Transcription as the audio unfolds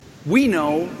We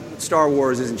know Star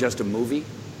Wars isn't just a movie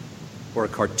or a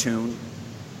cartoon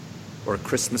or a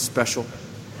Christmas special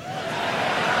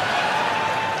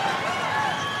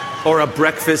or a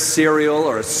breakfast cereal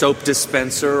or a soap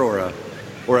dispenser or a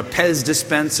Pez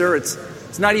dispenser.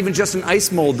 It's not even just an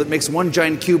ice mold that makes one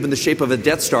giant cube in the shape of a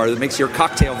Death Star that makes your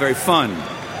cocktail very fun.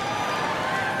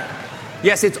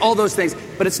 Yes, it's all those things,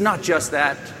 but it's not just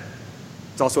that.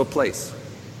 It's also a place.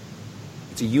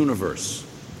 It's a universe.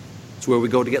 It's where we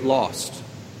go to get lost,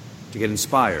 to get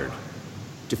inspired,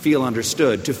 to feel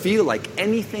understood, to feel like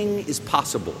anything is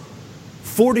possible.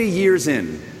 40 years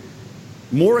in,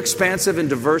 more expansive and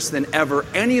diverse than ever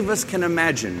any of us can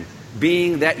imagine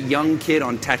being that young kid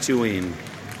on Tatooine,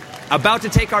 about to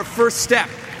take our first step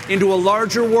into a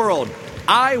larger world.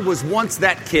 I was once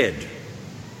that kid,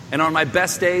 and on my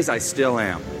best days, I still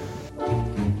am.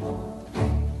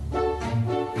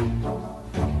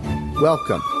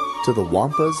 Welcome to the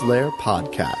Wampa's Lair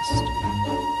podcast.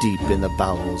 Deep in the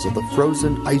bowels of the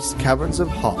frozen ice caverns of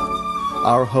Hoth,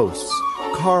 our hosts,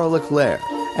 Carl Leclerc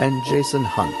and Jason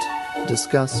Hunt,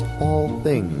 discuss all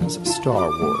things Star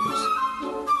Wars.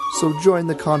 So join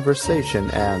the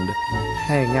conversation and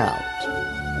hang out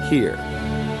here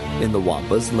in the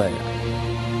Wampa's Lair.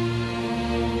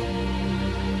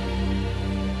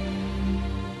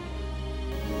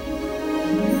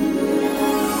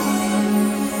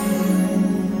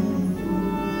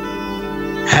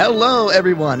 Hello,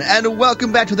 everyone, and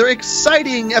welcome back to another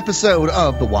exciting episode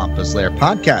of the Wampa's Lair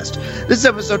podcast. This is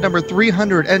episode number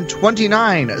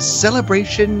 329,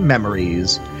 Celebration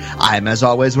Memories. I'm, as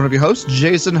always, one of your hosts,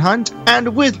 Jason Hunt,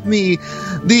 and with me,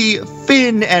 the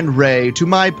Finn and Ray to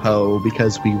my Poe,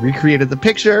 because we recreated the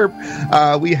picture.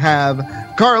 We have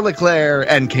Carl Leclerc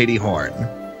and Katie Horn.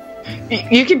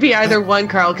 You can be either one,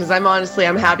 Carl, because I'm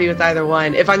happy with either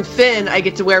one. If I'm Finn, I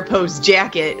get to wear Poe's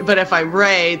jacket, but if I'm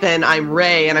Ray, then I'm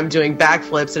Ray, and I'm doing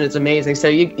backflips, and it's amazing. So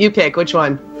you pick. Which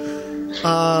one?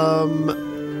 I'm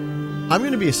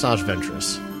going to be Asajj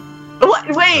Ventress. What?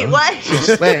 Wait, what?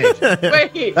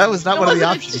 Wait. That was not one of the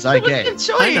options I gave. That wasn't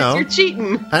a choice. I know. You're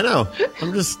cheating. I know.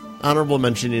 I'm just honorable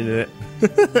mentioning it.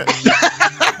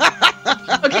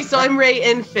 Okay, so I'm Ray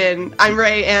and Finn. I'm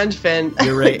Ray and Finn.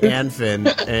 You're Ray and Finn,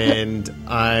 and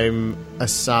I'm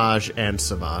Asajj and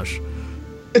Savage.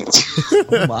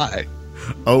 Oh my.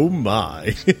 Oh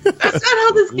my. That's not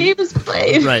how this game is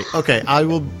played. Right. Okay. I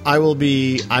will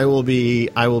be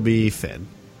Finn.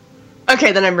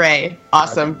 Okay, then I'm Ray.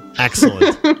 Awesome.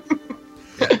 Excellent.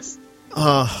 Yes.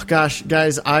 Oh gosh,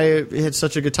 guys, I had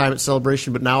such a good time at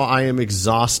Celebration, but now I am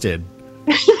exhausted.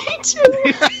 Me too.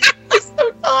 I'm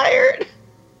so tired.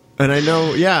 And I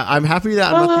know, yeah, I'm happy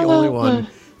that I'm not the only one.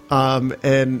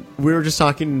 And we were just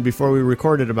talking before we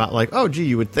recorded about like, oh, gee,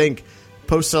 you would think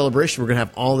post-Celebration we're going to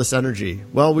have all this energy.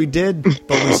 Well, we did, but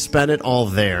we spent it all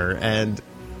there. And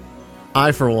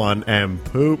I, for one, am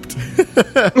pooped.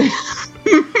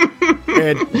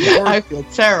 I feel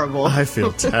terrible. I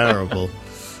feel terrible.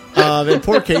 And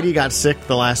poor Katie got sick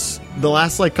the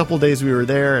last like couple days we were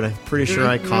there, and I'm pretty sure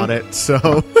I caught it.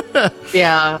 So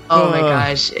yeah. Oh my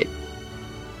gosh.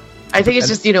 I think it's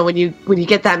just, when you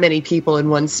get that many people in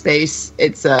one space,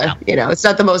 it's it's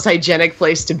not the most hygienic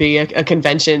place to be, a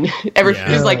convention.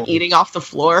 Everybody's like eating off the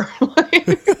floor.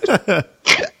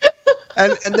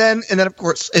 and then of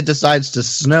course it decides to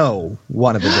snow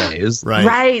one of the days.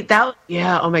 Right.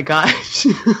 Oh my gosh.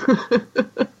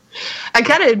 I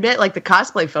gotta admit, like, the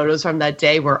cosplay photos from that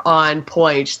day were on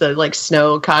point. The like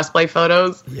snow cosplay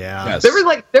photos. Yeah. Yes. There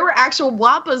were actual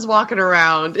Wampas walking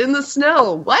around in the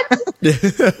snow. What?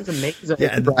 It's amazing.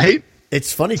 Yeah, right?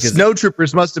 It's funny because snow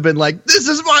troopers must have been like, "This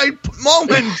is my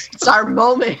moment. It's our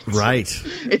moment. Right.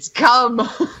 It's come."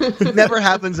 It never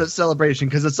happens at Celebration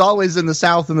because it's always in the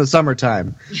South in the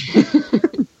summertime.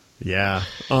 Yeah.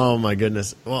 Oh my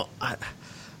goodness. Well,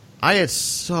 I had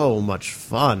so much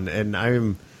fun, and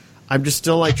I'm just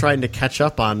still like trying to catch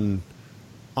up on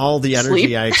all the energy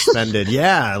Sleep? I expended.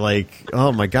 Yeah, like,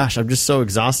 oh my gosh, I'm just so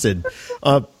exhausted.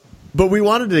 But we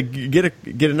wanted to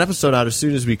get an episode out as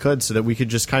soon as we could so that we could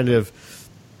just kind of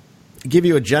give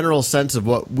you a general sense of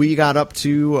what we got up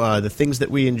to, the things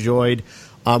that we enjoyed.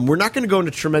 We're not going to go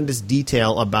into tremendous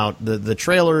detail about the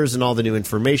trailers and all the new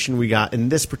information we got in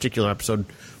this particular episode.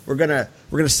 We're gonna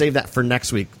save that for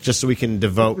next week, just so we can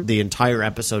devote the entire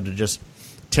episode to just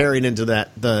tearing into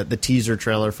the teaser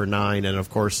trailer for 9, and of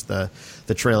course the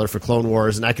trailer for Clone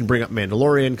Wars. And I can bring up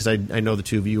Mandalorian because I know the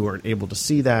two of you weren't able to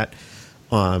see that.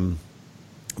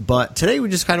 But today we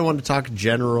just kind of wanted to talk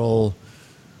general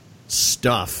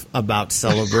stuff about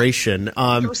Celebration.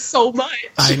 There was so much.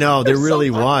 I know there really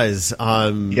was.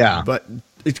 Yeah. But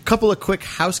a couple of quick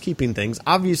housekeeping things.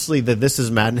 Obviously, the This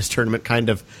Is Madness tournament kind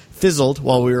of fizzled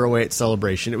while we were away at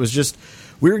Celebration. It was just,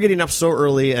 we were getting up so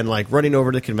early and like running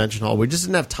over to the convention hall. We just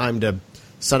didn't have time to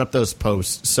set up those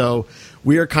posts. So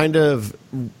we are kind of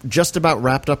just about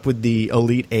wrapped up with the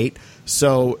Elite Eight.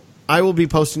 So I will be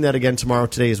posting that again tomorrow.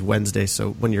 Today is Wednesday,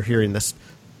 so when you're hearing this,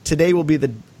 today will be the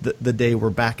day we're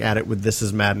back at it with This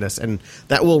Is Madness, and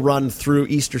that will run through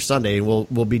Easter Sunday, and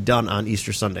we'll be done on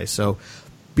Easter Sunday. So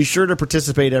be sure to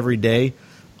participate every day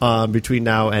between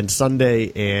now and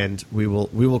Sunday, and we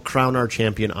will crown our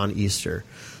champion on Easter.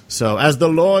 So as the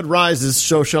Lord rises,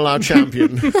 so shall our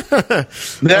champion.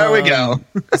 There we go.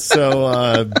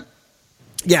 So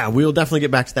yeah, we will definitely get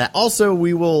back to that. Also,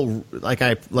 we will, like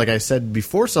I said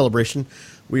before Celebration,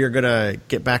 we are going to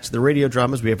get back to the radio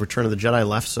dramas. We have Return of the Jedi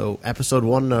left, so episode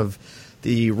 1 of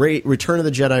the Return of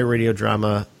the Jedi radio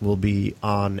drama will be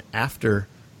on after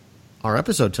our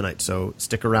episode tonight. So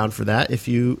stick around for that if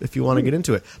you want to get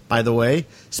into it. By the way,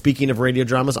 speaking of radio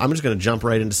dramas, I'm just going to jump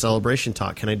right into Celebration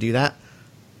talk. Can I do that?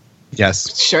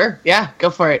 Yes. Sure. Yeah, go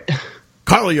for it.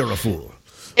 Carl, you're a fool.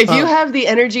 If you have the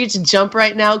energy to jump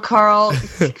right now, Carl,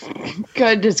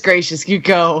 goodness gracious, you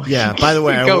go. Yeah, by the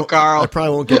way, Carl. I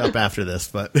probably won't get up after this,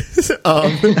 but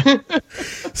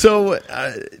so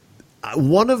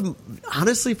one of,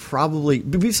 honestly, probably,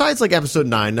 besides like episode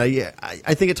 9, I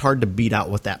think it's hard to beat out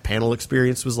what that panel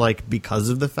experience was like because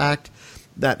of the fact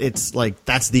that it's like,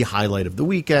 that's the highlight of the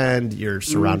weekend. You're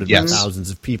surrounded by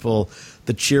thousands of people.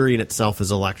 The cheering itself is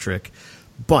electric.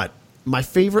 But my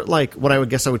favorite, like what I would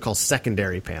call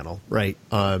secondary panel, right,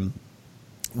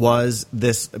 was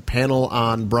this panel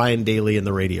on Brian Daly and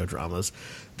the radio dramas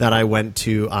that I went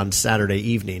to on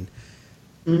Saturday evening.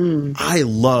 I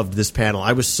loved this panel.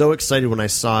 I was so excited when I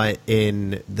saw it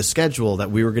in the schedule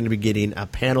that we were going to be getting a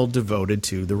panel devoted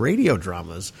to the radio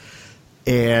dramas.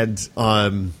 And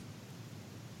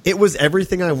it was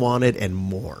everything I wanted and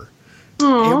more.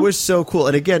 Aww. It was so cool.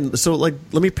 And again, so like,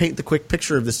 let me paint the quick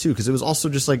picture of this too, because it was also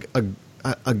just like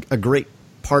a great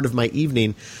part of my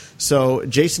evening. So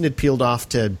Jason had peeled off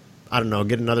to, I don't know,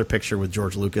 get another picture with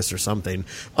George Lucas or something.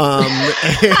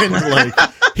 And like,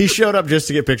 he showed up just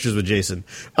to get pictures with Jason.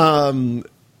 And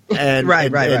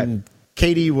right.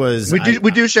 Katie was.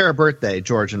 We do share a birthday,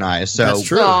 George and I. So that's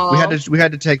true. We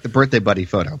had to take the birthday buddy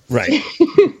photo. Right.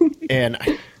 And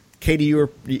Katie, you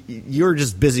were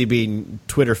just busy being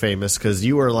Twitter famous because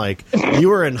you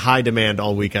were in high demand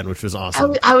all weekend, which was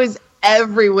awesome. I was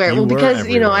everywhere. Because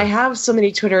you know, I have so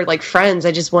many Twitter like friends.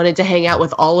 I just wanted to hang out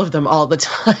with all of them all the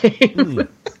time.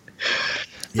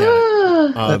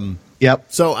 Yeah. Yep.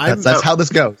 So that's how this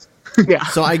goes. Yeah.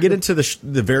 So I get into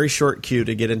the very short queue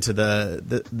to get into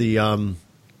the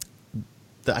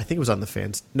I think it was on the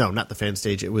fans. No, not the fan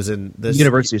stage. It was in the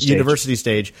university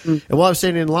stage. And while I was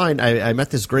standing in line, I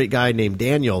met this great guy named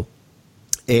Daniel,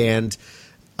 and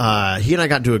he and I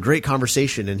got into a great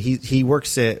conversation. And he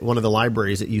works at one of the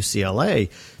libraries at UCLA.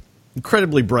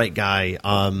 Incredibly bright guy,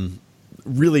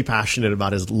 really passionate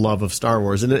about his love of Star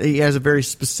Wars, and he has a very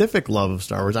specific love of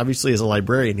Star Wars. Obviously, as a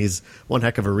librarian, he's one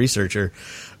heck of a researcher.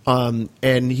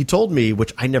 And he told me,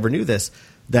 which I never knew this,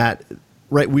 that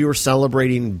we were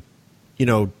celebrating,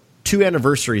 2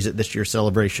 anniversaries at this year's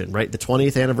celebration, right? The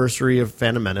 20th anniversary of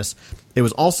Phantom Menace. It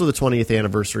was also the 20th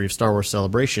anniversary of Star Wars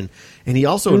Celebration. And he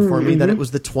also informed me that it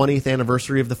was the 20th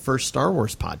anniversary of the first Star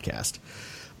Wars podcast.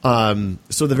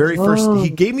 So the very first, he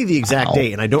gave me the exact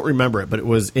date, and I don't remember it, but it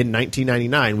was in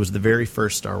 1999 was the very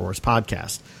first Star Wars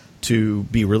podcast to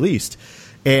be released.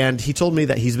 And he told me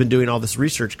that he's been doing all this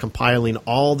research, compiling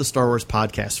all the Star Wars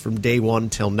podcasts from day one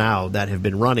till now that have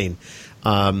been running.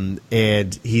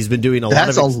 And he's been doing a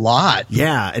lot.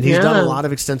 Yeah. And he's done a lot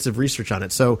of extensive research on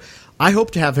it. So I hope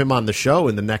to have him on the show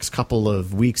in the next couple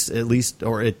of weeks, at least,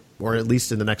 or at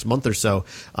least in the next month or so.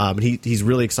 He's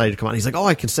really excited to come on. He's like,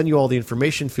 I can send you all the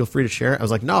information. Feel free to share it. I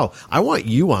was like, no, I want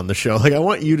you on the show. Like, I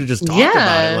want you to just talk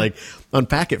about it, like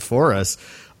unpack it for us.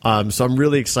 So I'm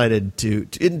really excited to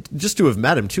have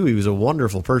met him too. He was a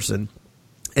wonderful person.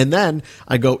 And then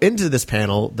I go into this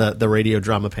panel, the radio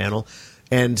drama panel,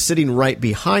 and sitting right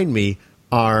behind me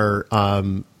are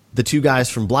the 2 guys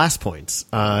from Blast Points,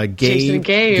 Gabe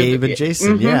and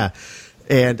Jason. Mm-hmm. Yeah.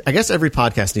 And I guess every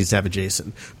podcast needs to have a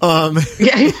Jason. I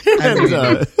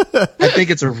think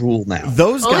it's a rule now.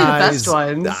 Those guys, the best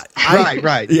ones.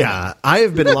 Right. Yeah, I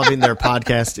have been loving their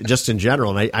podcast just in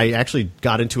general, and I actually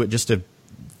got into it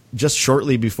just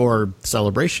shortly before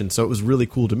Celebration, so it was really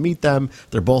cool to meet them.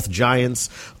 They're both giants.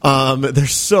 They're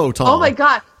so tall. Oh my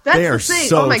god, that's the thing.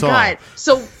 Oh my god.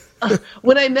 So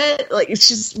when I met, like, it's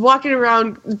just walking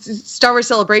around Star Wars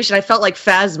Celebration, I felt like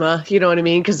Phasma, you know what I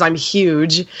mean? Because I'm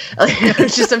huge. Like,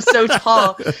 I'm so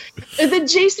tall. And then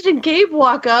Jason and Gabe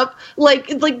walk up like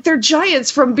they're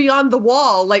giants from beyond the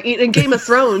wall, like in Game of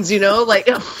Thrones, you know? Like,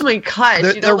 oh my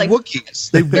gosh. They're like,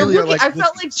 Wookiees. They really are like I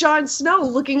felt like Jon Snow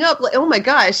looking up, like, oh my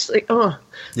gosh. Like, oh.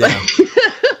 Yeah.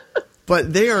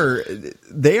 But they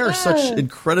are such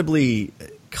incredibly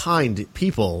kind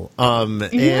people. And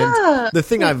the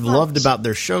thing I've loved about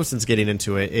their show since getting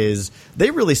into it is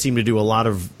they really seem to do a lot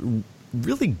of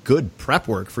really good prep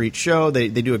work for each show. They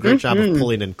do a great job of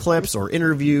pulling in clips or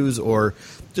interviews or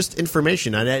just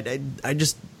information. And I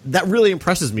just, that really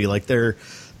impresses me. Like the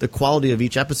quality of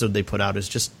each episode they put out is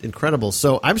just incredible.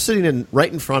 So I'm sitting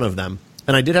right in front of them,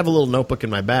 and I did have a little notebook in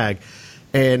my bag.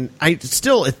 And I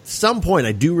still, at some point,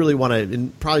 I do really want to,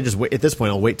 and probably just wait, at this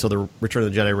point, I'll wait till the Return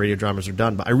of the Jedi radio dramas are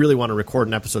done, but I really want to record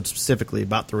an episode specifically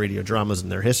about the radio dramas and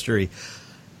their history.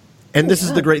 And this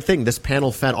is the great thing. This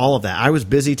panel fed all of that. I was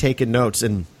busy taking notes,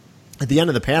 and at the end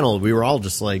of the panel, we were all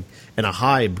just like in a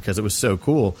high because it was so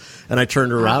cool. And I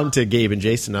turned around to Gabe and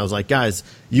Jason, and I was like, guys,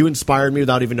 you inspired me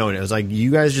without even knowing it. I was like,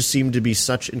 you guys just seem to be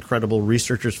such incredible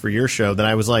researchers for your show that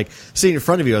I was like, sitting in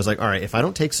front of you, I was like, all right, if I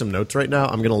don't take some notes right now,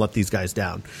 I'm going to let these guys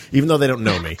down, even though they don't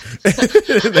know me. They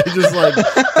just like,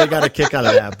 they got a kick out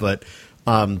of that. But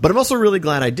I'm also really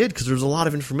glad I did, because there was a lot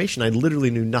of information I literally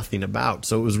knew nothing about.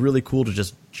 So it was really cool to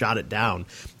just jot it down.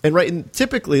 And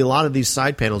typically a lot of these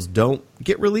side panels don't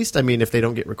get released. I mean, if they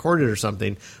don't get recorded or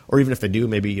something, or even if they do,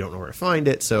 maybe you don't know where to find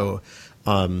it. So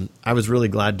I was really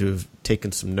glad to have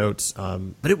taken some notes.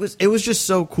 But it was just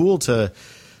so cool to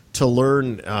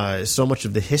learn so much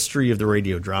of the history of the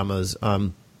radio dramas.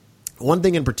 One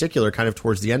thing in particular, kind of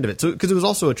towards the end of it, so because it was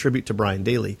also a tribute to Brian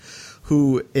Daley,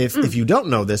 who, if you don't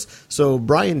know this, so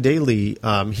Brian Daley,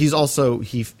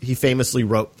 he famously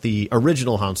wrote the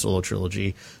original Han Solo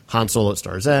trilogy, Han Solo at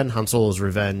Star's End, Han Solo's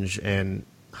Revenge, and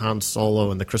Han Solo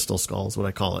and the Crystal Skull is what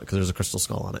I call it, because there's a crystal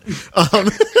skull on it.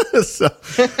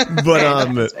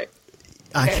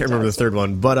 I can't remember the third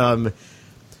one, but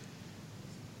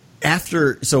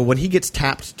when he gets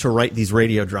tapped to write these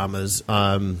radio dramas,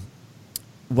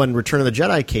 when Return of the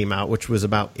Jedi came out, which was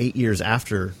about 8 years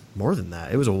after, more than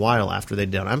that, it was a while after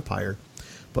they'd done Empire,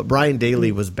 but Brian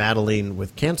Daley was battling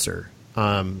with cancer,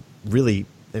 really,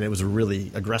 and it was a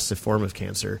really aggressive form of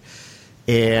cancer.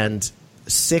 And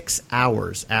 6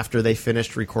 hours after they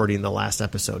finished recording the last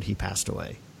episode, he passed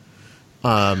away.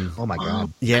 Oh my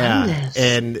God! Yeah, goodness.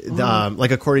 And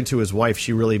like according to his wife,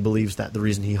 she really believes that the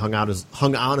reason he hung on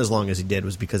as long as he did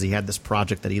was because he had this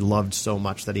project that he loved so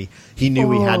much that he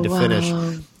knew he had to finish.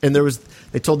 And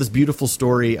they told this beautiful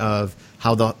story of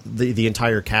how the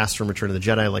entire cast from Return of the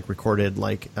Jedi like recorded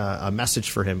like a message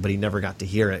for him, but he never got to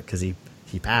hear it because he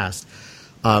passed.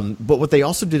 But what they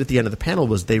also did at the end of the panel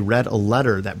was they read a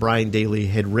letter that Brian Daley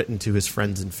had written to his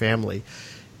friends and family,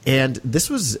 and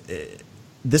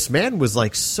this man was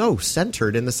like so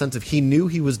centered in the sense of he knew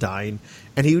he was dying,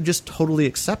 and he just totally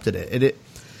accepted it.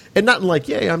 And not like,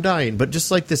 yay, I'm dying, but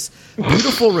just like this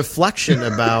beautiful reflection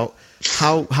about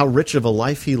how rich of a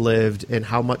life he lived and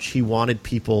how much he wanted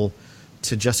people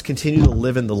to just continue to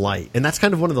live in the light. And that's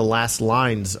kind of one of the last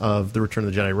lines of the Return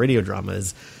of the Jedi radio drama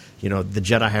is, you know, the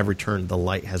Jedi have returned, the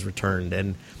light has returned.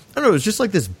 And I don't know, it was just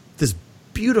like this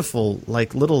beautiful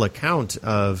like little account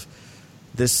of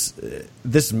this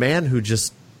man who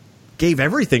just gave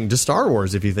everything to Star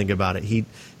Wars. If you think about it, he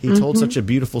told such a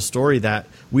beautiful story that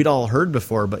we'd all heard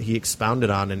before, but he expounded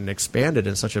on and expanded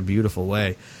in such a beautiful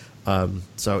way.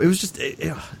 So it was just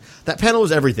that panel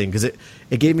was everything, because it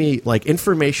gave me like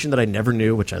information that I never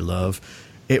knew, which I love.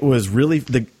 It was really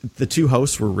the two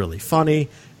hosts were really funny,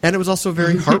 and it was also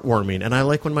very heartwarming, and I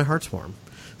like when my heart's warm.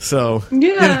 So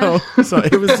yeah, so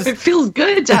it was just, it feels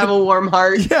good to have a warm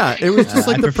heart. Yeah, it was just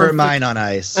like I the prefer perfect, mine on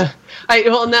ice.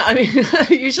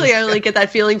 Usually I only get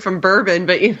that feeling from bourbon,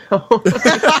 but you know. Oh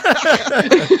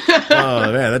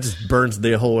man, that just burns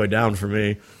the whole way down for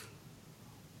me.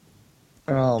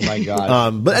 Oh my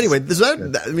God! But anyway,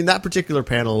 that particular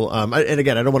panel, and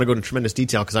again, I don't want to go into tremendous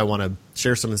detail because I want to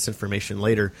share some of this information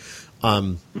later.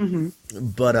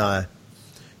 But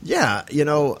yeah, you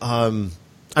know.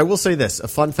 I will say this. A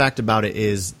fun fact about it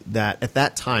is that at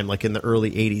that time, like in the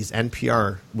early 80s,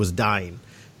 NPR was dying,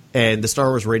 and the Star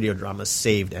Wars radio drama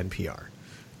saved NPR,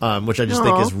 which I just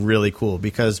think is really cool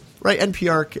because, right,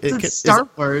 NPR... Star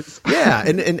Wars. Yeah,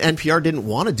 and NPR didn't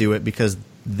want to do it because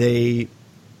they...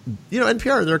 You know,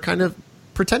 NPR, they're kind of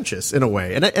pretentious in a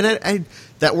way. And I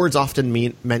that word's often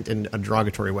meant in a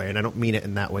derogatory way, and I don't mean it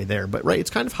in that way there. But, right, it's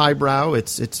kind of highbrow.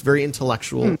 It's very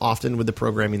intellectual, often with the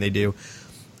programming they do.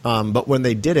 But when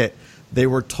they did it, they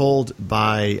were told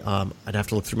by, I'd have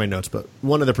to look through my notes, but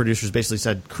one of the producers basically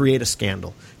said, create a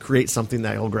scandal, create something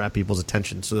that will grab people's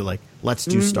attention. So they're like, let's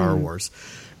do Star Wars.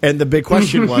 And the big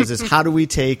question is how do we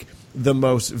take the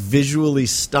most visually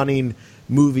stunning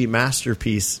movie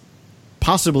masterpiece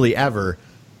possibly ever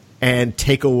and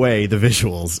take away the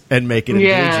visuals and make it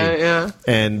engaging? Yeah.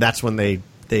 And that's when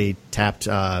they tapped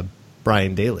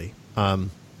Brian Daley.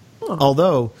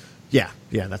 Although,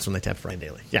 that's when they tapped Brian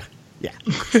Daley. Yeah.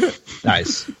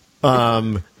 Nice.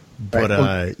 But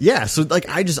so like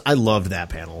I love that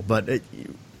panel. But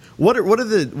what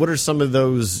are some of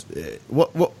those?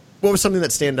 What was something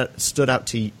that stood out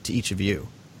to each of you?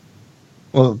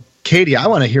 Well, Katie, I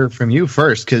want to hear from you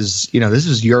first because this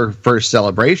is your first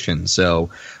celebration.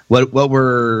 So, what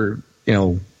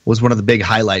was one of the big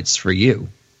highlights for you?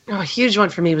 Oh, a huge one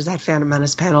for me was that Phantom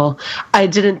Menace panel. I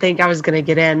didn't think I was going to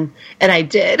get in, and I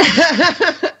did.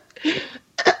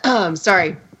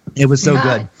 Sorry. It was so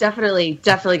good. Definitely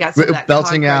got some of that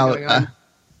belting going out, on.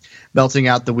 Belting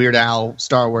out the Weird Al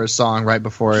Star Wars song right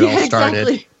before it all started.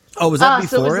 Exactly. Oh, was that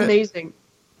before so it was amazing.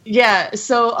 Yeah.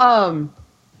 So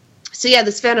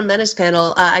this Phantom Menace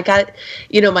panel, I got,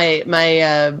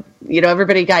 my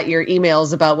everybody got your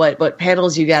emails about what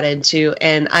panels you got into,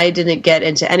 and I didn't get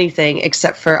into anything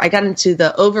except for I got into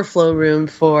the overflow room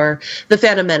for the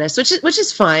Phantom Menace, which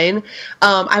is fine.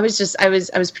 I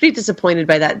was pretty disappointed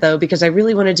by that though, because I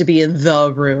really wanted to be in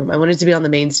the room. I wanted to be on the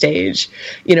main stage,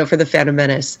 for the Phantom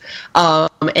Menace.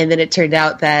 And then it turned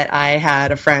out that I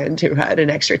had a friend who had an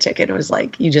extra ticket and was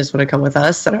like, "You just want to come with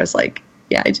us?" And I was like,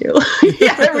 "Yeah, I do."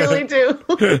 Yeah, I really do.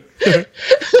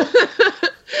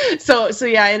 So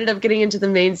I ended up getting into the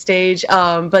main stage,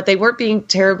 but they weren't being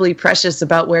terribly precious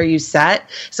about where you sat.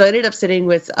 So I ended up sitting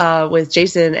with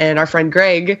Jason and our friend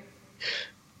Greg.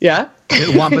 Yeah.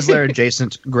 Wampa's Lair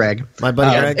adjacent Greg. My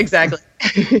buddy Greg. Exactly.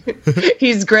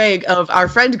 He's Greg of our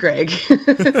friend Greg.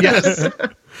 Yes.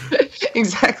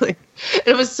 Exactly.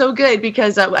 It was so good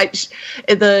because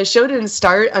the show didn't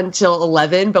start until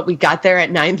 11, but we got there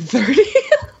at 9:30.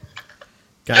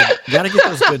 Gotta get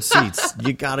those good seats.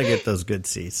 You gotta get those good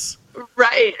seats.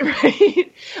 Right.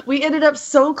 We ended up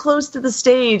so close to the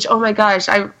stage. Oh my gosh,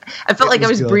 I felt like I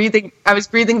was breathing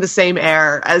the same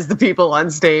air as the people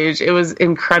on stage. It was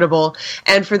incredible.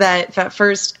 And for that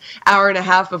first hour and a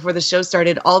half before the show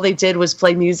started, all they did was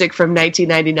play music from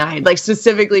 1999, like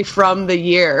specifically from the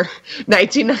year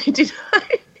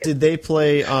 1999. Did they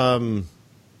play any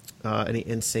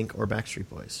NSYNC or Backstreet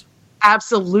Boys?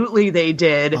 Absolutely they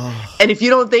did. Oh. And if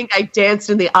you don't think I danced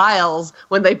in the aisles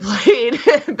when they played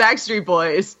Backstreet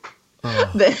Boys,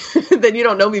 then you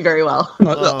don't know me very well.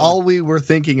 All we were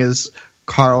thinking is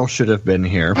Carl should have been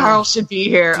here. Carl should be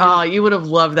here. Oh, you would have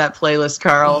loved that playlist,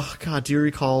 Carl. Oh, God, do you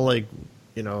recall,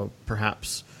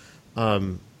 perhaps, which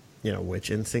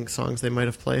NSYNC songs they might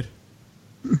have played?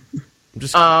 I'm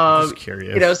just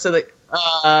curious. So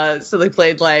they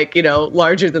played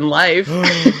Larger Than Life.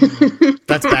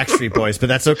 That's Backstreet Boys, but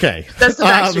that's okay. That's the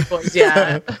Backstreet Boys,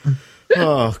 yeah.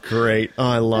 Oh, great. Oh,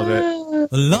 I love it.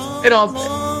 That's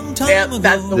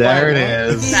the there one. It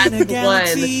is. That's the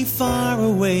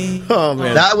one. Oh,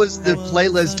 man. That was the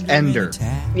playlist ender.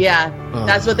 Yeah,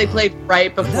 that's what they played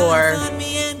right before.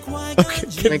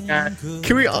 Okay,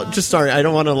 can we just, sorry, I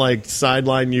don't want to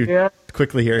sideline you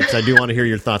quickly here because I do want to hear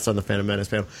your thoughts on the Phantom Menace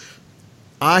panel.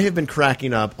 I have been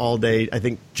cracking up all day. I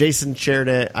think Jason shared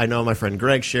it. I know my friend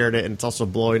Greg shared it, and it's also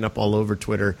blowing up all over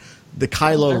Twitter. The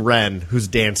Kylo Ren who's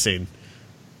dancing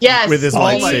with his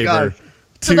lightsaber.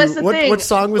 So that's the thing. What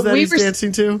song was that he's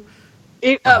dancing to?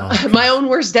 My Own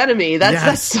Worst Enemy. That's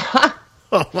that song.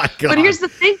 Oh, my God. But here's the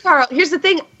thing, Carl. Here's the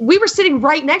thing. We were sitting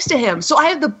right next to him, so I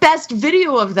have the best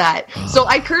video of that. So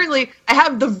I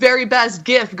have the very best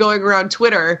GIF going around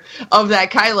Twitter of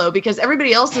that Kylo because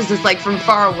everybody else's is from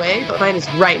far away, but mine is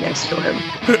right next to him.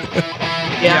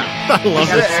 Yeah. I love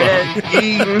that song.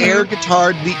 He air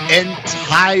guitared the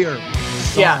entire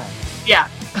song. Yeah.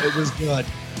 It was good.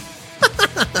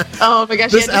 Oh my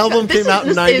gosh. This album came out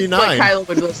in 99. This is what Kylo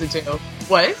would listen to.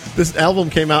 What? This album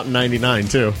came out in 99,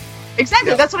 too.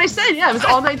 Exactly, that's what I said. Yeah, it was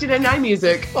all 1999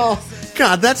 music. Oh,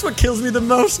 God, that's what kills me the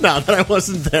most now that I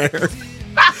wasn't there.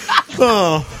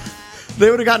 They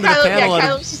would have gotten to the panel. Yeah,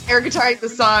 Kylo was just air guitaring the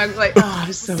song. It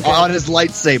was so good. On his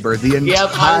lightsaber, the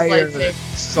entire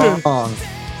song.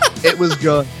 It was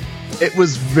good. It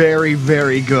was very,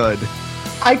 very good.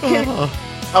 I can't. Oh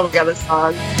my God, this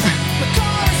song.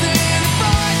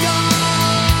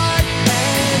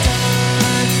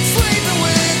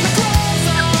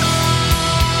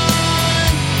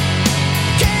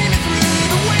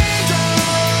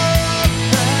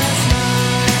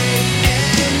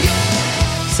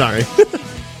 Sorry.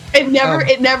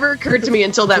 It never occurred to me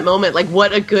until that moment, like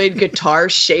what a good guitar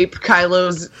shape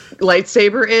Kylo's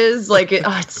lightsaber is. Like,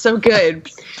 it's so good.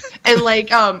 And like,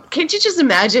 can't you just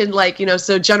imagine, like,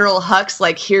 so General Hux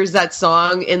like hears that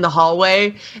song in the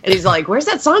hallway, and he's like, "Where's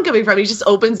that song coming from?" He just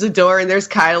opens the door, and there's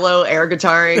Kylo air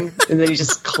guitaring, and then he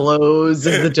just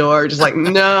closes the door, just like,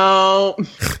 no.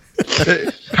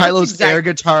 Kylo's air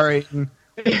guitaring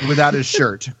without his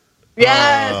shirt.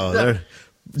 Yes.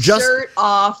 Shirt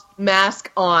off,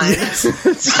 mask on.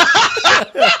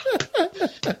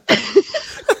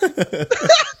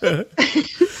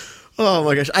 Oh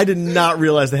my gosh! I did not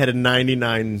realize they had a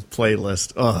 99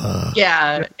 playlist. Ugh.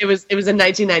 Yeah, it was a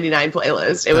 1999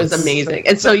 playlist. It was amazing.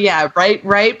 And so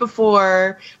right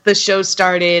before the show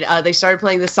started, they started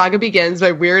playing "The Saga Begins"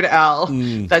 by Weird Al.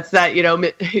 That's that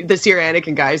this here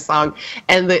Anakin guy's song.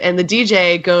 And the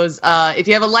DJ goes, "If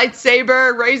you have a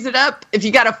lightsaber, raise it up. If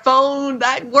you got a phone,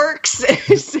 that works."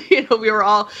 So, we were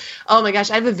all, oh my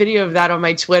gosh! I have a video of that on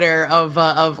my Twitter of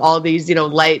all these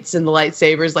lights and the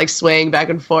lightsabers like swaying back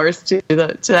and forth to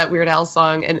that Weird Al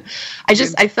song, and I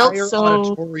felt so.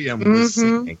 Auditorium was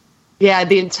singing. Yeah,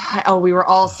 the entire. We were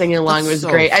all singing along. It was so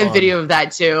great. Fun. I have video of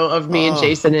that too, of me and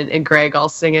Jason and Greg all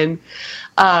singing.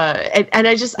 And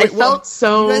I felt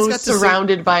so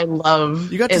surrounded by love.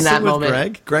 You got to in sing that with moment.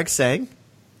 Greg. Greg sang.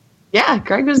 Yeah,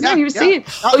 Greg was there. He was singing.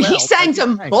 He sang to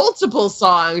multiple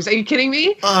songs. Are you kidding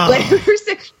me? Like, we were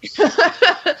singing,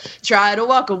 try to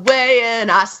walk away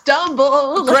and I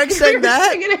stumble. Greg sang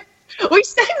that? We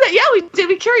sang that. Yeah, we did.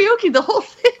 We karaoke the whole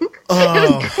thing. It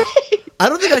was great. I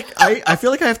don't think I feel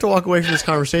like I have to walk away from this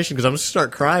conversation because I'm just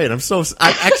start crying. I'm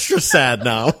extra sad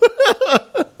now.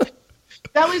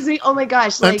 That was oh my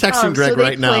gosh. I'm texting Greg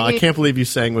right now. I can't believe you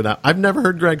sang without. I've never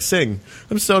heard Greg sing.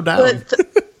 I'm so down.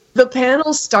 The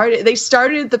panel started. They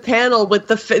started the panel with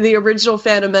the original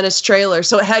Phantom Menace trailer,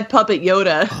 so it had Puppet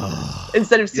Yoda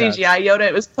instead of CGI Yoda.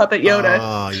 It was Puppet Yoda.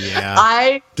 Oh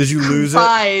yeah. Did you lose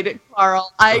it,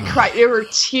 Carl? I cried. There were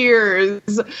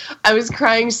tears. I was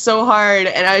crying so hard,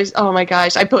 and oh my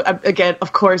gosh! Again,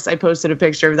 of course, I posted a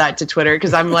picture of that to Twitter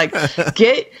because I'm like,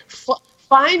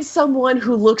 find someone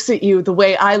who looks at you the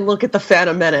way I look at the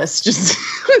Phantom Menace. Just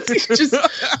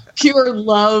pure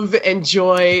love and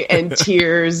joy and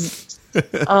tears.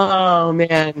 Oh,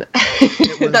 man.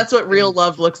 That's what real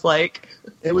love looks like.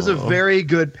 It was a very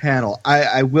good panel.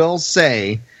 I will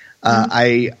say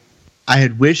I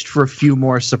had wished for a few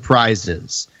more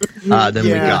surprises than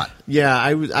we got. Yeah,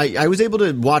 I was able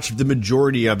to watch the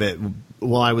majority of it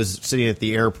while I was sitting at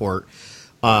the airport.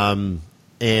 That's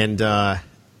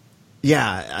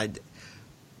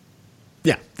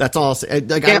all I'll say.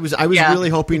 I was really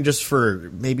hoping just for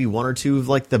maybe one or two of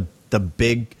like the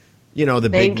big, the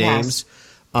big names.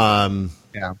 And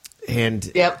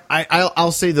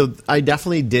I'll say I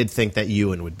definitely did think that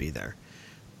Ewan would be there.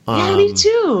 Yeah, me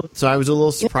too. So I was a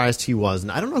little surprised he was,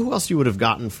 and I don't know who else you would have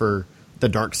gotten for the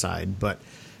dark side, but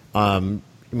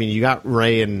you got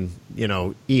Ray and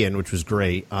Ian, which was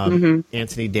great.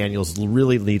 Anthony Daniels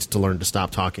really needs to learn to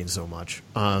stop talking so much.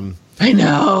 I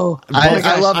know.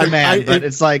 I love the man, but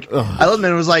it's like I love the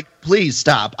man. It was like, please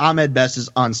stop. Ahmed Best is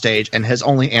on stage and has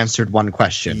only answered one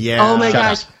question. Yeah. Oh my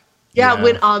gosh. Yeah,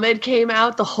 when Ahmed came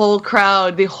out, the whole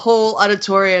crowd, the whole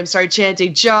auditorium started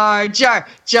chanting Jar Jar,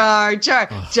 Jar Jar,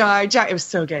 Jar Jar. It was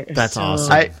so good. That's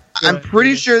awesome. I'm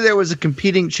pretty sure there was a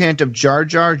competing chant of Jar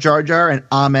Jar, Jar Jar, and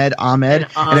Ahmed,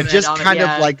 and it just kind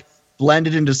of like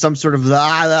blended into some sort of we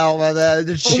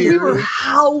were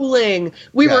howling.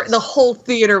 The whole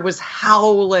theater was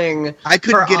howling. I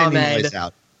couldn't get Ahmed. any noise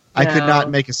out. I could not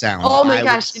make a sound. Oh my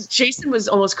gosh. Jason was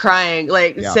almost crying,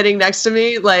 sitting next to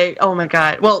me, oh my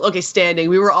God. Well, okay, standing.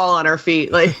 We were all on our feet.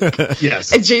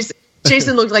 Yes. And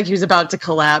Jason looked like he was about to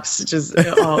collapse. It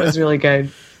was really good.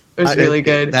 It was really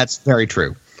good. That's very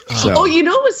true. So. Oh,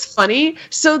 what was funny?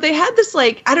 So they had this,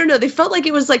 I don't know, they felt like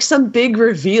it was some big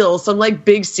reveal, some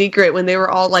big secret when they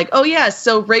were all like, oh yeah,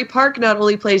 so Ray Park not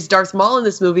only plays Darth Maul in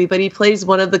this movie, but he plays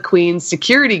one of the Queen's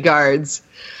security guards.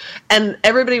 And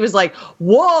everybody was like,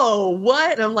 whoa,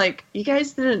 what? And I'm like, you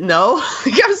guys didn't know?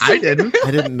 I didn't.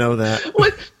 I didn't know that.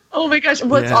 What? Oh my gosh.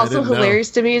 What's also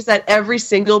hilarious to me is that every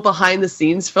single behind the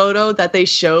scenes photo that they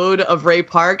showed of Ray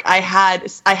Park, I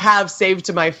have saved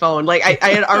to my phone. I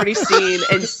had already seen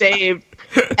and saved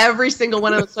every single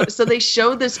one of them. So they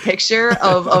showed this picture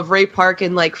of Ray Park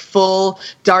in full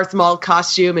Darth Maul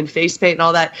costume and face paint and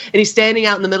all that. And he's standing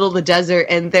out in the middle of the desert,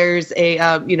 and there's a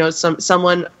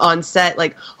someone on set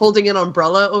holding an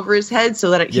umbrella over his head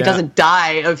so that he doesn't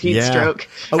die of heat stroke.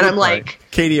 And I'm like,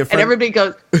 Katie, a friend, and everybody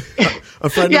goes,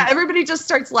 everybody just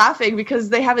starts laughing because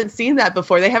they haven't seen that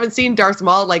before. They haven't seen Darth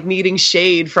Maul needing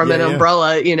shade from an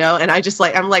umbrella, and I just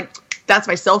I'm like, that's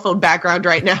my cell phone background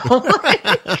right now.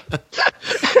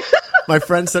 My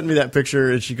friend sent me that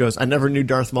picture, and she goes, "I never knew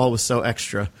Darth Maul was so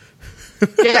extra."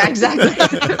 Yeah, exactly.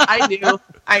 I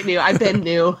knew. I Ben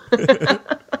knew.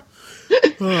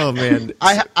 Oh man,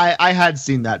 I had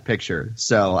seen that picture,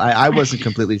 so I wasn't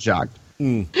completely shocked.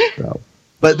 So.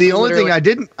 But the only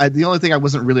thing I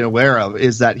wasn't really aware of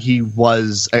is that he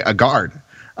was a guard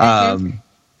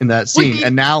in that scene,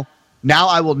 and now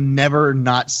I will never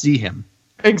not see him.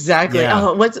 Exactly. Yeah.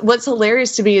 Oh, what's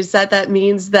hilarious to me is that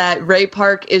means that Ray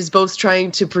Park is both trying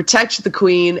to protect the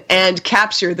Queen and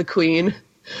capture the Queen.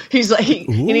 He's like he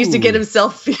needs to get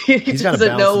himself. He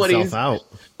doesn't know what he's out.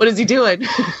 What is he doing?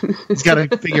 He's got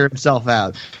to figure himself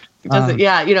out.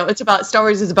 Yeah, it's about Star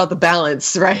Wars is about the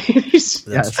balance, right?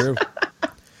 That's true.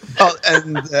 Oh,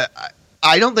 and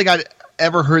I don't think I'd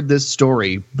ever heard this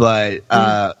story, but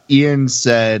Ian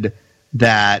said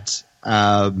that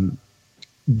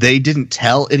they didn't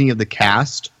tell any of the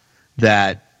cast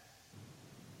that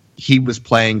he was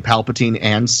playing Palpatine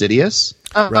and Sidious.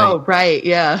 Oh, right,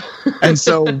 yeah. And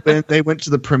so when they went to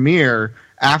the premiere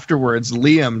afterwards,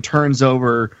 Liam turns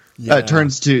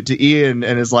to Ian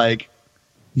and is like,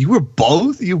 "You were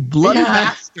both, you bloody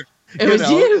bastard! It was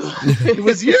you. It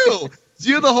was you. It's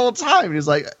you the whole time." And he's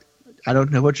like, "I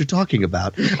don't know what you're talking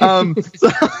about." Oh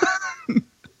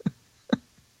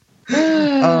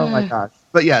my gosh.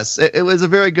 But yes, it was a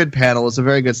very good panel. It was a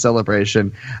very good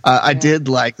celebration. I did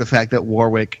like the fact that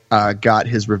Warwick got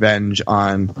his revenge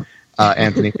on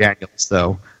Anthony Daniels,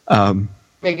 though.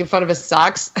 Making fun of his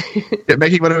socks.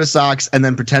 Making fun of his socks and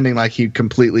then pretending like he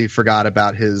completely forgot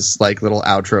about his little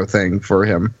outro thing for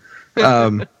him.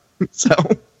 So...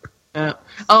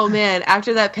 Oh man!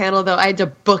 After that panel, though, I had to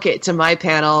book it to my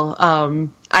panel.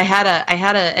 I had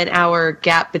an hour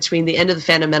gap between the end of the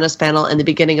Phantom Menace panel and the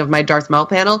beginning of my Darth Maul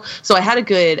panel, so I had a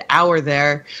good hour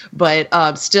there. But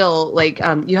still,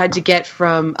 you had to get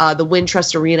from the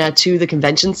Wintrust Arena to the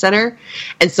convention center,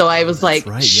 and so I was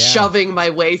shoving my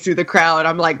way through the crowd.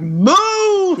 I'm like,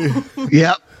 move!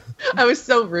 Yep. I was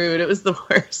so rude. It was the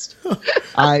worst.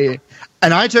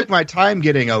 I took my time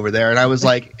getting over there, and I was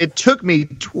like, it took me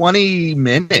 20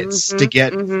 minutes to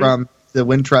get from the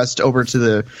Wintrust over to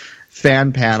the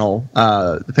fan panel,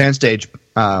 the fan stage,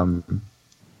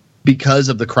 because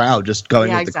of the crowd just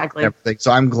going with exactly. everything.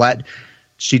 So I'm glad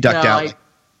she ducked out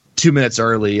 2 minutes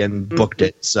early and booked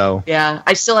it. So yeah,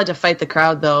 I still had to fight the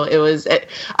crowd though.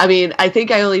 I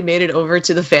think I only made it over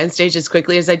to the fan stage as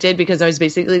quickly as I did because I was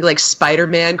basically like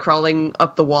Spider-Man crawling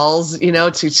up the walls,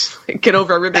 to get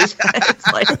over everybody's heads.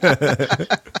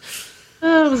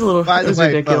 It was a little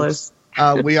ridiculous.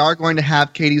 Folks, we are going to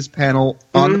have Katie's panel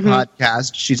on the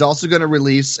podcast. She's also going to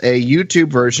release a YouTube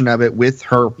version of it with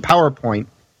her PowerPoint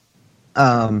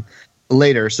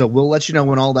later, so we'll let you know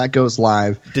when all that goes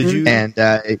live. Did you? And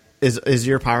is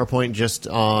your PowerPoint just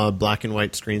black and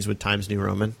white screens with Times New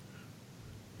Roman?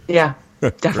 Yeah,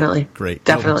 definitely. Great.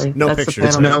 Definitely. No That's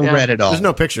pictures. No red at all. There's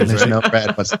no pictures. There's right? no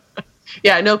red.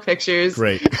 Yeah, no pictures.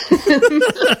 Great.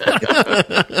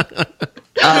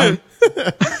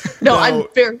 No, I'm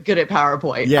very good at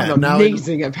PowerPoint. Yeah, I'm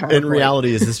amazing at PowerPoint. In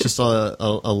reality, is this just a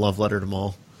love letter to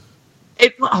Maul?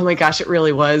 Oh my gosh, it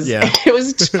really was. Yeah. It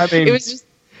was. It was just.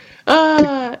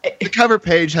 The cover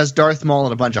page has Darth Maul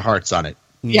and a bunch of hearts on it.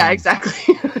 Yeah, exactly.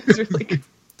 It's really good.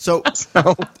 So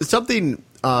something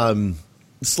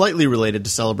slightly related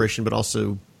to Celebration, but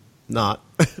also not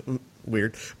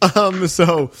weird.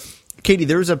 So, Katie,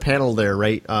 there was a panel there,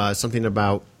 right? Something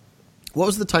about. What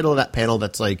was the title of that panel?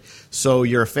 That's like, so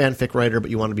you're a fanfic writer,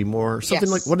 but you want to be more something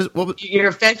like what? You're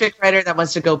a fanfic writer that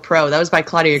wants to go pro. That was by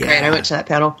Claudia Gray, and I went to that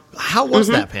panel. How was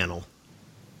that panel?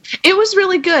 It was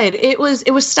really good. It was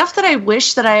stuff that I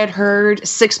wish that I had heard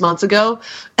 6 months ago,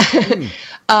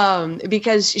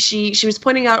 because she was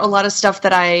pointing out a lot of stuff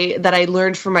that I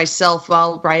learned for myself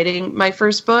while writing my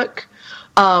first book.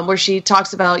 Where she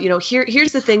talks about,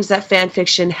 here's the things that fan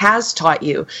fiction has taught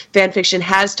you. Fan fiction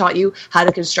has taught you how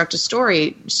to construct a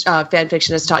story. Fan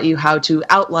fiction has taught you how to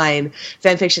outline.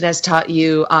 Fan fiction has taught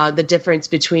you the difference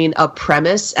between a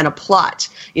premise and a plot.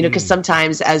 Because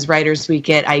sometimes as writers we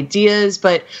get ideas,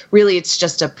 but really it's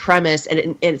just a premise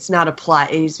and it's not a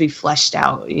plot. It needs to be fleshed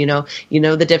out.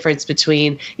 The difference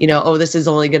between, this is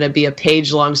only going to be a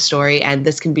page-long story and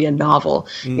this can be a novel.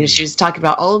 She was talking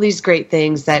about all of these great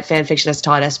things that fan fiction has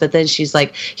taught us, but then she's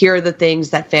like, here are the things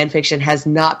that fan fiction has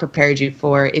not prepared you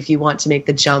for if you want to make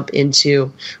the jump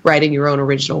into writing your own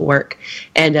original work.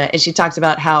 And she talks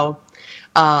about how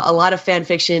a lot of fan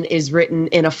fiction is written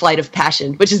in a flight of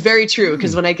passion, which is very true,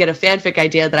 because when I get a fanfic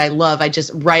idea that I love, I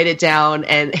just write it down,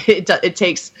 and it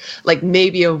takes like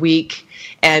maybe a week.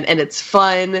 and it's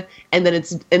fun, and then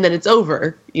it's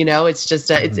over. It's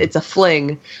just it's a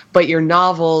fling. But your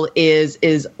novel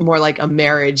is more like a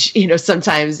marriage.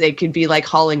 Sometimes it could be like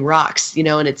hauling rocks.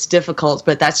 And it's difficult,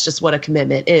 but that's just what a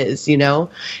commitment is.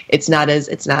 It's not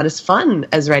as fun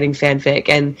as writing fanfic,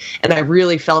 and I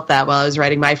really felt that while I was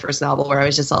writing my first novel, where I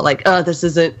was just all like, oh, this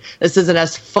isn't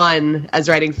as fun as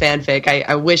writing fanfic.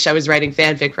 I wish I was writing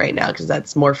fanfic right now because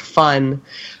that's more fun.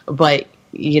 But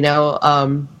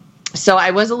so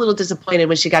I was a little disappointed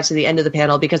when she got to the end of the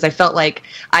panel, because I felt like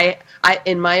I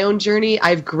in my own journey,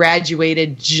 I've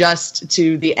graduated just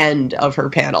to the end of her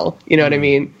panel. You know what I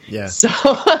mean? Yeah. So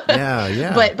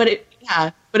yeah.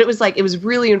 But it was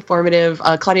really informative.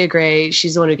 Claudia Gray,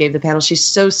 she's the one who gave the panel. She's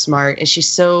so smart and she's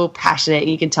so passionate,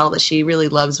 and you can tell that she really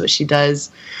loves what she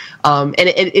does. And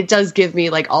it does give me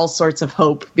like all sorts of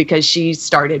hope, because she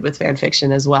started with fan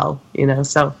fiction as well.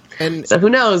 So who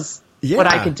knows? Yeah, what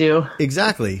I could do.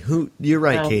 Exactly. You're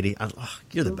right, Katie.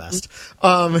 You're the best.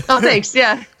 Oh, thanks.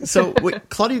 Yeah. So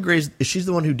Claudia Gray, she's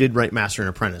the one who did write Master and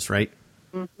Apprentice, right?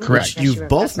 Mm-hmm. Correct. Which you've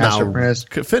both now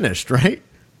finished, right?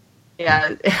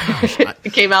 Yeah.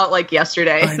 It came out like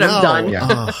yesterday, and I'm done.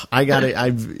 Yeah. I got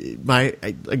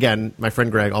it. My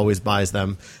friend Greg always buys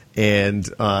them. And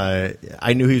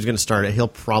I knew he was going to start it. He'll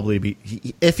probably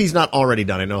be, if he's not already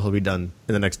done, I know he'll be done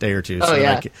in the next day or two.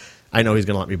 I know he's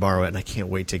going to let me borrow it, and I can't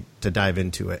wait to dive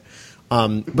into it.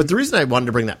 But the reason I wanted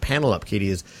to bring that panel up, Katie,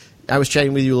 is I was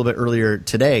chatting with you a little bit earlier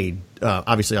today,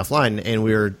 obviously offline, and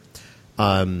we were.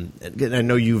 I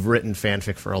know you've written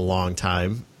fanfic for a long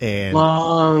time, and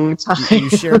you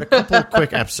shared a couple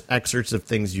quick excerpts of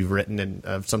things you've written and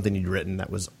of something you'd written that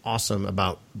was awesome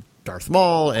about Darth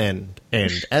Maul and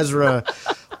Ezra.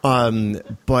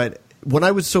 But when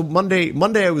I was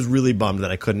Monday, I was really bummed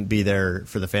that I couldn't be there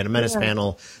for the Phantom Menace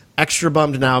panel. Extra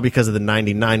bummed now because of the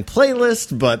 99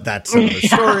 playlist, but that's another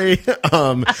story.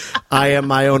 I am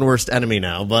my own worst enemy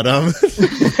now, but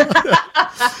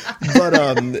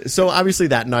so obviously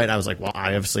that night I was like, well,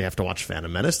 I obviously have to watch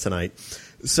Phantom Menace tonight.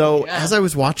 So as I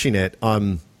was watching it,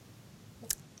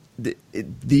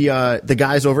 the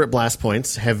guys over at Blast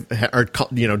Points are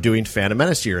doing Phantom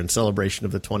Menace here in celebration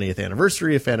of the 20th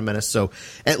anniversary of Phantom Menace. So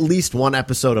at least one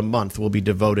episode a month will be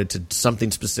devoted to something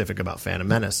specific about Phantom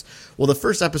Menace. Well, the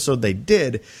first episode they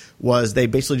did was they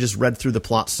basically just read through the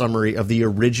plot summary of the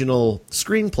original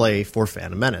screenplay for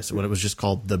Phantom Menace when it was just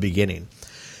called The Beginning.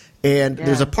 And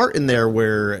there's a part in there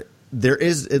where there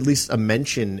is at least a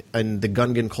mention in the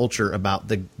Gungan culture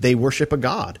about they worship a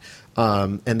god.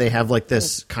 And they have like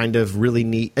this kind of really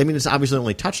neat, I mean, it's obviously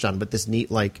only touched on, but this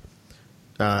neat like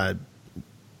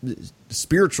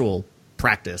spiritual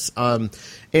practice.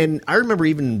 And I remember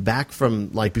even back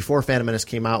from like before Phantom Menace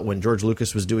came out, when George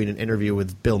Lucas was doing an interview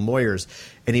with Bill Moyers,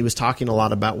 and he was talking a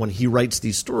lot about when he writes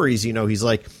these stories, he's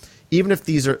like, even if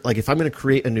these are like, if I'm going to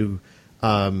create a new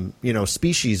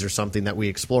species or something that we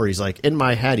explore. He's like, in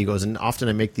my head, he goes, and often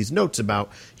I make these notes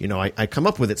about, I come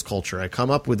up with its culture. I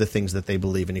come up with the things that they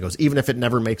believe. And he goes, even if it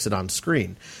never makes it on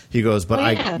screen, he goes, but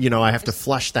I have to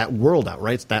flesh that world out,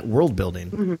 right? It's that world building.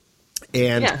 Mm-hmm.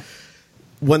 And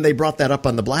when they brought that up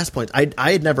on the Blast Points,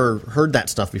 I had never heard that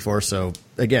stuff before. So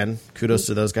again, kudos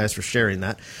to those guys for sharing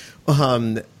that.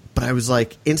 But I was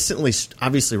like instantly,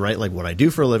 obviously, right, like what I do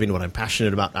for a living, what I'm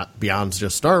passionate about beyond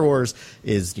just Star Wars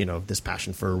is, this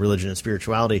passion for religion and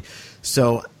spirituality.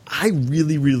 So I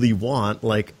really, really want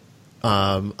like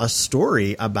a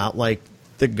story about like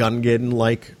the Gungan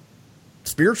like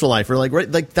spiritual life, or like, right,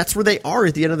 like that's where they are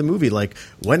at the end of the movie. Like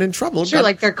when in trouble, sure,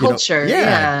 like their culture.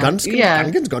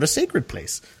 Gungans go to sacred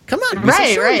place. Come on,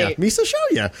 Misa show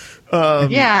ya.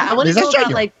 I want to know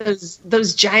about like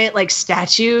those giant like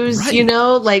statues.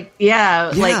 Right. Like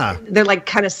they're like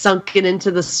kind of sunken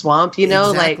into the swamp.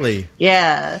 Exactly.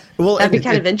 Well, that'd be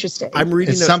kind of interesting. I'm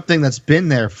reading something that's been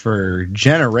there for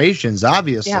generations,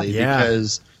 obviously,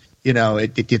 because.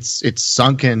 It's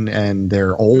sunken and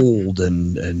they're old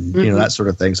and that sort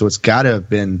of thing. So it's got to have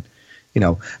been,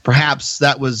 perhaps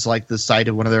that was like the site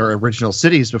of one of their original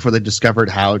cities before they discovered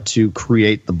how to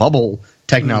create the bubble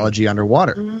technology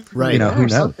underwater. Mm-hmm. Right. Who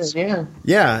knows?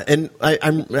 Yeah. And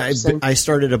I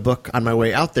started a book on my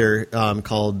way out there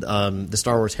called The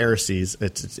Star Wars Heresies.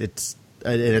 It's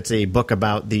a book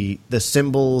about the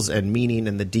symbols and meaning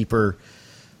and the deeper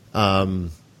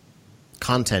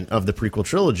content of the prequel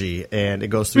trilogy, and it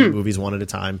goes through the movies one at a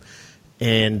time.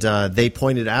 And they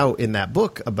pointed out in that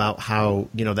book about how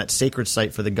that sacred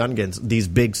site for the Gungans, these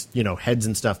big heads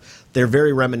and stuff, they're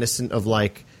very reminiscent of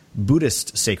like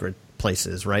Buddhist sacred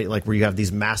places, right? Like where you have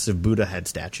these massive Buddha head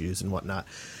statues and whatnot.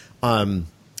 Like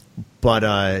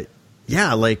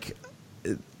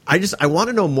I want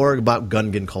to know more about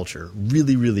Gungan culture,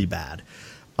 really, really bad.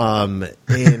 And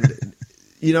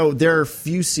there are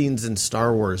few scenes in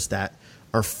Star Wars that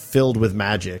are filled with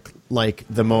magic, like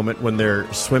the moment when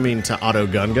they're swimming to Otto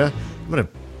Gunga.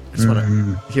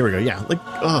 Here we go.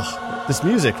 Yeah, this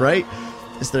music, right?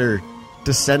 As they're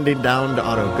descending down to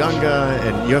Otto Gunga,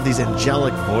 and you have these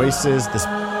angelic voices, this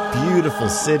beautiful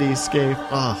cityscape.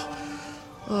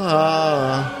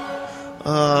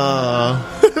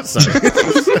 Sorry,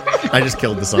 I just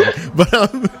killed the song. But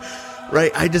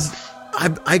right,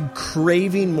 I'm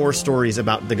craving more stories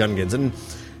about the Gungans,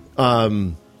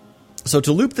 and so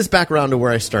to loop this back around to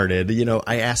where I started,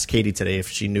 I asked Katie today if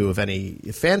she knew of any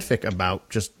fanfic about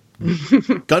just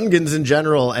Gungans in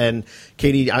general, and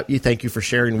Katie, thank you for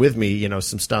sharing with me,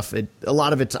 some stuff. A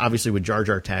lot of it's obviously with Jar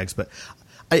Jar tags, but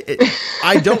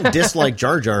I don't dislike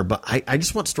Jar Jar, but I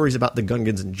just want stories about the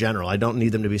Gungans in general. I don't need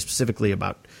them to be specifically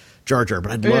about Jar Jar,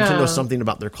 but I'd love to know something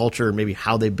about their culture, maybe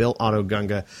how they built Otto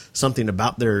Gunga, something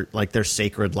about their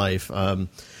sacred life.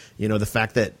 The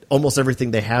fact that almost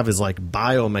everything they have is like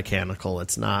biomechanical.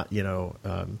 It's not, I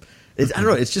don't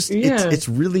know. It's just, it's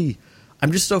really,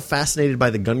 I'm just so fascinated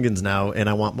by the Gungans now, and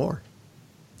I want more.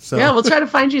 So. Yeah, we'll try to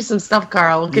find you some stuff,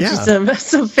 Carl. We'll get you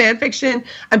some fan fiction.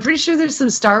 I'm pretty sure there's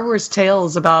some Star Wars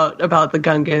tales about the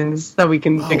Gungans that we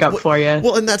can pick up for you.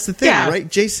 Well, and that's the thing, right?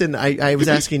 Jason, I was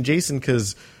asking Jason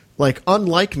because,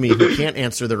 unlike me, who can't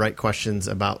answer the right questions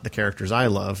about the characters I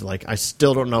love, I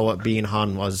still don't know what being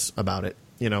Han was about it,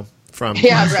 from...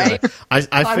 Yeah, right.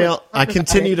 I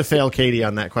continue to fail Katie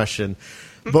on that question.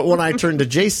 But when I turned to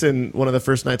Jason, one of the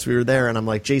first nights we were there, and I'm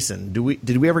like, Jason,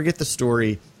 did we ever get the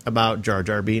story about Jar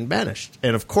Jar being banished?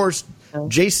 And of course,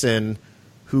 Jason,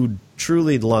 who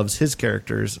truly loves his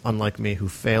characters, unlike me, who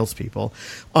fails people,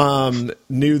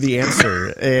 knew the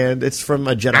answer. And it's from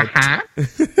a Jedi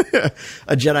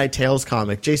a Jedi Tales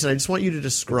comic. Jason, I just want you to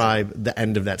describe the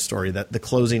end of that story, the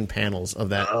closing panels of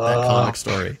that comic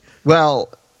story. Well,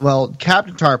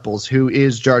 Captain Tarpals, who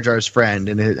is Jar Jar's friend,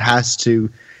 and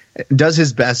does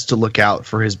his best to look out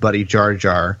for his buddy Jar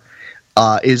Jar,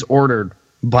 is ordered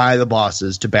by the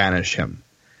bosses to banish him.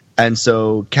 And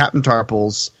so Captain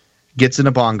Tarpals gets in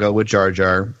a bongo with Jar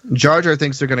Jar. Jar Jar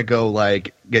thinks they're going to go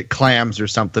get clams or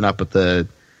something up at the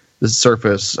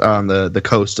surface on the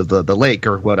coast of the lake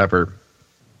or whatever.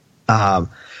 And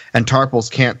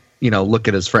Tarpals can't, look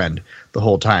at his friend the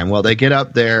whole time. Well, they get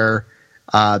up there,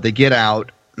 they get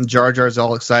out. Jar Jar's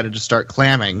all excited to start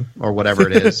clamming or whatever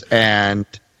it is. And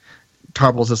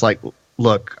Tarpals is like,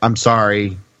 look, I'm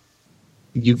sorry.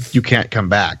 You can't come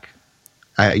back.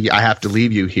 I have to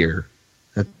leave you here.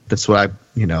 That's what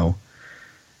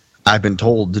I've been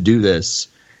told to do this.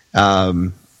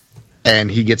 And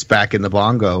he gets back in the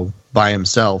bongo by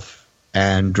himself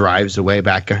and drives away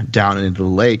back down into the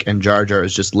lake. And Jar Jar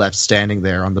is just left standing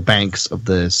there on the banks of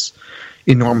this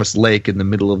enormous lake in the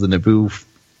middle of the Naboo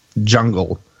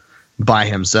jungle by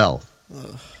himself.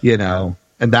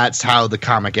 And that's how the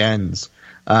comic ends.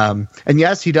 And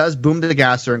yes, he does boom to the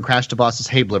gasser and crash the boss's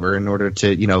hay blibber in order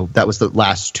to, that was the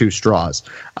last two straws.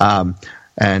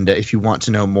 And if you want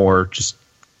to know more, just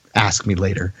ask me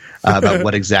later about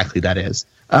what exactly that is.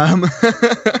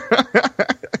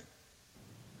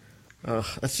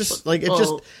 That's just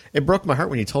it broke my heart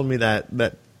when you told me that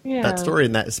story,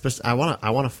 and that I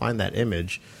want to find that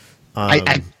image.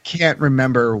 I can't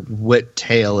remember what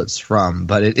tale it's from,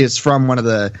 but it is from one of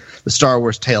the Star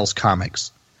Wars Tales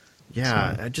comics.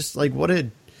 Yeah, so. I just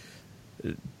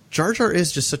Jar Jar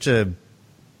is just such a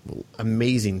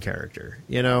amazing character,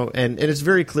 and it's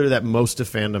very clear that most of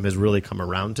fandom has really come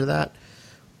around to that.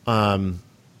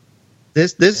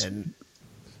 This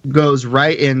goes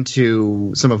right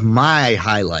into some of my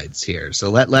highlights here. So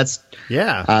let's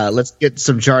get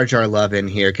some Jar Jar love in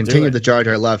here. Continue the Jar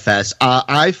Jar love fest.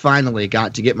 I finally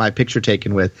got to get my picture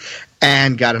taken with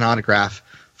and got an autograph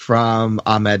from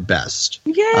Ahmed Best.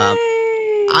 Yay!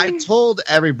 I told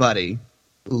everybody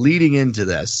leading into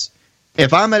this,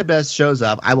 if Ahmed Best shows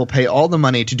up, I will pay all the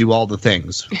money to do all the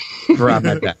things for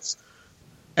Ahmed Best.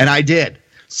 And I did.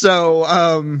 So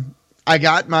I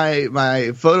got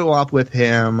my photo op with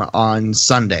him on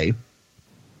Sunday.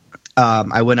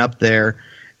 I went up there,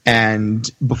 and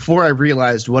before I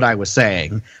realized what I was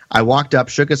saying, I walked up,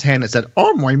 shook his hand, and said,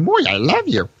 "Oh, my, I love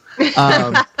you."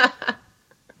 And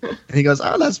he goes,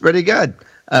 "Oh, that's pretty good."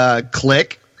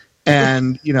 Click.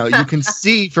 And, you can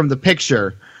see from the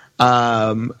picture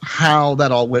how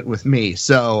that all went with me.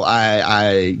 So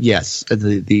yes,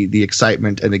 the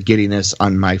excitement and the giddiness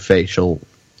on my facial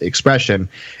expression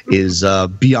is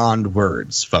beyond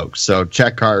words, folks. So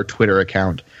check our Twitter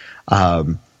account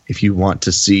if you want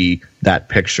to see that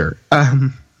picture.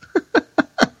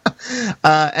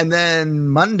 And then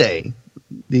Monday,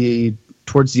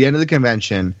 towards the end of the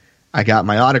convention, I got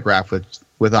my autograph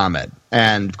with Ahmed.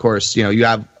 And of course, you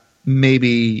have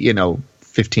maybe,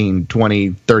 15, 20,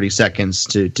 30 seconds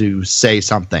to say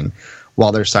something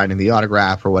while they're signing the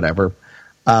autograph or whatever.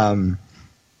 And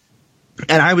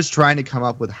I was trying to come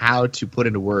up with how to put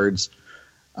into words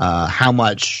how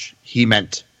much he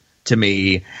meant to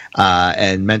me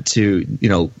and meant to,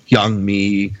 young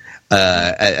me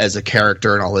as a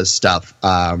character and all this stuff.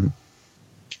 And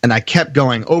I kept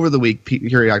going over the week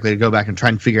periodically to go back and try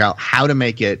and figure out how to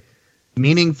make it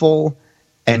meaningful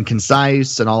and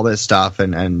concise and all this stuff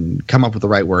and come up with the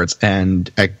right words. And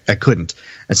I couldn't.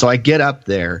 And so I get up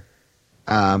there,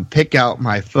 pick out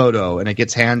my photo, and it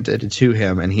gets handed to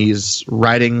him, and he's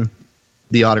writing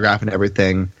the autograph and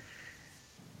everything.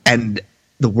 And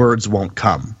the words won't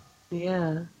come.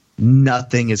 Yeah.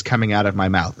 Nothing is coming out of my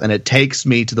mouth. And it takes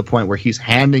me to the point where he's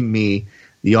handing me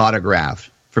the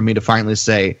autograph for me to finally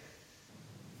say,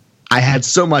 I had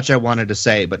so much I wanted to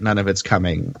say, but none of it's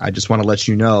coming. I just want to let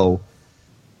you know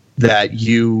that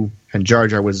you and Jar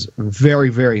Jar was very,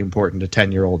 very important to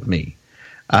 10-year-old me.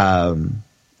 And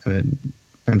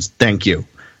thank you.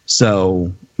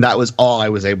 So that was all I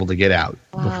was able to get out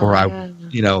before I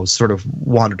sort of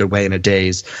wandered away in a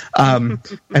daze, and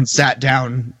sat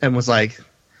down and was like,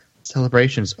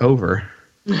 celebration's over.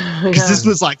 Because this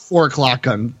was like 4:00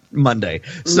 on Monday.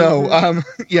 So,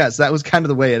 yes, that was kind of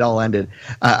the way it all ended.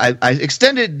 I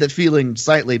extended the feeling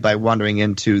slightly by wandering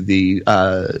into the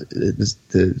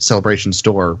Celebration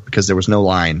store because there was no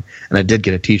line, and I did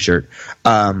get a T-shirt.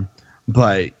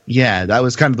 But, yeah, that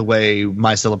was kind of the way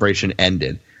my celebration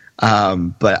ended.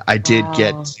 But I did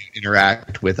get to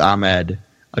interact with Ahmed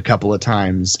a couple of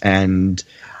times, and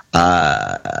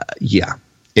yeah,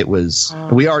 it was.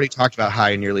 We already talked about how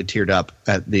I nearly teared up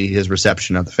at his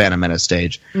reception of the Phantom Menace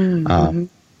stage. Mm-hmm.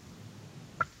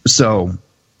 So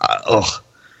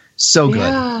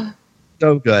good,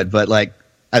 so good. But like,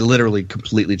 I literally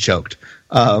completely choked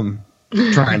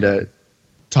trying to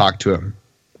talk to him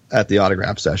at the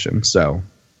autograph session. So,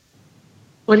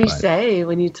 what did he say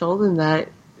when you told him that?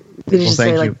 Did he just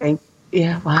say like, "Thank"?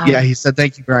 Yeah, wow. Yeah, he said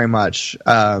thank you very much.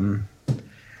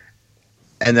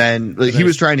 And then he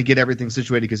was trying to get everything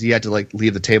situated because he had to like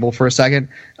leave the table for a second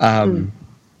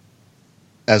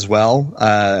as well.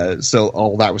 So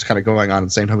all that was kind of going on at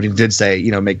the same time. But he did say,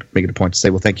 make it a point to say,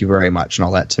 well, thank you very much and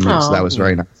all that to me. So that was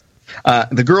very nice.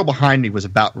 The girl behind me was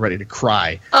about ready to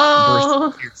cry.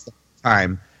 Oh. Burst the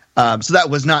time. So that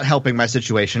was not helping my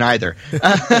situation either.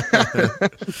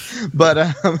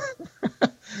 But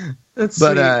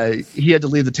he had to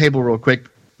leave the table real quick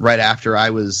right after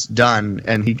I was done,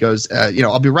 and he goes,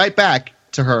 I'll be right back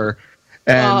to her,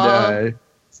 and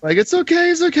it's like, it's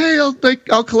okay,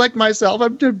 I'll collect myself.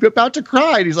 I'm about to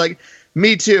cry. And he's like,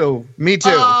 me too.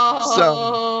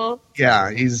 So yeah,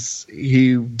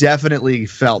 he definitely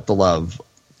felt the love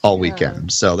all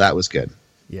weekend, so that was good.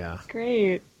 Yeah,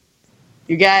 great.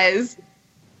 You guys,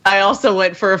 I also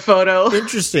went for a photo.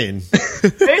 Interesting.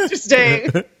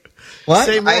 What?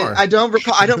 Say more. I don't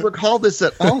recall this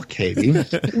at all, Katie.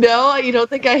 No, you don't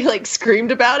think I like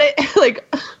screamed about it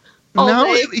all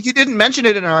day? You didn't mention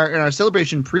it in our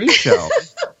celebration pre-show.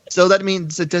 So that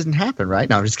means it doesn't happen, right?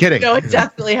 No, I'm just kidding. No, it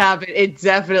definitely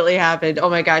happened. Oh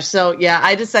my gosh. So yeah,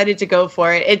 I decided to go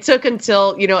for it. It took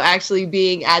until, actually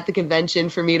being at the convention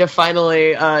for me to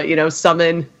finally,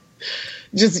 summon,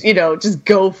 just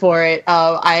go for it.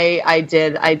 I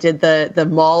did the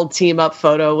mall team up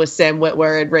photo with Sam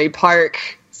Witwer and Ray Park.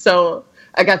 So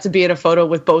I got to be in a photo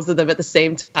with both of them at the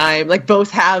same time, like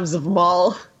both halves of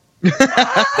mall.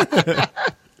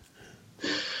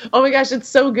 Oh my gosh, it's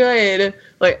so good.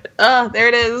 Like, there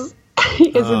it is.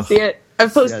 You guys can see it.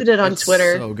 I've posted it on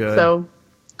Twitter. So good. So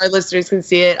our listeners can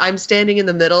see it. I'm standing in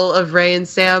the middle of Ray and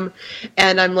Sam,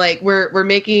 and I'm like, we're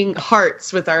making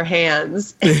hearts with our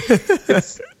hands.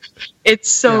 It's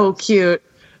so cute.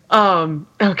 Oh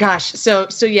gosh. So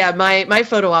yeah, my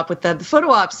photo op with them. The photo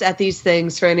ops at these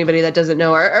things, for anybody that doesn't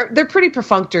know, they're pretty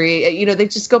perfunctory. They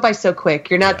just go by so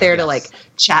quick. You're not there to like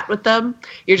chat with them.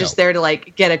 You're just there to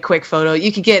like get a quick photo.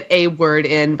 You could get a word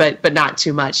in, but not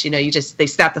too much. They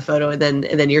snap the photo and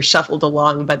then you're shuffled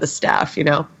along by the staff.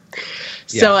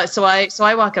 So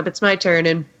I walk up. It's my turn,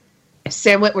 and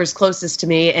Sam Witwer's closest to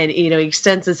me, and he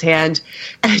extends his hand,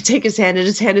 and I take his hand, and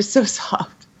his hand is so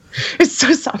soft. It's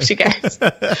so soft, you guys.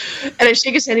 And I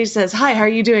shake his hand. He says, "Hi, how are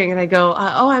you doing?" And I go,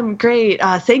 "I'm great.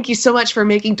 Thank you so much for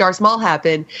making Darth Maul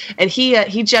happen." And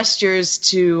he gestures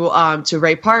to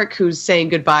Ray Park, who's saying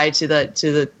goodbye to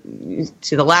the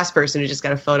last person who just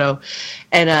got a photo.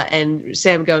 And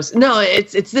Sam goes, "No,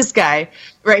 it's this guy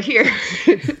right here."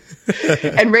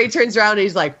 And Ray turns around and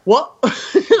he's like, what?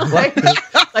 like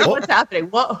what's happening?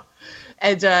 What?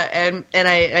 And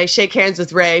I shake hands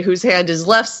with Ray, whose hand is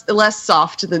less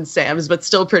soft than Sam's, but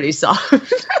still pretty soft.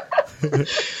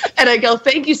 And I go,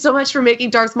 thank you so much for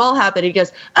making Darth Maul happen. He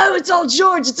goes, oh, it's all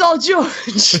George. It's all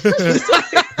George.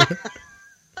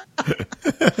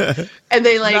 And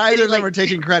they like neither of them are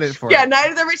taking credit for it. Yeah,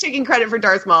 neither of them are taking credit for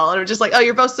Darth Maul. And I'm just like, oh,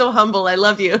 you're both so humble. I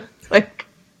love you. Like,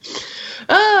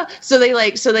 so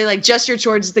they gesture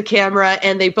towards the camera,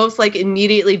 and they both like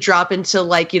immediately drop into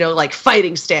like, like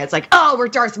fighting stance, like, oh, we're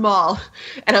Darth Maul.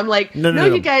 And I'm like, no,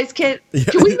 you guys can't.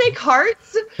 Can we make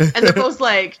hearts? And they're both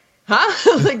like,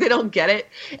 huh? Like they don't get it.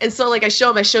 And so like I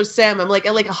show Sam, I'm like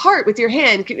a heart with your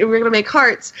hand. We're gonna make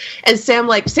hearts. And Sam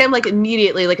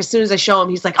immediately, like as soon as I show him,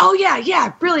 he's like, oh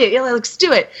yeah, brilliant. Yeah, let's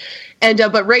do it. And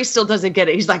but Ray still doesn't get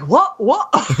it. He's like, what?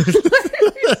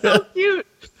 He's so cute.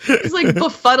 He's like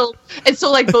befuddled. And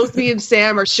so like both me and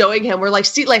Sam are showing him, we're like,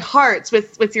 see, like hearts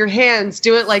with your hands,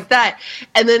 do it like that.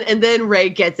 And then Ray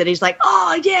gets it. He's like,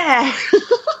 oh yeah.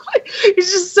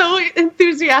 He's just so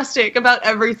enthusiastic about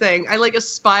everything. I like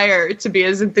aspire to be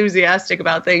as enthusiastic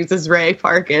about things as Ray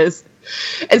Park is.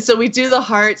 And so we do the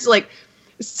hearts. Like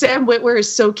Sam Witwer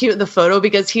is so cute in the photo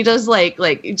because he does like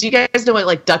do you guys know what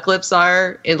like duck lips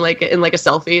are in like a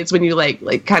selfie? It's when you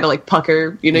like kind of like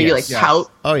pucker, you like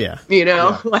pout. Oh yeah.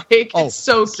 Like it's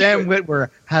so cute. Sam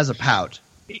Witwer has a pout.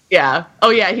 Yeah.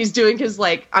 Oh yeah, he's doing his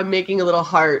like I'm making a little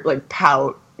heart like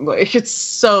pout. Like it's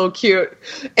so cute.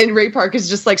 And Ray Park is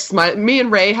just like smiling. Me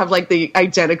and Ray have like the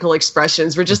identical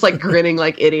expressions. We're just like grinning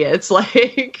like idiots.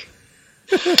 Like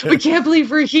we can't believe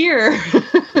we're here.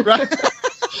 Right.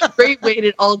 Ray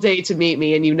waited all day to meet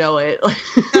me, and you know it.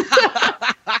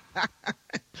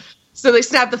 So they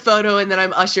snapped the photo, and then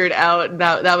I'm ushered out. And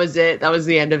that was it. That was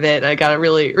the end of it. I got a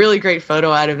really, really great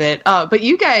photo out of it. But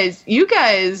you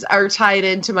guys are tied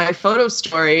into my photo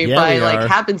story by like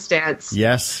happenstance.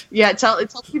 Yes. Yeah. Tell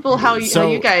people how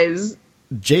you guys.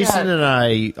 Jason and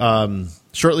I,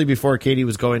 shortly before Katie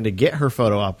was going to get her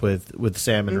photo up with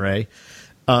Sam and Ray,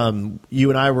 you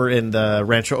and I were in the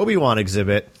Rancho Obi-Wan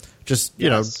exhibit. Just,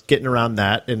 getting around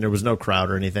that, and there was no crowd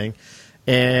or anything.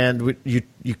 And you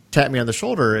tapped me on the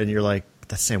shoulder, and you're like,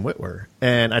 that's Sam Witwer.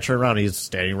 And I turn around, and he's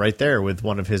standing right there with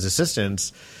one of his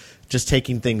assistants, just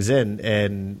taking things in.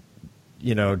 And,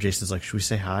 Jason's like, should we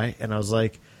say hi? And I was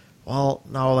like, well,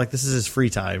 no, like, this is his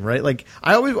free time, right? Like,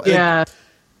 I always... Yeah.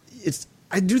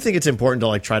 I do think it's important to,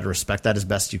 like, try to respect that as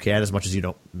best you can, as much as you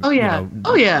don't... Oh, yeah.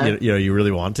 You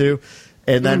really want to.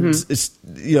 And then,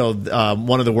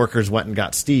 one of the workers went and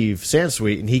got Steve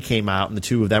Sansweet, and he came out, and the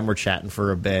two of them were chatting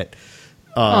for a bit,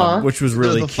 which was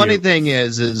really cute. The funny thing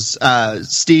is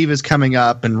Steve is coming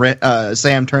up, and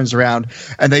Sam turns around,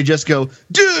 and they just go,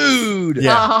 dude!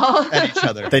 Yeah. At each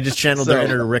other. They just channeled their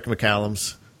inner Rick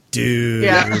McCallums. Dude.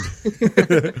 Yeah.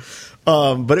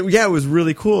 But it was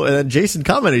really cool. And then Jason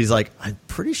commented, he's like, I'm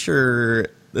pretty sure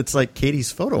it's like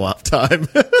Katie's photo op time.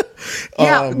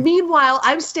 Yeah. Meanwhile,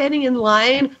 I'm standing in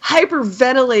line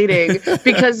hyperventilating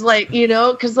because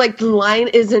the line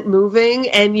isn't moving,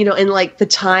 and and like the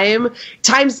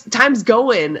time's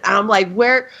going, and I'm like,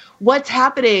 what's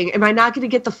happening? Am I not going to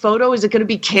get the photo? Is it going to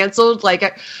be canceled?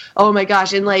 Like, oh my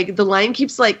gosh. And like the line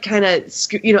keeps like kind of,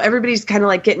 everybody's kind of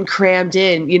like getting crammed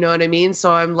in, you know what I mean?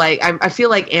 So I'm like, I feel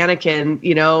like Anakin,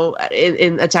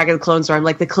 in Attack of the Clones, where I'm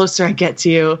like, the closer I get to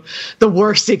you, the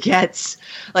worse it gets.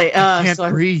 Like, I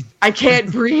can't breathe. I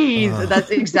can't breathe.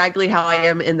 That's exactly how I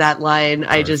am in that line.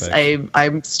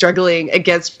 I'm struggling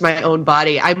against my own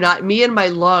body. Me and my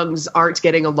lungs aren't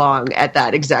getting along at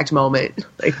that exact moment.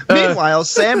 Like, meanwhile,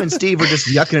 Sam and Steve were just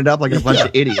yucking it up like a bunch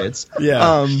of idiots.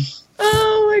 Yeah.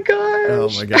 Oh my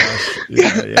gosh.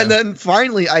 Yeah. And then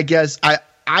finally, I guess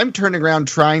I'm turning around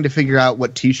trying to figure out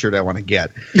what T-shirt I want to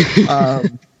get.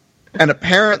 And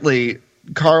apparently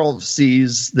Carl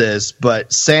sees this,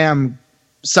 but Sam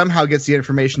somehow gets the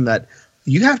information that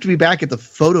you have to be back at the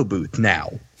photo booth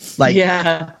now. Like,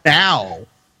 now.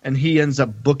 And he ends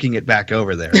up booking it back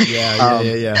over there. Yeah.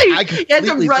 He had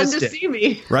to run to see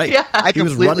me. Right. Yeah. I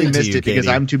completely missed it because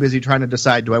I'm too busy trying to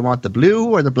decide, do I want the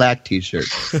blue or the black T-shirt?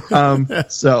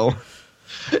 So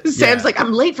Sam's like,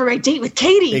 I'm late for my date with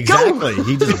Katie. Exactly. Go!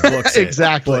 He just books it.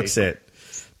 Exactly. Books it.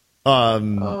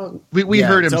 We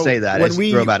heard him say that as we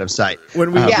drove out of sight.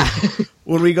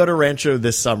 When we go to Rancho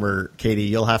this summer, Katie,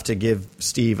 you'll have to give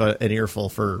Steve an earful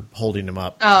for holding him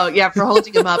up. Oh, yeah, for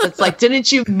holding him up. It's like,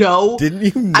 didn't you know?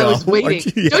 I was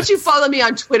waiting. Yes. Don't you follow me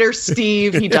on Twitter,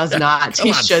 Steve? He does not.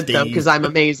 He should, though, because I'm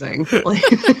amazing.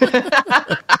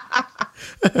 I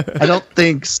don't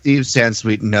think Steve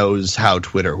Sansweet knows how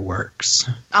Twitter works.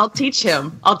 I'll teach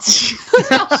him. I'll show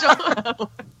him.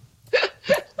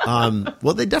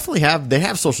 Well, they definitely have. They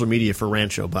have social media for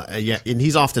Rancho, but yeah, and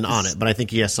he's often on it. But I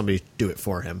think he has somebody do it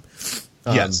for him.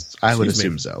 Yes, I would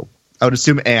assume so. I would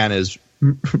assume Anne is.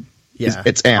 Yeah,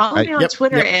 it's Anne. Follow me on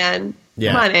Twitter, Anne.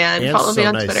 Yeah. Come on, Anne. Anne's Follow me so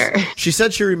on nice. Twitter. She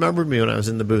said she remembered me when I was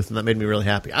in the booth, and that made me really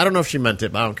happy. I don't know if she meant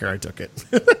it, but I don't care. I took it.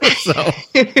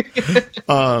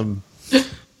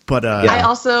 But I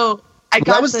also got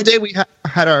that was the day we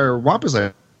had our Wampus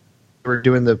Lair. We were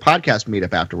doing the podcast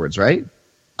meetup afterwards, right?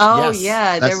 Oh Yes.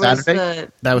 yeah, That's there was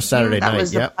Saturday? That was Saturday that night.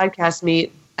 was Yep. the podcast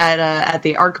meet at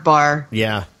the Arc Bar.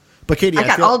 Yeah. But Katie, I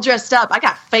got all dressed up. I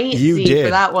got fancy You did.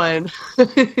 for that one.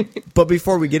 But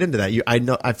before we get into that,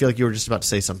 I feel like you were just about to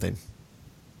say something.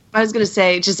 I was going to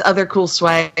say just other cool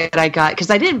swag that I got because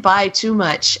I didn't buy too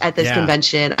much at this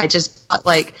convention. I just bought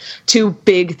like two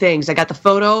big things. I got the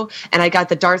photo and I got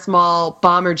the Darth Maul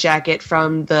bomber jacket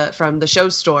from the show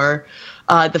store,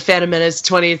 the Phantom Menace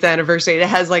 20th anniversary. It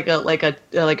has like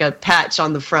a patch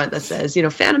on the front that says,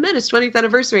 Phantom Menace 20th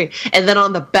anniversary, and then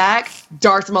on the back,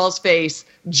 Darth Maul's face,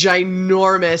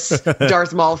 ginormous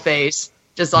Darth Maul face,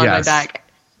 just on my back.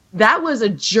 That was a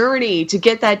journey to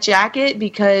get that jacket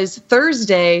because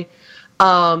Thursday,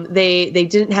 they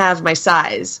didn't have my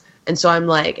size. And so I'm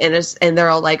like, and they're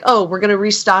all like, oh, we're going to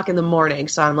restock in the morning.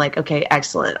 So I'm like, okay,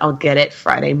 excellent. I'll get it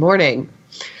Friday morning.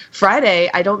 Friday,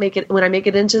 I don't make it, when I make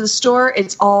it into the store,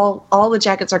 it's all the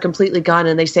jackets are completely gone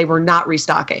and they say we're not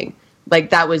restocking.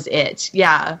 Like that was it.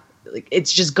 Yeah. Like,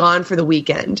 it's just gone for the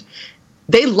weekend.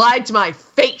 They lied to my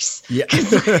face. Yeah.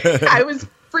 I was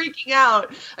freaking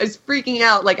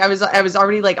out. Like I was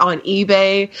already like on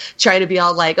eBay trying to be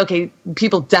all like, okay,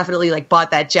 people definitely like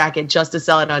bought that jacket just to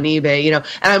sell it on eBay, and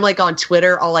I'm like on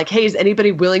Twitter all like, hey, is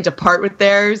anybody willing to part with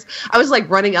theirs? I was like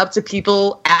running up to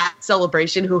people at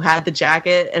Celebration who had the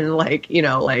jacket and like,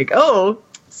 oh,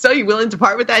 so you willing to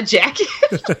part with that jacket?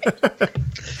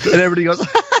 And everybody goes,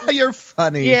 you're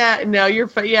funny. Yeah, no, you're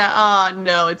funny. Yeah,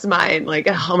 no, it's mine. Like,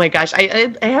 oh my gosh.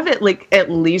 I have it like at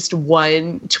least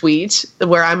one tweet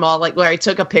where I'm all like, where I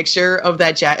took a picture of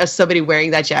that jacket, of somebody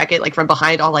wearing that jacket, like from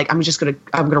behind, all like, I'm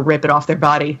gonna rip it off their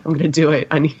body. I'm gonna do it.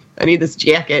 I need this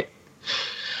jacket.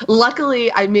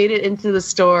 Luckily, I made it into the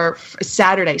store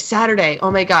Saturday. Oh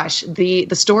my gosh. The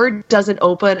store doesn't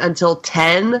open until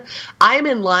 10. I'm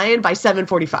in line by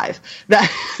 7:45.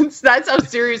 That's how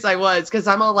serious I was because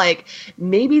I'm all like,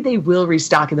 maybe they will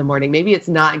restock in the morning. Maybe it's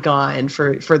not gone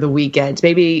for the weekend.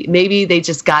 Maybe they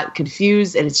just got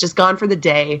confused and it's just gone for the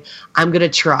day. I'm going to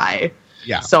try.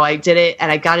 Yeah. So I did it,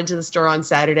 and I got into the store on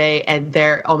Saturday, and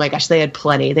oh my gosh, they had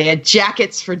plenty. They had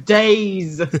jackets for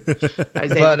days. I was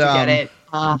able to get it.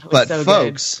 It was so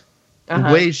folks, good.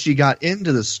 the way she got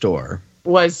into the store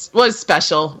was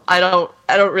special. I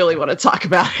don't really want to talk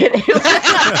about it.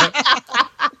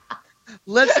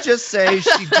 Let's just say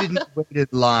she didn't wait in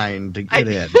line to get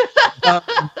in.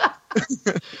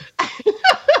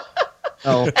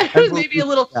 It was maybe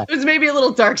a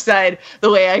little dark side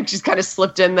the way I just kind of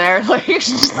slipped in there. Like,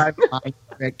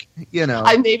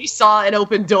 I maybe saw an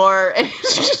open door, and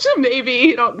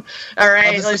maybe all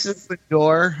right. Let's just the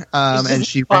door, and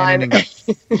she ran in and got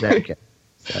the jacket.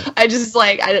 So. I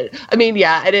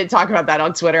didn't talk about that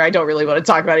on Twitter. I don't really want to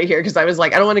talk about it here because I was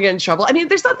like, I don't want to get in trouble. I mean,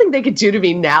 there's nothing they could do to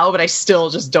me now, but I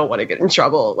still just don't want to get in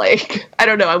trouble. Like, I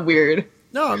don't know. I'm weird.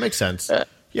 No, it makes sense.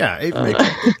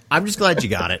 Yeah, I'm just glad you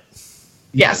got it.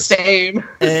 Yeah, same.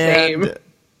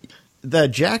 The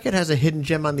jacket has a hidden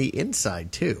gem on the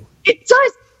inside too. It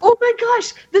does. Oh my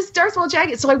gosh, this Darth Maul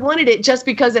jacket. So I wanted it just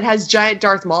because it has giant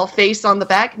Darth Maul face on the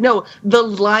back. No, the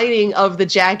lining of the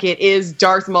jacket is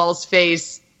Darth Maul's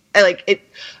face. Like it.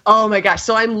 Oh my gosh.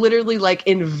 So I'm literally like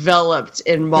enveloped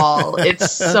in Maul. It's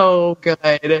so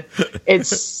good. It's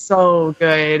so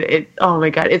good. Oh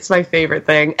my God. It's my favorite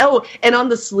thing. Oh, and on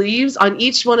the sleeves, on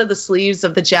each one of the sleeves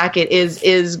of the jacket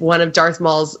is one of Darth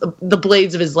Maul's, the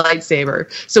blades of his lightsaber.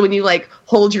 So when you like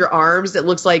hold your arms, it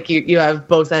looks like you have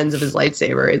both ends of his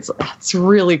lightsaber. It's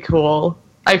really cool.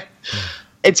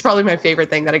 It's probably my favorite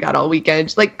thing that I got all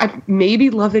weekend. Like, I maybe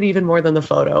love it even more than the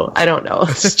photo. I don't know.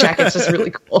 This jacket's just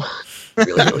really cool.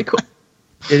 Really, really cool.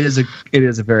 It is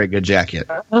a very good jacket.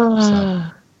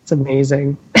 It's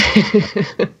amazing.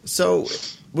 So,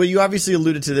 well, you obviously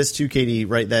alluded to this too, Katie,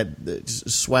 right? That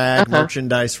swag,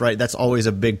 merchandise, right? That's always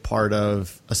a big part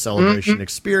of a celebration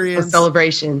experience. A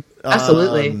celebration.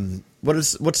 Absolutely.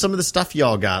 What's some of the stuff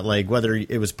y'all got? Like whether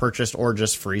it was purchased or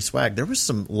just free swag. There was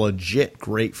some legit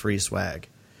great free swag.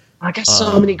 I got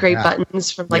so many great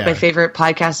buttons from my favorite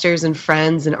podcasters and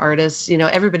friends and artists.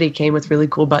 Everybody came with really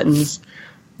cool buttons.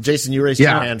 Jason, you raised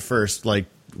your hand first, like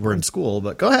we're in school,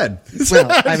 but go ahead. Well,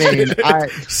 I mean,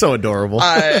 so adorable.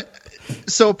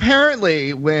 So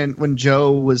apparently, when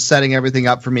Joe was setting everything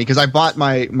up for me, because I bought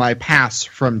my pass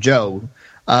from Joe,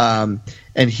 and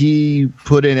he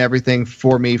put in everything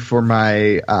for me for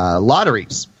my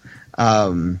lotteries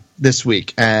this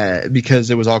week because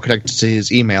it was all connected to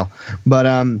his email.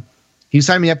 But he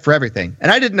signed me up for everything,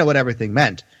 and I didn't know what everything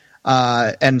meant.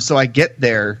 And so I get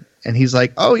there, and he's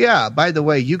like, "Oh yeah, by the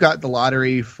way, you got the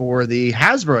lottery for the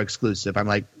Hasbro exclusive." I'm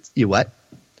like, "You what?"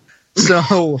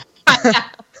 So.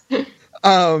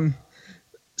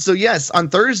 So yes, on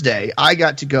Thursday I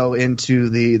got to go into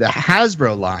the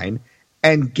Hasbro line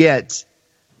and get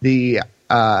the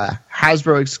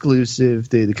Hasbro exclusive,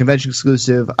 the convention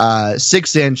exclusive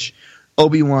 6-inch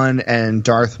Obi-Wan and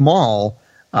Darth Maul,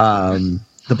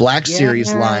 the Black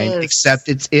Series line, except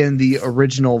it's in the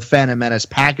original Phantom Menace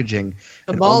packaging.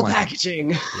 The Maul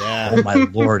packaging. Yeah. Oh my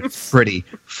lord, it's pretty.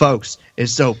 Folks,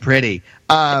 it's so pretty.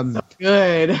 So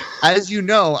good. As you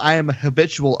know, I am a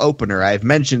habitual opener. I've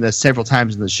mentioned this several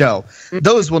times in the show.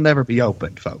 Those will never be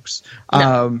opened, folks.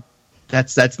 No.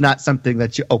 That's not something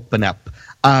that you open up.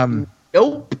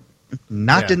 Nope.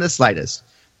 Not in the slightest.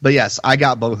 But yes, I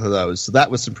got both of those, so that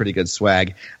was some pretty good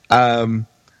swag. Hang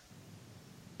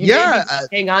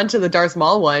on to the Darth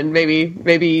Maul one.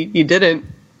 Maybe you didn't.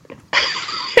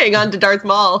 Hang on to Darth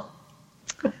Maul.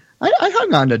 I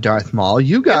hung on to Darth Maul.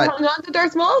 You hung on to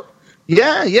Darth Maul?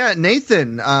 Yeah,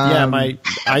 Nathan.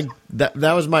 That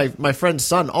was my friend's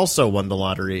son also won the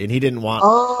lottery, and he didn't want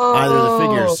either of the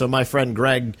figures. So my friend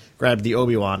Greg grabbed the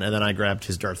Obi-Wan, and then I grabbed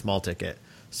his Darth Maul ticket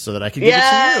so that I could give it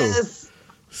to you.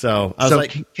 So I was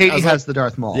like, Katie has the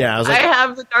Darth Maul. Yeah, I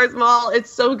have the Darth Maul. It's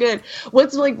so good.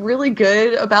 What's like really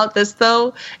good about this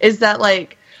though is that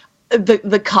like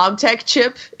the Comtech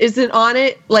chip isn't on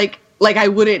it. Like I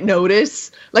wouldn't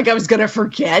notice. Like I was gonna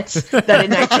forget that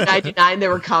in 1999 there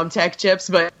were Comtech chips,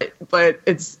 but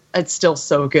it's still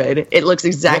so good. It looks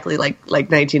exactly like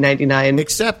 1999.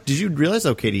 Except, did you realize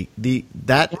though, Katie,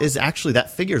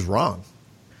 that figure's wrong.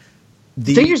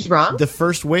 Figure's wrong? The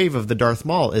first wave of the Darth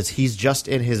Maul is he's just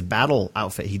in his battle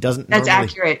outfit. He doesn't. That's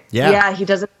accurate. Yeah, he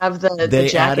doesn't have the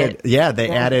jacket.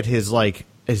 Added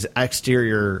his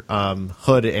exterior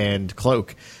hood and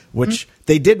cloak, which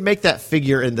they did make that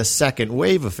figure in the second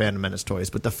wave of Phantom Menace toys,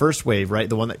 but the first wave, right,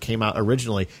 the one that came out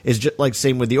originally, is just like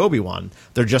same with the Obi-Wan.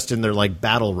 They're just in their like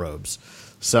battle robes.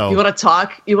 So you want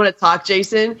to talk,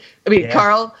 Jason? I mean,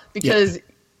 Carl, because. Yeah.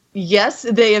 Yes,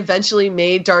 they eventually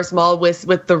made Darth Maul with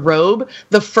the robe.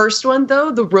 The first one, though,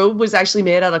 the robe was actually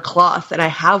made out of cloth, and I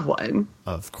have one.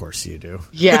 Of course you do.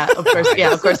 Yeah, of course.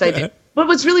 Yeah, of course I do. But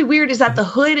what's really weird is that the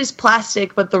hood is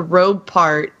plastic, but the robe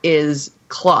part is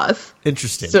cloth.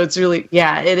 Interesting. So it's really,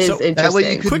 it is interesting. That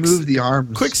way you could move the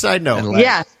arms. Quick side note.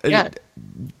 Yeah.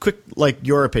 Quick,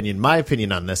 your opinion, my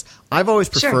opinion on this. I've always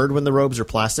preferred when the robes are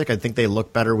plastic. I think they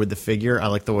look better with the figure. I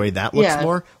like the way that looks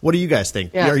more. What do you guys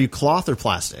think? Yeah. Are you cloth or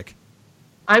plastic?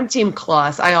 I'm team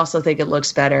cloth. I also think it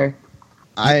looks better.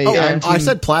 I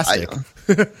said plastic.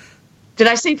 Did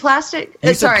I say plastic?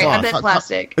 Sorry, I meant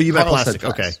plastic. Oh, you meant plastic.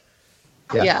 Okay.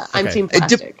 Yeah, I'm team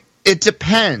plastic. It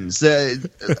depends.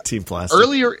 Team plastic.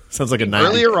 Earlier sounds like an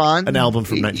album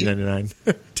from 1999.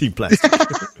 Team plastic.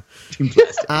 Team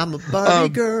plastic. I'm a Barbie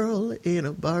girl in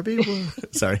a Barbie world.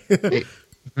 Sorry.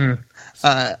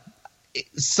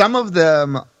 Some of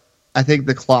them, I think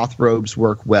the cloth robes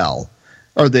work well,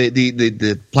 or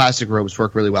the plastic robes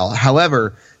work really well.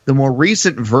 However, the more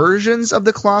recent versions of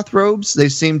the cloth robes, they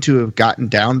seem to have gotten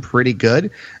down pretty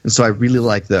good, and so I really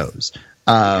like those.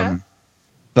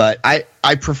 But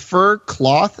I prefer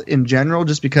cloth in general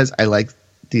just because I like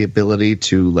the ability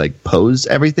to like pose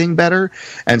everything better,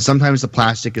 and sometimes the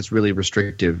plastic is really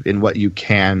restrictive in what you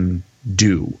can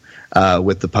do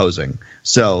with the posing.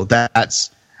 So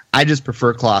I just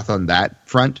prefer cloth on that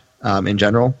front in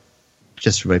general,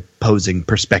 just from a posing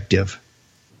perspective.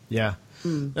 Yeah.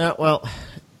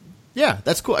 Yeah,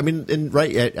 that's cool. I mean,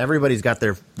 everybody's got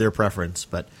their preference,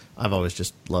 but I've always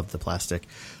just loved the plastic.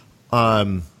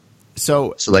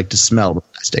 So like to smell the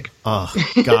plastic. Oh,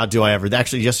 God, do I ever.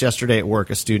 Actually, just yesterday at work,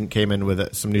 a student came in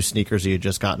with some new sneakers he had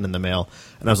just gotten in the mail.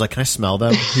 And I was like, can I smell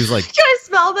them? He was like, can I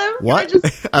smell them? What?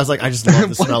 I was like, I just love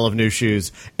the smell of new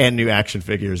shoes and new action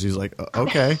figures. He's like,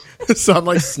 okay. So I'm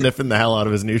like sniffing the hell out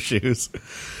of his new shoes.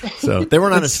 So they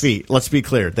weren't on his feet. Let's be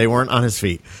clear. They weren't on his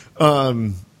feet.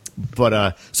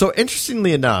 But so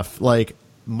interestingly enough, like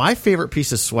my favorite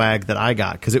piece of swag that I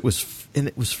got, because it was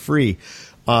free.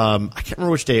 I can't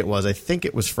remember which day it was. I think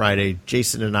it was Friday.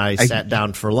 Jason and I sat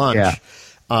down for lunch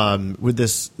with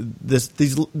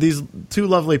these two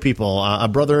lovely people, a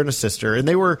brother and a sister, and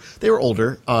they were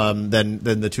older than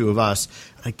the two of us.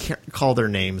 I can't recall their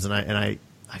names, and I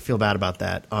feel bad about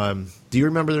that. Do you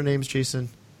remember their names, Jason?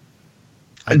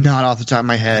 Not off the top of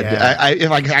my head. Yeah. I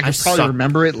could probably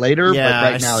remember it later, but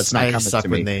right now it's not coming suck to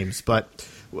with me. names, but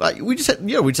we just had,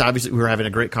 obviously we were having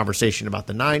a great conversation about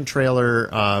the 9 trailer,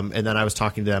 and then I was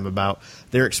talking to them about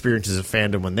their experiences of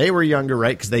fandom when they were younger,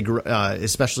 right? Because they grew,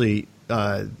 especially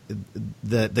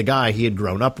the guy, he had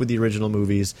grown up with the original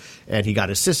movies, and he got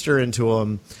his sister into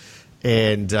them.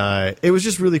 And it was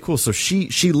just really cool. So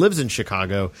she lives in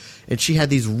Chicago, and she had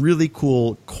these really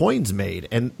cool coins made,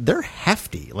 and they're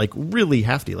hefty, like really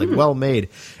hefty, like well made.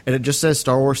 And it just says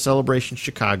Star Wars Celebration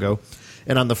Chicago.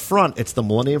 And on the front, it's the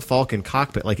Millennium Falcon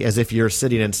cockpit, like as if you're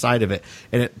sitting inside of it.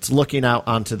 And it's looking out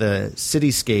onto the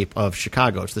cityscape of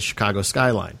Chicago. It's the Chicago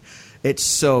skyline. It's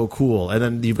so cool. And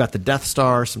then you've got the Death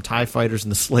Star, some TIE fighters,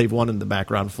 and the Slave One in the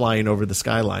background flying over the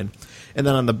skyline. And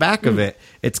then on the back of it,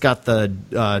 it's got the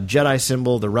Jedi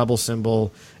symbol, the Rebel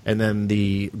symbol, and then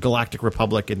the Galactic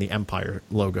Republic and the Empire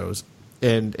logos,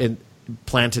 and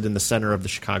planted in the center of the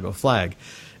Chicago flag.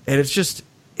 And it's just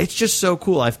so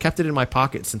cool. I've kept it in my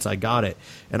pocket since I got it,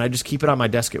 and I just keep it on my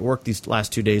desk at work these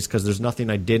last 2 days because there's nothing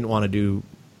I didn't want to do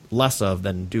less of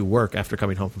than do work after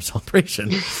coming home from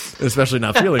Celebration, especially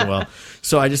not feeling well.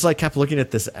 So I just kept looking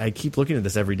at this. I keep looking at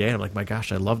this every day, and I'm like, my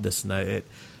gosh, I love this. And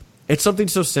it's something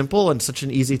so simple and such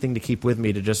an easy thing to keep with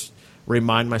me to just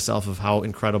remind myself of how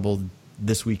incredible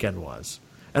this weekend was.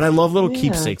 And I love little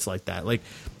keepsakes like that. Like,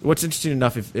 what's interesting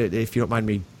enough, if you don't mind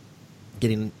me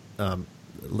getting a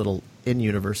little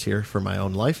in-universe here for my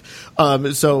own life.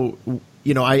 So,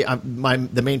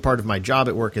 the main part of my job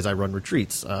at work is I run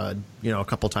retreats, a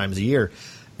couple times a year.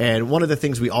 And one of the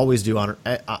things we always do on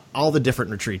all the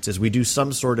different retreats is we do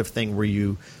some sort of thing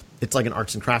where it's like an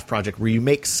arts and craft project where you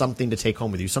make something to take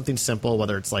home with you, something simple,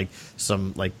 whether it's like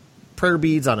some prayer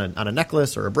beads on a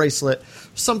necklace or a bracelet,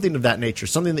 something of that nature,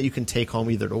 something that you can take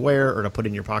home either to wear or to put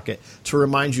in your pocket to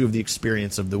remind you of the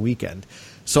experience of the weekend.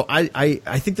 So I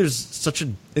think there's such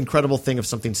an incredible thing of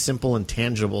something simple and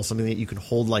tangible, something that you can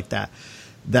hold like that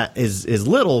is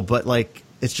little, but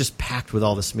it's just packed with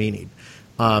all this meaning.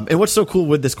 And what's so cool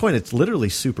with this coin, it's literally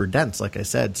super dense, like I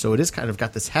said. So it is kind of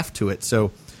got this heft to it. So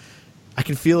I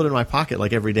can feel it in my pocket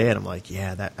every day, and I'm like,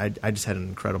 yeah, I just had an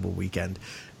incredible weekend.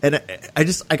 And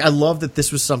I love that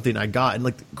this was something I got.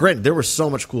 And granted, there was so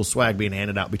much cool swag being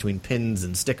handed out between pins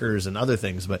and stickers and other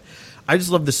things, but I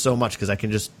just love this so much because I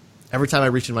can just, every time I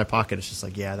reach in my pocket, it's just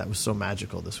yeah, that was so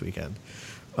magical this weekend.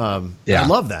 I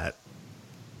love that.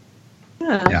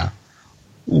 Yeah.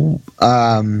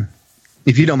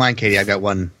 If you don't mind, Katie, I got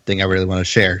one thing I really want to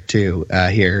share too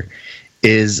here.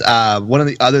 Is one of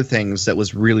the other things that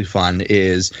was really fun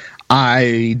is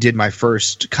I did my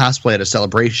first cosplay at a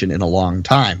Celebration in a long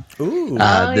time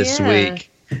this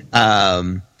week.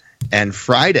 And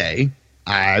Friday,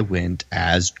 I went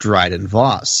as Dryden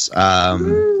Voss.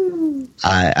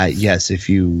 If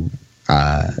you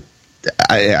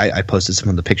I posted some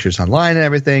of the pictures online and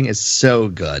everything. It's so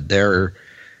good. They're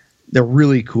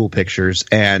really cool pictures,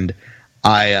 and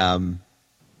I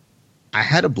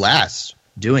had a blast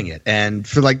doing it. And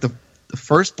for the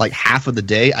first half of the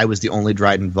day, I was the only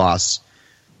Dryden Voss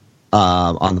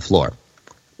on the floor,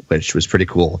 which was pretty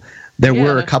cool. There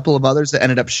were a couple of others that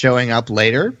ended up showing up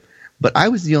later, but I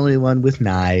was the only one with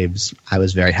knives. I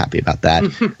was very happy about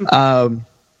that.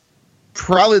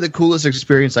 Probably the coolest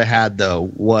experience I had, though,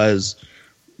 was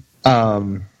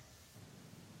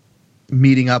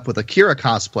meeting up with a Kira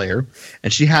cosplayer,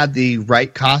 and she had the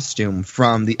right costume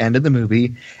from the end of the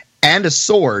movie and a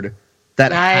sword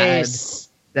that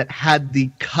had the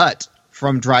cut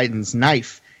from Dryden's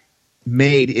knife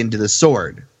made into the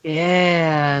sword.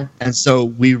 Yeah. And so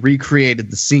we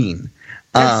recreated the scene.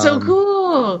 That's so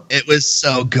cool. It was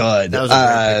so good. That was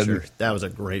a great picture. That was a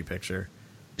great picture.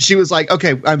 She was like,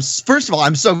 okay, first of all,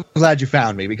 I'm so glad you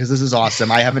found me because this is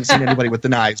awesome. I haven't seen anybody with the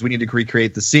knives. We need to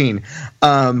recreate the scene.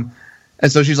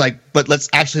 And so she's like, but let's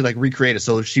actually recreate it.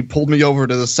 So she pulled me over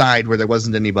to the side where there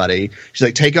wasn't anybody. She's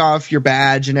like, take off your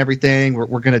badge and everything. We're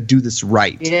going to do this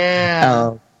right.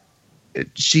 Yeah.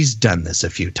 She's done this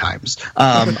a few times.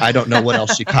 I don't know what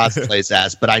else she cosplays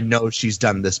as, but I know she's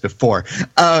done this before.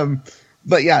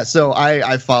 But yeah, so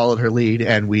I followed her lead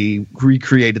and we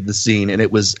recreated the scene, and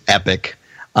it was epic.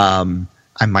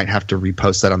 I might have to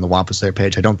repost that on the Wampus Lair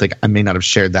page. I may not have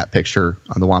shared that picture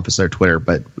on the Wampus Lair Twitter,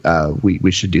 but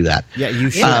we should do that. Yeah, you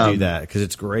should do that because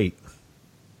it's great.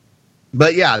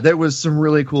 But yeah, there was some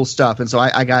really cool stuff, and so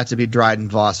I got to be Dryden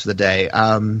Voss for the day.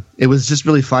 It was just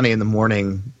really funny in the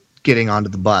morning getting onto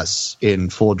the bus in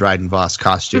full Dryden Voss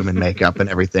costume and makeup and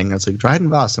everything. I was like, Dryden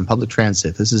Voss on public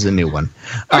transit. This is a new one.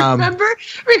 Remember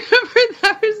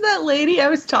that was that lady I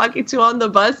was talking to on the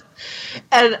bus,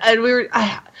 and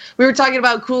we were talking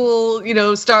about cool,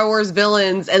 Star Wars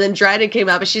villains, and then Dryden came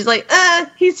up, and she's like,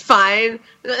 he's fine,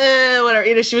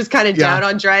 whatever. She was kind of down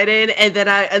on Dryden, and then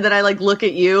I like look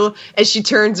at you, and she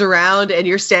turns around, and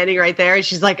you're standing right there, and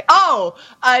she's like, oh,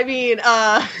 I mean,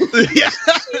 yeah.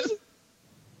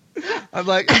 I'm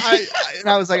like,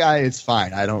 I was like, it's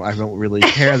fine. I don't really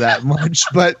care that much,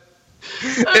 but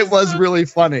it was really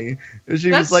funny.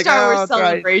 She was like, Star Wars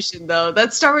Celebration, though.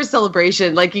 That's Star Wars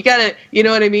Celebration. Like, you gotta, you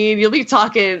know what I mean? You'll be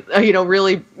talking,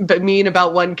 really mean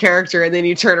about one character, and then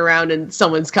you turn around and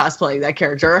someone's cosplaying that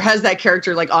character, or has that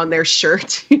character, like, on their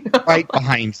shirt. Right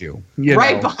behind you.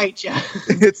 Behind you.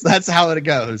 That's how it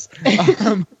goes.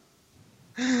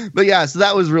 But yeah, so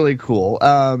that was really cool.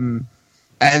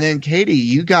 And then, Katie,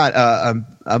 you got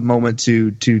a moment to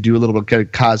do a little bit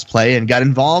of cosplay and got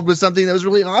involved with something that was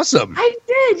really awesome. I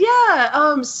did,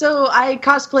 yeah. So I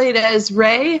cosplayed as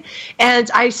Rey, and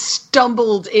I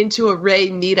stumbled into a Rey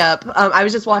meetup. I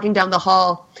was just walking down the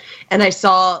hall, and I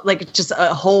saw like just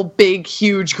a whole big,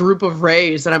 huge group of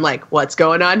Reys, and I'm like, what's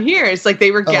going on here? It's like they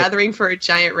were gathering for a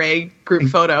giant Rey group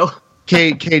photo.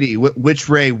 Katie, which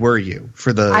Rey were you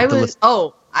for the?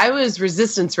 I was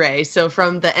Resistance Rey, so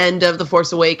from the end of The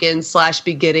Force Awakens /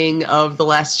 beginning of The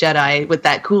Last Jedi with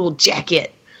that cool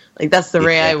jacket. Like, that's the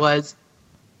Rey I was.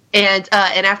 And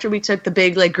after we took the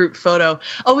big, like, group photo,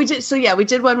 we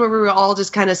did one where we were all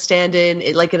just kind of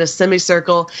standing, like, in a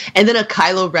semicircle, and then a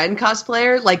Kylo Ren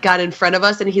cosplayer, like, got in front of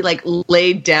us, and he, like,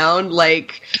 laid down,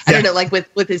 like, I don't know, like,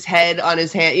 with his head on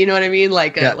his hand, you know what I mean?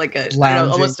 Like a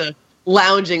almost a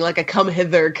lounging, like a come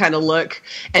hither kind of look.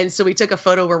 And so we took a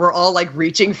photo where we're all like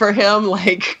reaching for him,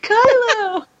 like,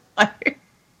 Kylo.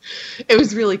 It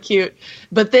was really cute.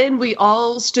 But then we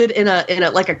all stood in a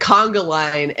like a conga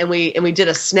line, and we did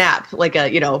a snap, like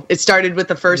it started with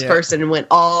the first person and went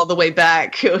all the way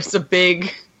back. It was a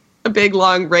big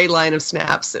long Rey line of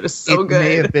snaps. It was so good. It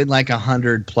may have been like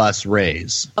 100+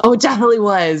 Reys. Oh, it definitely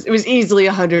was. It was easily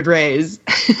 100 Reys.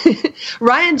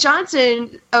 Ryan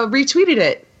Johnson retweeted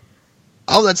it.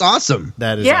 Oh, that's awesome.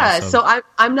 That is awesome. So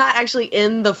I'm not actually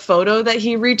in the photo that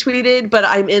he retweeted, but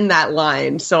I'm in that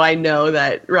line. So I know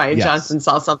that Ryan Johnson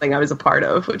saw something I was a part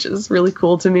of, which is really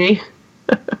cool to me.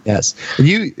 Yes.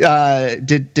 You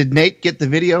did Nate get the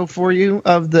video for you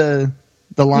of the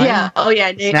line? Yeah. Oh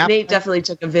yeah, Nate definitely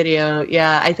took a video.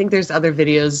 Yeah, I think there's other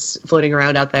videos floating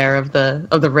around out there of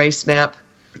the Rey snap.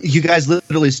 You guys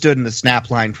literally stood in the snap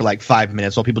line for like 5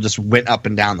 minutes while people just went up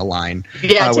and down the line.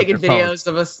 Yeah, taking videos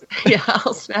of us. Yeah,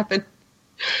 all snapping.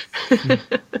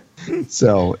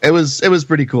 So it was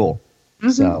pretty cool.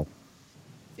 Mm-hmm. So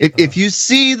if you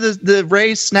see the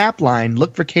Rey snap line,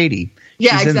 look for Katie.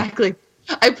 Yeah, exactly.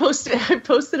 I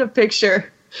posted a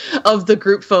picture of the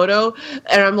group photo,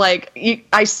 and I'm like,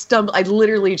 I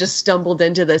literally just stumbled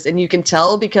into this, and you can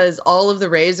tell because all of the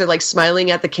Reys are like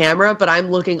smiling at the camera, but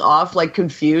I'm looking off like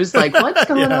confused, like, what's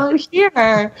going on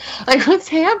here? Like, what's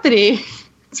happening?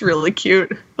 It's really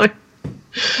cute. Like,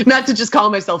 not to just call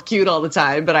myself cute all the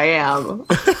time, but I am.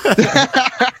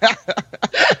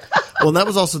 Well, and that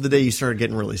was also the day you started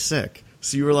getting really sick.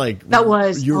 So you were like,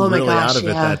 you were really out of it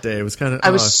that day. It was kind of,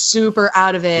 I was super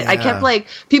out of it. Yeah. I kept like,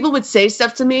 people would say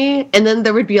stuff to me, and then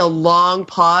there would be a long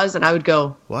pause, and I would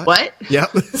go, what? Yep.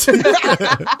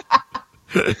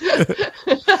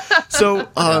 So,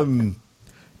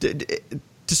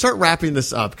 to start wrapping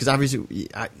this up, because obviously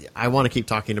I want to keep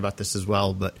talking about this as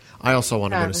well, but I also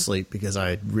want to go to sleep because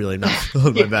I really not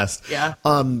feeling my best. Yeah.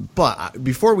 But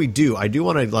before we do, I do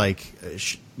want to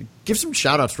give some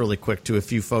shout outs really quick to a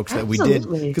few folks that we did,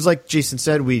 because like Jason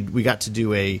said, we got to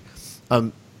do a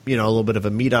little bit of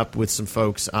a meetup with some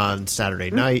folks on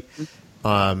Saturday night.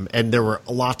 And there were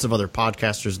lots of other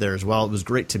podcasters there as well. It was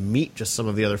great to meet just some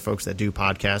of the other folks that do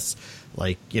podcasts,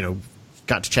 like,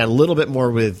 got to chat a little bit more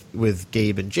with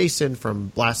Gabe and Jason from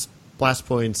Blast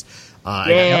Points.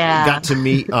 I got to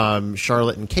meet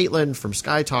Charlotte and Caitlin from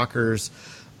Sky Talkers.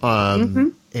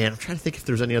 And I'm trying to think if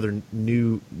there's any other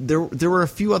new. There were a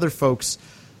few other folks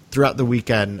throughout the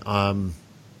weekend.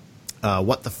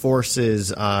 What the Force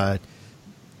is.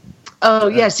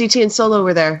 CT and Solo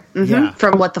were there. Mm-hmm. Yeah.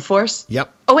 From What the Force?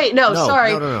 Yep. Oh, wait, no,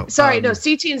 sorry. No. Sorry,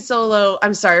 CT and Solo,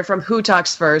 I'm sorry, from Who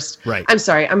Talks First. Right. I'm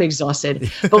sorry, I'm exhausted.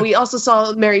 But we also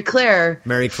saw Mary Claire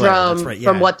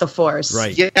from What the Force.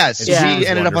 Right. Yes, she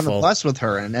ended up on the bus with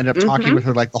her and ended up talking with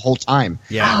her like the whole time.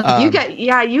 Yeah.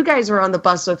 You guys were on the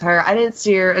bus with her. I didn't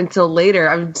see her until later.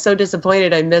 I'm so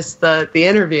disappointed I missed the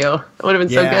interview. It would have been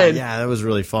so good. Yeah, that was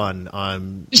really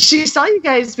fun. She saw you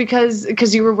guys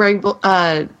because you were wearing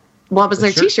Wampa's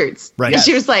Lair t-shirts. Right. And Yes.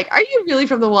 she was like, "Are you really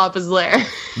from the Wampa's Lair?"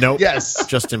 Nope. Yes.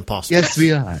 Just impossible. Yes,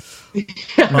 we are.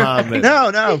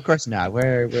 No, of course not.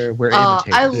 We're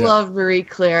imitators. I love Marie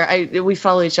Claire. We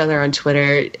follow each other on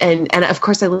Twitter, and of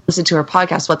course I listen to her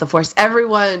podcast, What the Force.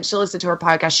 Everyone should listen to her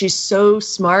podcast. She's so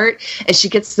smart, and she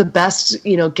gets the best,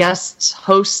 guest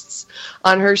hosts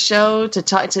on her show to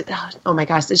talk to. Oh my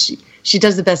gosh, she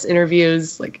does the best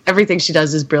interviews. Like everything she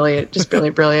does is brilliant, just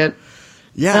brilliant.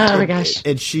 Yeah. Oh my gosh.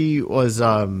 And she was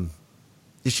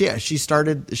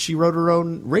she wrote her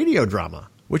own radio drama,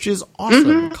 which is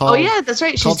awesome. Oh yeah, that's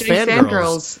right. She's doing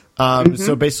Fangirls.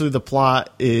 So basically the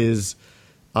plot is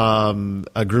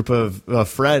a group of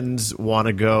friends want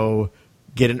to go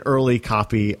get an early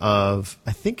copy of,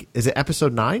 I think, is it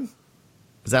episode 9?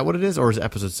 Is that what it is? Or is it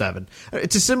episode 7?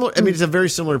 It's a very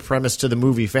similar premise to the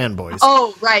movie Fanboys.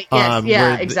 Oh, right. Yes.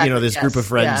 Where, exactly. This group of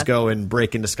friends go and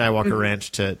break into Skywalker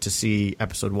Ranch to see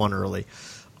episode 1 early.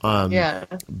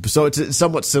 So it's a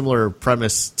somewhat similar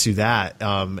premise to that.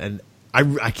 And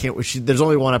I can't wait. There's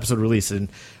only one episode released, and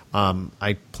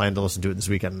I plan to listen to it this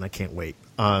weekend, and I can't wait.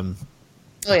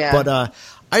 But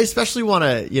I especially want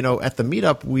to, at the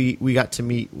meetup, we got to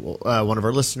meet one of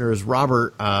our listeners,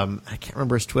 Robert. I can't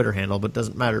remember his Twitter handle, but it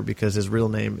doesn't matter because his real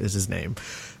name is his name.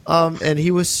 And he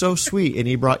was so sweet, and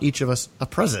he brought each of us a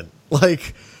present.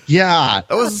 That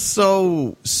was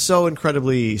so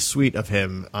incredibly sweet of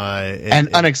him.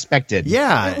 And unexpected.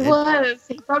 Yeah. It was.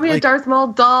 He brought me a Darth Maul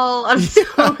doll. I'm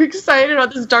so excited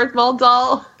about this Darth Maul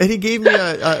doll. And he gave me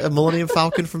a Millennium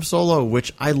Falcon from Solo,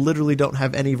 which I literally don't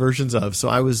have any versions of. So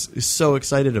I was so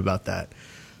excited about that.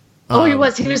 He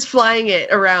was flying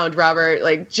it around, Robert.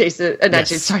 Like Jason,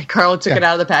 Carl took it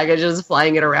out of the package and was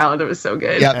flying it around. It was so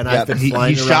good. Yeah, and I've been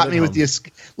he shot me with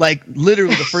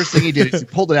literally the first thing he did is he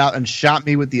pulled it out and shot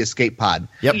me with the escape pod.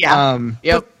 Yep. Yeah.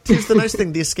 But here's the nice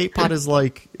thing: the escape pod is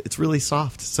it's really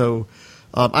soft. So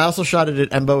I also shot it at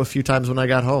Embo a few times when I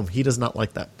got home. He does not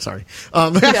like that. Sorry.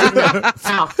 No.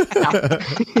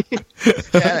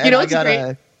 You know what's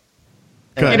great?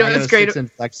 You know what's great?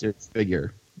 6-inch flexor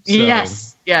figure. So.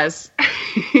 Yes.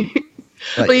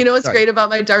 But you know what's great about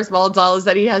my Darth Maul doll is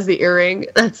that he has the earring.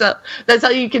 That's how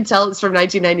you can tell it's from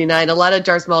 1999. A lot of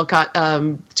Darth Maul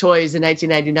toys in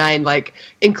 1999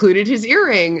 included his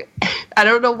earring. I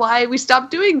don't know why we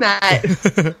stopped doing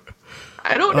that.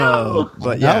 I don't know.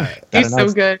 But yeah, he's so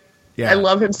good. Yeah. I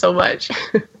love him so much.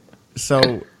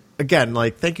 So again,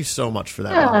 thank you so much for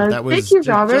that. Yeah, Robert. That was thank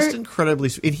you, Robert. Just incredibly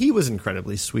sweet. And he was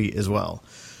incredibly sweet as well.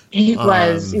 He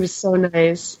was. He was so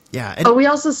nice. Yeah. And we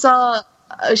also saw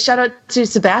a shout out to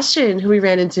Sebastian, who we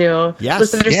ran into. Yes.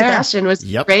 Listener Sebastian was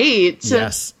great.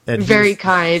 Yes. And very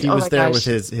kind. He was there with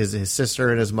his sister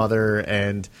and his mother.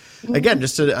 And again,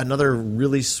 just another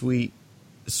really sweet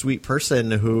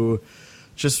person who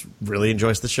just really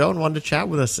enjoys the show and wanted to chat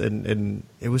with us. And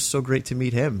it was so great to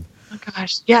meet him. Oh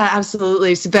gosh. Yeah,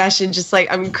 absolutely. Sebastian,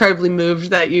 I'm incredibly moved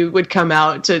that you would come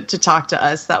out to talk to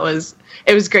us.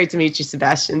 It was great to meet you,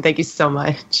 Sebastian. Thank you so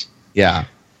much. Yeah.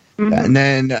 Mm-hmm. And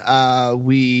then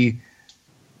we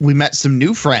met some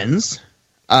new friends.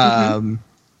 I'm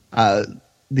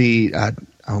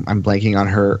blanking on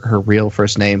her real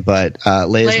first name, but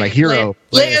Leia's my hero.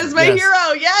 Leia's my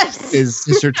hero, yes.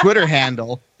 Is her Twitter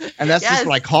handle. And that's just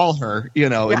what I call her,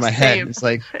 in my head. It's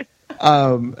like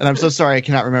and I'm so sorry I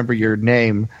cannot remember your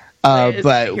name. But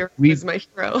is my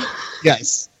hero.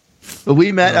 Yes. But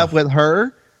we met up with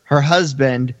her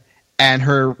husband,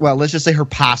 and let's just say her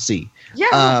posse. Yeah,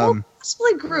 the whole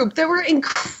cosplay group. They were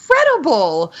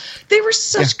incredible. They were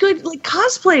such good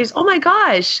cosplays. Oh my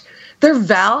gosh. Their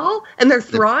Val and their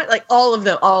Thrawn, all of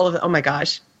them. Oh my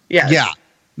gosh. Yes. Yeah.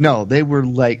 No, they were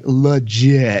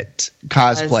legit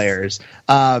cosplayers.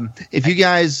 If you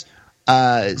guys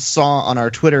saw on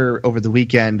our Twitter over the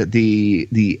weekend the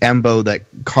Embo that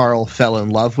Carl fell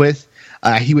in love with,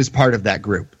 he was part of that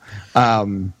group.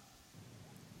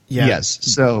 Yes,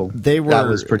 so they were. That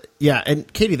was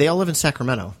and Katie, they all live in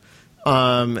Sacramento.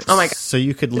 Oh my god! So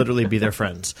you could literally be their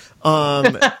friends.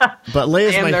 But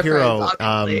Leia's my hero.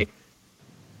 Friends,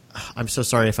 I'm so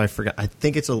sorry if I forgot. I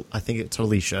think it's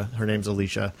Alicia. Her name's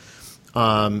Alicia.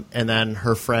 And then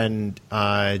her friend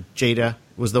Jada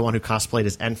was the one who cosplayed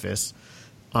as Enfys.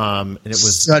 And it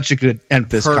was such a good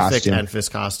Enfys perfect costume.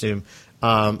 Enfys costume.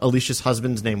 Alicia's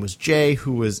husband's name was Jay,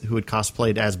 who had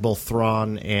cosplayed as both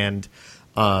Thrawn and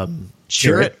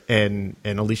Chirrut, and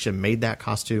Alicia made that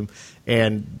costume.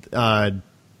 And the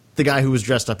guy who was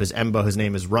dressed up as Embo, his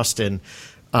name is Rustin,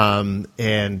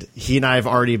 and he and I have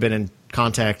already been in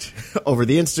contact over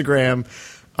the Instagram.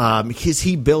 Because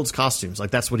he builds costumes. Like,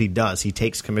 that's what he does. He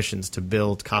takes commissions to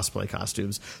build cosplay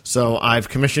costumes. So I've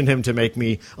commissioned him to make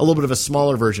me a little bit of a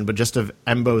smaller version, but just of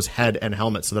Embo's head and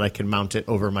helmet so that I can mount it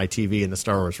over my TV in the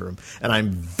Star Wars room. And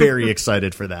I'm very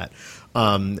excited for that.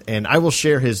 And I will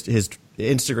share his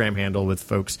Instagram handle with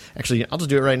folks. Actually, I'll just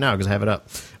do it right now because I have it up.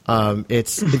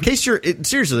 It's in case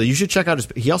seriously, you should check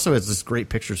out he also has this great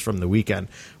pictures from the weekend,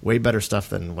 way better stuff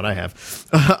than what I have.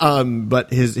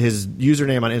 But his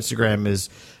username on Instagram is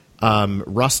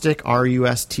Rustic,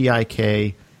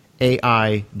 RUSTIK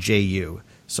AIJU.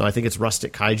 So I think it's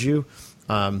Rustic Kaiju,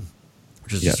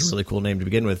 which is just a really cool name to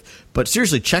begin with. But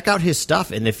seriously, check out his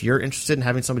stuff, and if you're interested in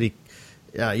having somebody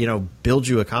build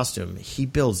you a costume, he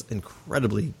builds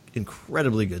incredibly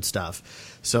good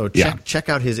stuff. So check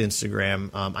out his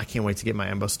Instagram. I can't wait to get my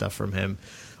Embo stuff from him.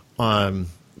 The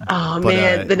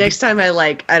next time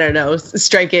I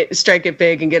strike it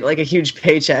big and get like a huge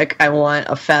paycheck, I want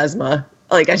a Phasma.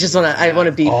 Like, I want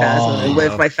to be Phasma and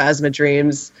live my Phasma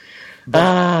dreams.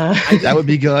 That would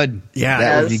be good. Yeah,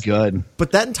 that would be good.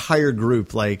 But that entire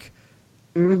group, like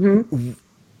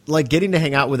getting to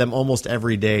hang out with them almost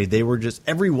every day,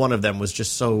 every one of them was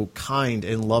just so kind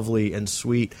and lovely and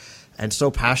sweet and so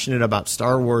passionate about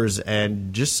Star Wars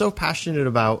and just so passionate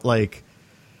about, like,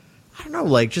 I don't know,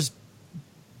 like, just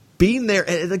being there.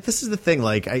 And, like, this is the thing,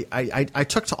 like, I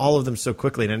took to all of them so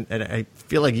quickly, and I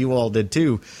feel like you all did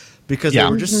too, because they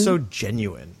were just so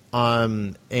genuine.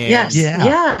 And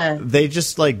they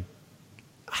just, like,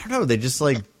 I don't know, they just,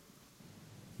 like,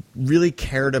 really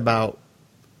cared about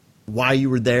why you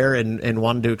were there and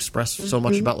wanted to express so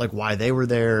much about, like, why they were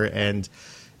there. And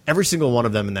every single one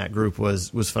of them in that group was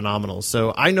phenomenal.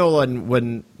 So I know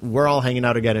when we're all hanging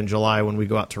out again in July, when we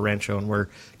go out to Rancho and we're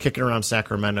kicking around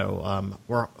Sacramento,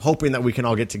 we're hoping that we can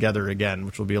all get together again,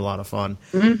 which will be a lot of fun.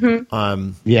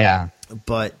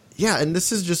 But yeah, and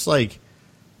this is just like,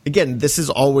 again, this is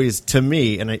always, to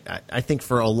me, and I think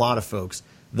for a lot of folks,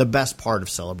 the best part of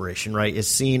Celebration, right, is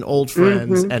seeing old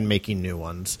friends and making new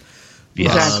ones.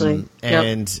 Exactly.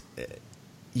 And,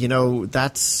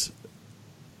 that's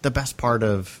the best part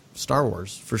of Star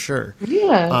Wars, for sure.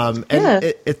 Yeah.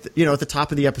 At the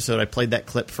top of the episode, I played that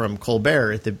clip from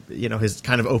Colbert at his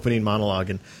kind of opening monologue,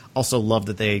 and also love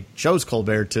that they chose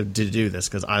Colbert to do this,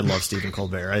 because I love Stephen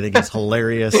Colbert. I think he's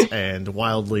hilarious and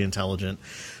wildly intelligent.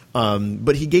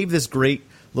 But he gave this great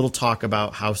little talk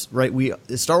about how,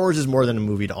 Star Wars is more than a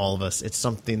movie to all of us. It's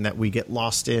something that we get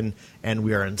lost in and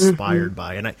we are inspired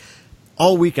by. And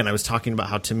all weekend I was talking about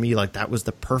how, to me, like, that was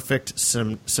the perfect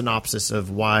synopsis of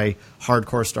why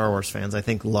hardcore Star Wars fans, I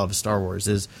think, love Star Wars.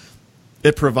 Is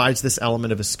it provides this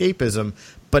element of escapism,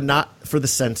 but not for the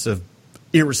sense of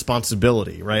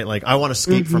irresponsibility, right? Like, I want to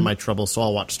escape from my trouble, so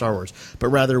I'll watch Star Wars. But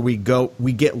rather we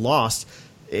get lost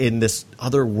in this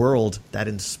other world that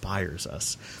inspires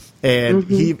us. And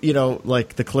he,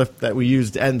 like the clip that we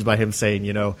used ends by him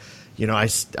saying,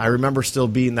 I remember still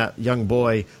being that young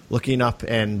boy looking up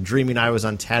and dreaming I was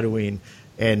on Tatooine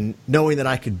and knowing that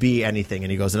I could be anything.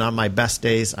 And he goes, and on my best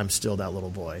days, I'm still that little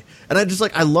boy. And I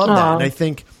love that. And I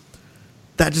think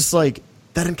that just, like,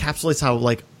 that encapsulates how,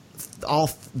 like, all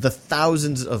the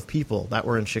thousands of people that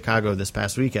were in Chicago this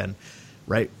past weekend,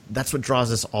 right? That's what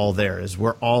draws us all there, is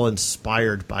we're all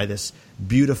inspired by this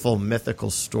beautiful mythical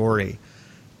story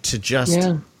to just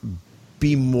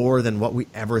be more than what we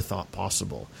ever thought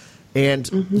possible.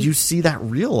 And you see that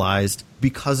realized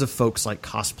because of folks like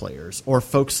cosplayers or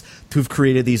folks who've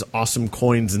created these awesome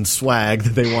coins and swag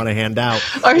that they want to hand out.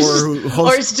 Or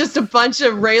it's just a bunch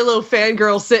of Reylo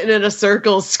fangirls sitting in a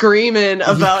circle screaming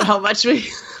about how much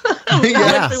we much we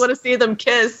want to see them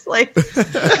kiss. Like,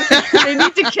 they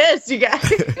need to kiss, you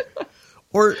guys.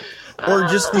 Or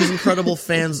just these incredible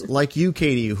fans like you,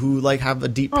 Katie, who, like, have a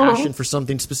deep passion for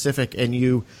something specific, and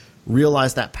you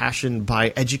realize that passion by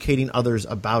educating others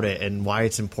about it and why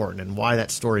it's important and why that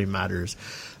story matters.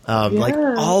 Like,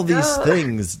 all these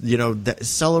things, that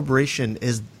Celebration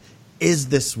is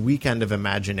this weekend of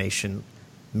imagination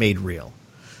made real.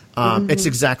 It's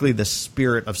exactly the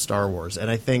spirit of Star Wars. And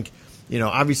I think,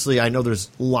 obviously, I know there's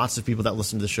lots of people that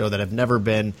listen to the show that have never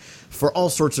been, for all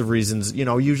sorts of reasons.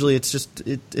 Usually it's just,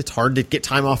 it's hard to get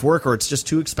time off work, or it's just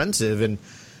too expensive. And,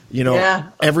 each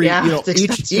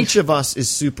of us is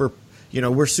super,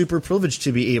 we're super privileged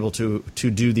to be able to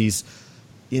do these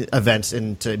events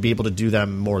and to be able to do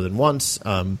them more than once.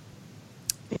 And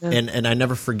I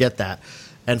never forget that.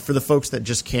 And for the folks that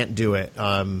just can't do it,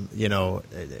 I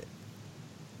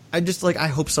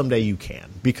hope someday you can,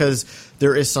 because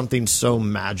there is something so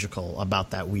magical about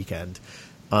that weekend.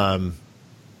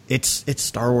 It's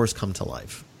Star Wars come to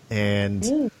life.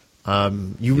 And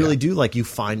you really do, like, you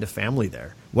find a family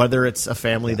there, whether it's a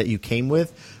family that you came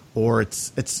with, or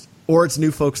it's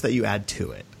new folks that you add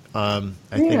to it. I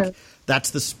think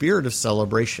that's the spirit of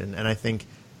Celebration, and I think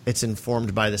it's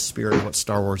informed by the spirit of what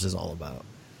Star Wars is all about.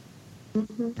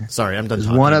 Mm-hmm. Sorry, I'm done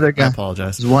talking. One other guy, I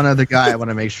apologize. There's one other guy I want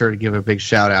to make sure to give a big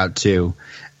shout out to,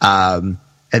 and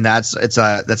that's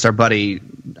our buddy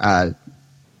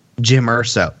Jim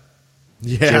Urso.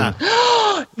 Yeah.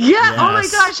 Yeah. Yes. Oh my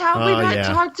gosh. How have we not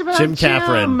talked about Jim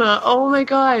Capron? Oh my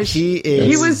gosh.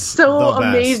 He was so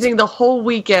amazing the whole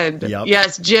weekend. Yep.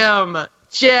 Yes, Jim.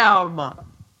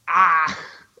 Ah.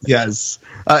 Yes.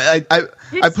 I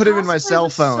put him in my cell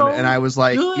phone and I was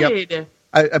like, good. Yep.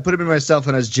 I put him in my cell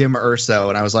phone as Jim Urso,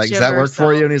 and I was like, does that work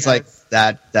for you? And he's like,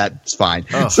 that's fine.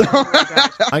 Oh. So,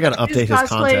 I got to update his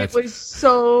contact. It was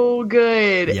so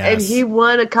good. Yes. And he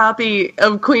won a copy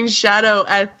of Queen's Shadow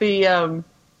at the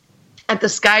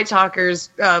Sky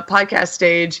Talkers podcast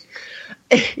stage.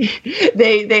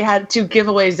 They had 2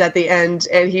 giveaways at the end,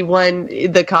 and he won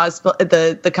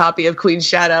the copy of Queen's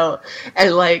Shadow.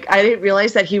 And like, I didn't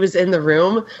realize that he was in the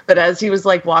room, but as he was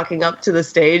like walking up to the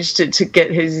stage to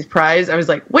get his prize, I was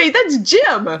like, wait, that's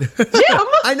Jim.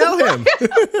 I know him.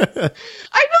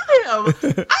 I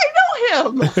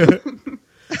know him.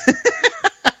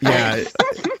 Yeah.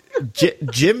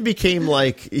 Jim became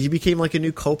like a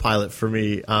new co-pilot for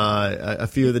me a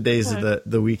few of the days of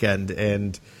the weekend,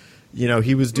 and you know,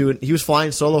 he was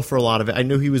flying solo for a lot of it. I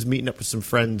knew he was meeting up with some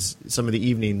friends some of the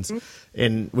evenings,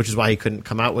 and which is why he couldn't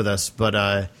come out with us.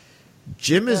 But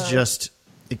Jim is just,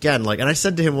 again, like, and I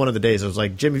said to him one of the days, I was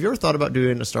like, Jim, have you ever thought about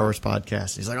doing a Star Wars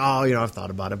podcast? And he's like, oh, you know, I've thought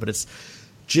about it, but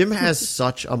Jim has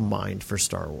such a mind for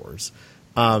Star Wars.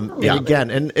 And again,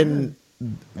 and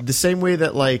the same way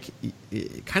that, like,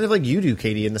 kind of like you do,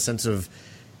 Katie, in the sense of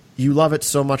you love it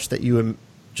so much that you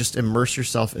just immerse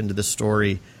yourself into the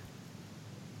story.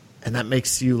 And that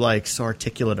makes you, like, so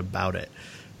articulate about it.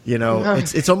 You know,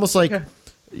 it's almost like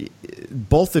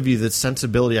both of you, the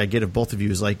sensibility I get of both of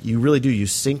you is like, you really do. You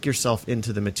sink yourself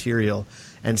into the material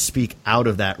and speak out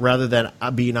of that rather than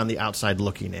being on the outside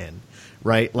looking in,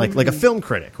 right? Like a film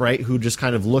critic, right, who just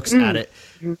kind of looks at it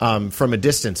from a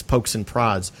distance, pokes and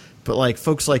prods. But, like,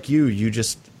 folks like you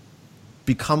just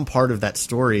become part of that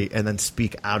story and then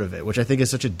speak out of it, which I think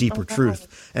is such a deeper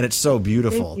truth. And it's so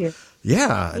beautiful. Thank you.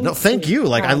 Yeah, thank you.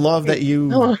 Like, I love that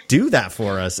you do that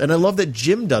for us, and I love that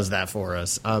Jim does that for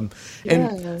us. And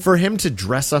for him to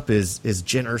dress up as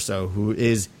Jyn Erso, who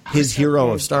is his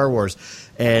hero of Star Wars,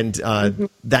 and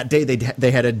that day they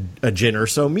had a Jyn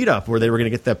Erso meetup where they were going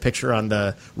to get the picture on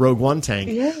the Rogue One tank.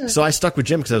 Yeah. So I stuck with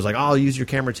Jim because I was like, "Oh, I'll use your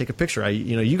camera to take a picture.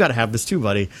 You got to have this too,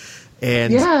 buddy."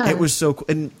 And it was so cool.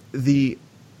 And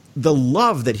the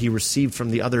love that he received from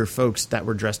the other folks that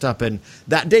were dressed up, and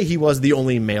that day he was the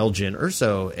only male Jyn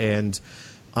Erso, and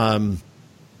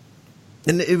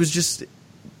it was just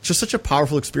such a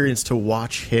powerful experience to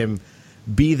watch him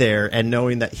be there and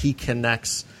knowing that he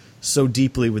connects so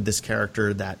deeply with this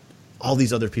character that all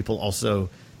these other people also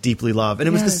deeply love. And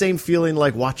it was the same feeling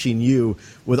like watching you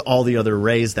with all the other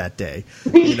Reys that day.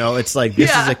 You know, it's like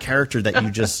this is a character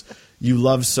that you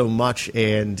love so much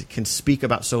and can speak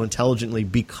about so intelligently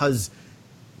because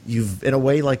you've, in a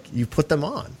way, like, you've put them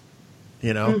on,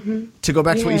 you know? To go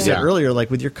back to what you said earlier, like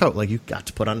with your coat, like, you got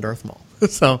to put on Darth Maul.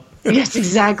 So yes,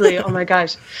 exactly. Oh my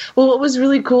gosh. Well, what was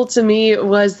really cool to me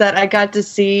was that I got to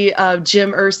see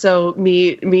Jim Erso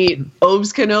meet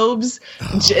Obes Canobes,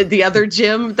 the other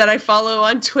Jim that I follow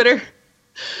on Twitter.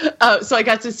 So I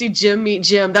got to see Jim meet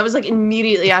Jim. That was like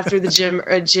immediately after the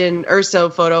Jyn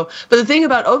Erso photo. But the thing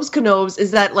about Obes Canobes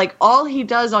is that, like, all he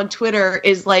does on Twitter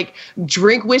is like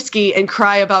drink whiskey and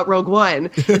cry about Rogue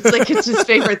One. It's like it's his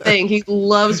favorite thing. He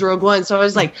loves Rogue One. So I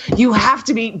was like, you have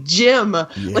to meet Jim.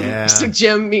 Like, so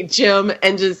Jim meet Jim,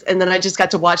 and then I just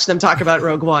got to watch them talk about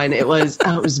Rogue One. It was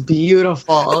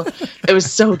beautiful. It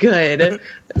was so good. It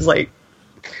was like.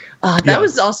 That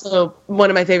was also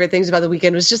one of my favorite things about the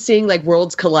weekend was just seeing, like,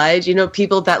 worlds collide. You know,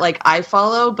 people that, like, I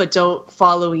follow but don't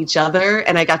follow each other,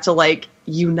 and I got to, like,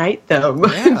 unite them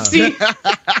and see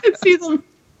them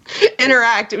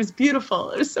interact. It was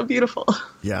beautiful. It was so beautiful.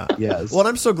 Yeah. Yes. Well, and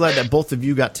I'm so glad that both of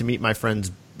you got to meet my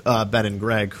friends Ben and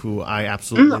Greg, who I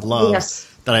absolutely love.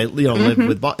 Yes. That I lived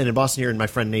with in Boston here, and my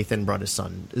friend Nathan brought his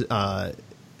son.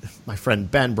 My friend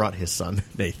Ben brought his son,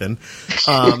 Nathan.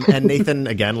 And Nathan,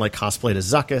 again, like, cosplayed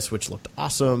as Zuckuss, which looked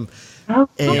awesome. Oh,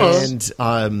 cool.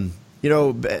 And, you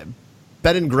know, Ben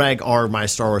and Greg are my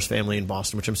Star Wars family in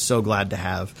Boston, which I'm so glad to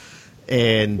have.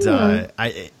 And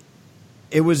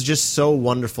it was just so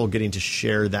wonderful getting to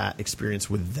share that experience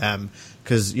with them.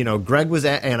 Because, you know, Greg was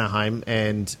at Anaheim,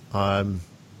 and,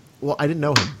 well, I didn't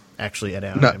know him, actually, at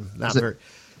Anaheim.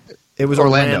 It was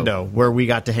Orlando, where we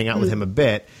got to hang out with him a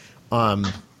bit. But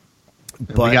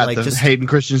we got the Hayden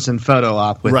Christensen photo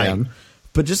op with him.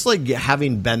 But just like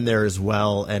having been there as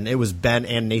well, and it was Ben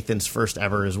and Nathan's first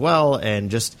ever as well, and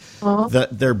just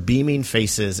their beaming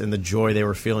faces and the joy they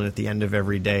were feeling at the end of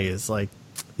every day is like,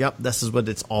 yep, this is what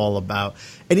it's all about.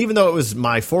 And even though it was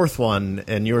my fourth one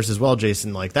and yours as well,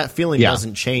 Jason, like that feeling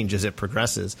doesn't change as it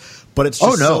progresses. But it's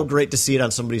just so great to see it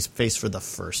on somebody's face for the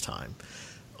first time.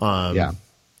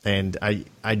 And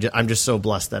I'm just so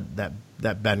blessed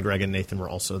that Ben, Greg, and Nathan were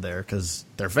also there because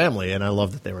they're family, and I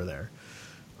love that they were there.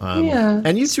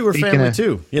 And you two are family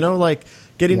too, like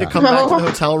getting to come back to the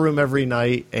hotel room every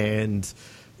night, and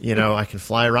I can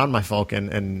fly around my Falcon,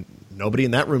 and nobody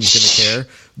in that room is going to care.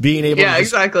 Being able to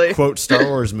just quote Star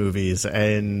Wars movies,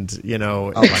 and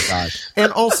oh my gosh!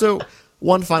 And also,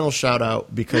 one final shout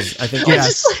out, because I think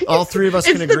all three of us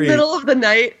can agree. It's the middle of the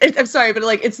night. I'm sorry, but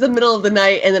it's the middle of the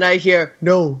night, and then I hear,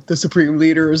 "No, the Supreme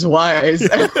Leader is wise."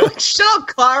 And I'm like, "Shut up,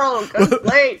 Carl. It's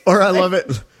late." Or I love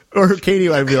it. Or Katie,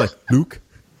 I'd be like, "Luke,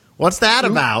 what's that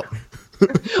about?"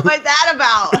 What's that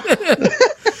about?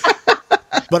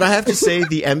 But I have to say,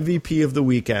 the MVP of the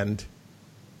weekend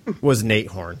was Nate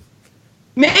Horn.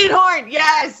 Nate Horn,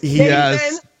 yes.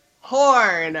 Nathan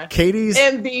Horn. Katie's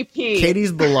MVP.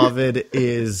 Katie's beloved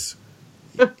is...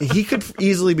 He could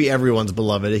easily be everyone's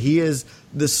beloved. He is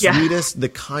the sweetest, the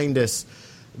kindest,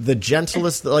 the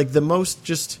gentlest, like the most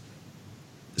just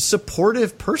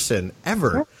supportive person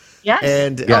ever. Yes.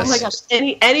 And oh my gosh,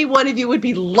 any one of you would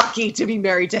be lucky to be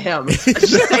married to him.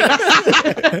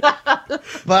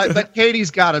 but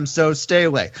Katie's got him, so stay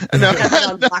away. No.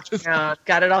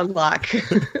 Got it on lock.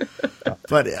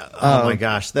 But oh my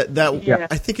gosh, that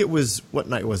I think it was, what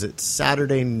night was it?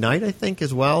 Saturday night, I think,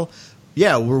 as well.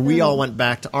 Yeah, where we all went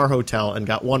back to our hotel and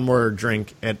got one more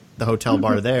drink at the hotel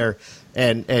bar there,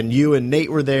 and you and Nate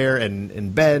were there,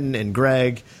 and Ben and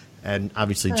Greg, and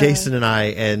obviously Jason and I,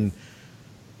 and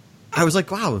I was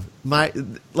like, wow,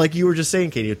 like you were just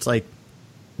saying, Katie, it's like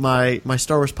my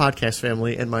Star Wars podcast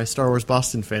family and my Star Wars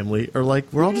Boston family are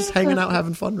like, we're all just hanging out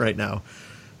having fun right now.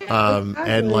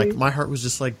 And like my heart was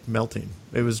just like melting.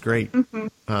 It was great.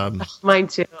 Mine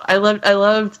too. I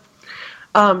loved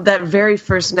that very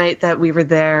first night that we were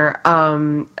there.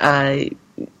 Nate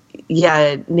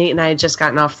and I had just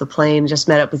gotten off the plane, just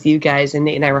met up with you guys, and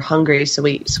Nate and I were hungry, so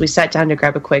we sat down to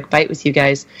grab a quick bite with you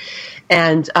guys.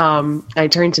 And I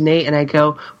turned to Nate and I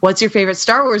go, "What's your favorite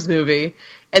Star Wars movie?"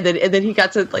 And then he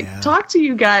got to talk to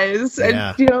you guys and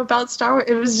about Star Wars.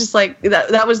 It was just like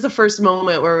that was the first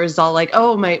moment where it was all like,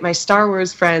 oh, my Star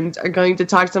Wars friends are going to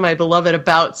talk to my beloved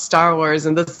about Star Wars,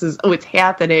 and this is it's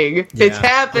happening. Yeah. It's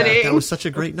happening. Yeah, that was such a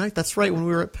great night. That's right. When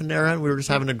we were at Panera and we were just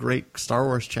having a great Star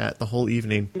Wars chat the whole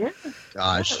evening. Yeah.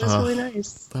 Gosh. That was really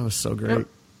nice. That was so great. It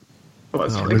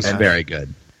was very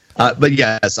good. But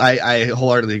yes, I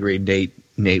wholeheartedly agree.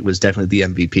 Nate was definitely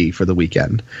the MVP for the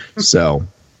weekend. So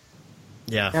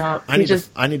yeah, I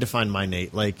need to find my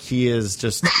Nate. Like he is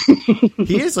just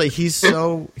he's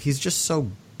just so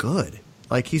good.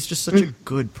 Like he's just such a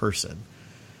good person.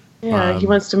 Yeah, he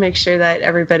wants to make sure that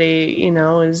everybody,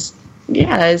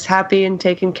 is happy and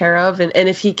taken care of, and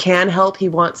if he can help, he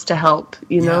wants to help.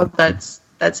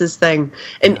 That's his thing,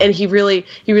 and he really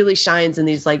shines in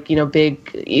these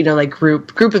big like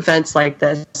group events like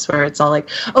this where it's all like,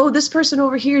 oh, this person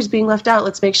over here is being left out.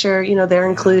 Let's make sure they're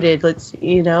included. Let's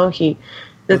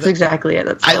That's exactly it.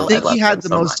 I think he had the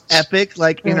most epic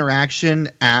interaction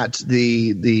at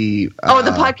the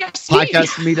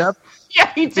podcast meetup.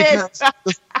 Yeah, he did.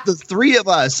 The three of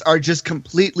us are just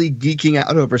completely geeking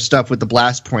out over stuff with the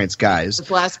Blast Points guys. The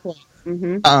Blast Points.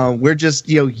 We're just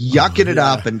yucking it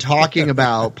up and talking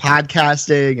about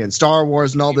podcasting and Star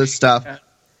Wars and all this stuff.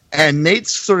 And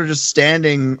Nate's sort of just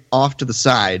standing off to the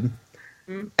side,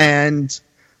 and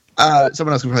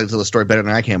someone else can probably tell the story better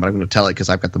than I can, but I'm going to tell it because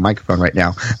I've got the microphone right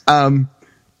now.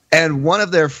 And one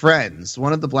of their friends,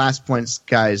 one of the Blast Points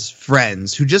guys'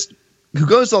 friends, who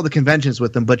goes to all the conventions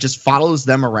with them, but just follows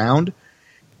them around.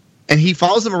 And he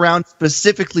follows them around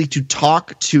specifically to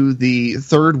talk to the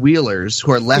third wheelers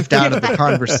who are left out of the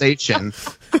conversation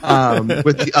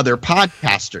with the other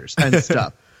podcasters and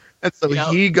stuff. And so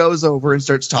he goes over and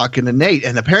starts talking to Nate.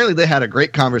 And apparently they had a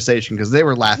great conversation because they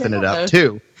were laughing it up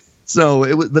too. So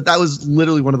that was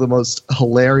literally one of the most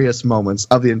hilarious moments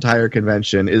of the entire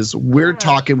convention is we're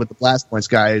talking with the Blast Points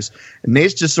guys and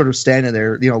Nate's just sort of standing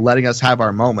there, letting us have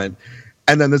our moment.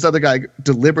 And then this other guy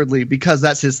deliberately, because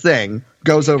that's his thing,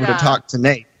 goes over to talk to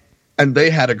Nate. and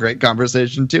they had a great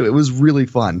conversation too. It was really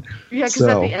fun. Yeah, because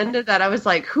at the end of that, I was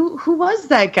like, "Who was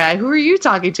that guy? Who are you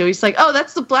talking to?" He's like, "Oh,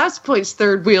 that's the Blast Point's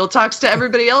third wheel. Talks to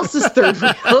everybody else's third wheel."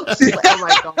 Like, oh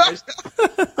my gosh!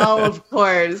 Oh, of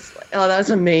course. Oh, that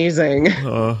was amazing.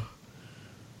 Oh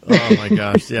my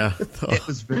gosh! Yeah, it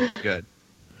was very good.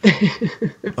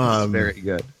 It was very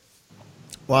good.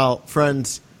 Well,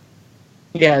 friends.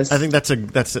 Yes, I think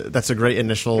that's a great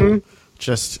initial.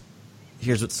 Just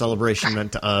here's what Celebration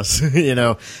meant to us. You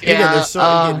know, yeah.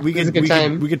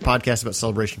 Again, we could podcast about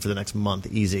Celebration for the next month,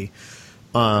 easy.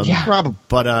 Yeah, probably.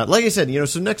 But like I said,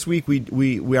 so next week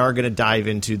we are going to dive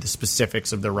into the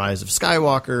specifics of the Rise of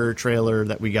Skywalker trailer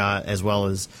that we got, as well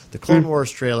as the Clone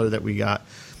Wars trailer that we got.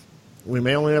 We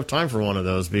may only have time for one of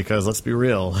those because let's be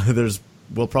real,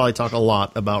 we'll probably talk a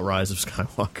lot about Rise of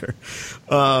Skywalker.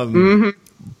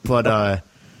 But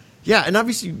yeah, and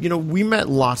obviously, we met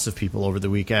lots of people over the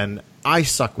weekend. I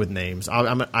suck with names.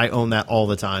 I own that all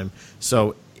the time.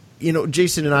 So,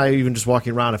 Jason and I, even just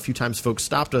walking around, a few times folks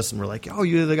stopped us and were like, "Oh,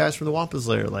 you're the guys from the Wampa's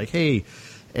Lair." Like, hey.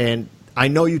 And I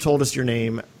know you told us your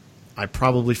name. I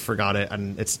probably forgot it.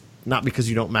 And it's not because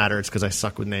you don't matter. It's because I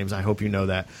suck with names. I hope you know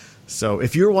that. So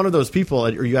if you're one of those people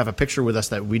or you have a picture with us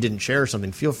that we didn't share or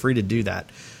something, feel free to do that.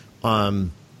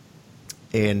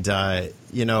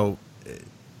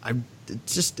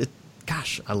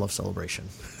 Gosh, I love Celebration.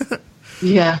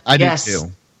 Yeah, I do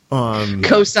too.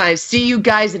 Co-sign. See you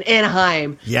guys in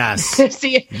Anaheim. Yes.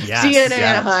 See you in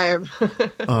Anaheim.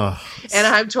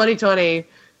 Anaheim 2020.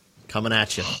 Coming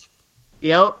at you.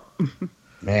 Yep.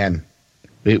 Man,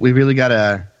 we really got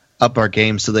to up our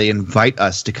game, so they invite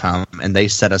us to come and they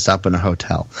set us up in a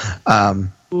hotel.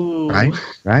 Right.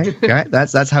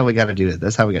 That's how we got to do it.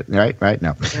 That's how we get right.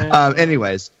 No.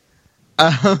 Anyways,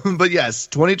 but yes,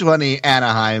 2020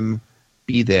 Anaheim.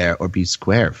 Be there or be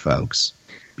square, folks.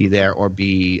 Be there or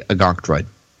be a gonk droid.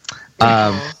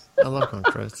 I love gonk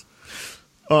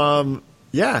droids.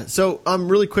 Yeah. So,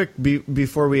 really quick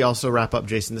before we also wrap up,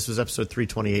 Jason, this was episode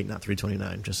 328, not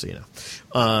 329. Just so you know.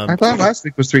 I thought last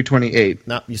week was 328.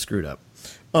 No, you screwed up.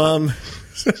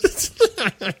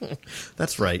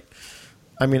 That's right.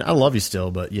 I mean, I love you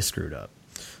still, but you screwed up.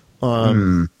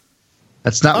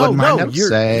 That's not what my notes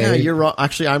say. Yeah, you're wrong.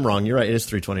 Actually, I'm wrong. You're right. It is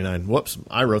 329. Whoops.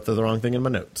 I wrote the wrong thing in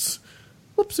my notes.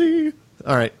 Whoopsie.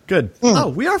 All right. Good. Oh,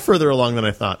 we are further along than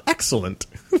I thought. Excellent.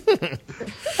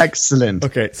 Excellent.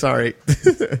 Okay. Sorry.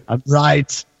 I'm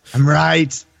right.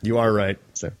 You are right.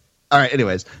 So, all right.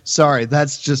 Anyways, sorry.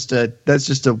 That's just a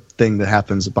thing that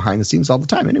happens behind the scenes all the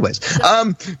time. Anyways,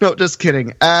 no, just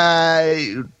kidding.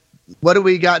 What do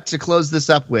we got to close this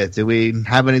up with? Do we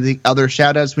have anything other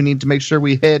shout outs we need to make sure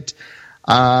we hit?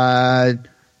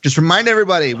 Just remind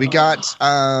everybody, we got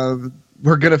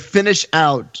we're gonna finish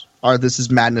out our This Is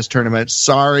Madness tournament.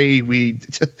 Sorry, we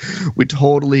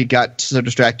totally got so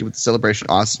distracted with the Celebration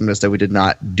awesomeness that we did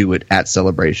not do it at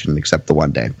Celebration except the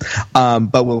one day.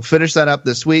 But we'll finish that up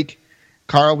this week.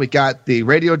 Carl, we got the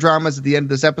radio dramas at the end of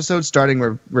this episode, starting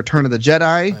with Return of the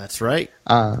Jedi. That's right.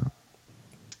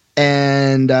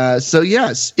 So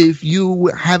yes, if you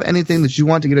have anything that you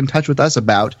want to get in touch with us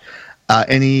about,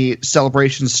 any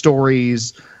Celebration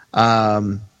stories,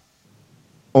 or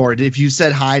if you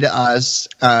said hi to us,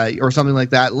 or something like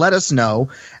that, let us know.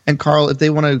 And Carl, if they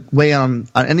want to weigh on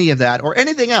any of that or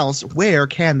anything else, where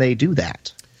can they do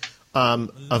that?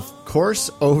 Of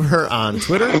course, over on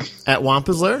Twitter at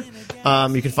Wampa's Lair.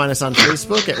 You can find us on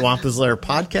Facebook at Wampa's Lair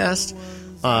Podcast.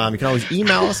 You can always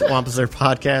email us at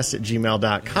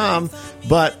wampaslairpodcast@gmail.com.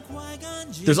 But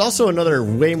there's also another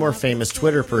way more famous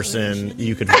Twitter person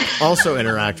you could also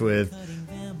interact with,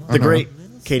 the great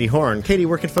Katie Horn. Katie,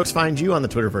 where can folks find you on the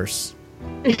Twitterverse?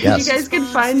 Yes. You guys can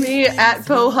find me at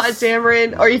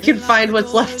PoHotDamarin, or you can find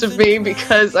what's left of me,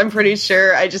 because I'm pretty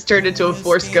sure I just turned into a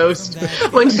Force ghost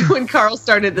when Carl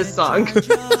started this song.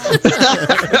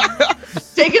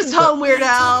 Take us home, Weird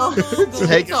Al.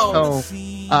 Take us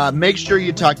home. Make sure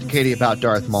you talk to Katie about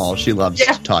Darth Maul. She loves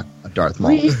to talk about Darth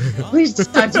Maul. Please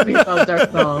talk to me about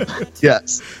Darth Maul.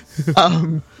 Yes.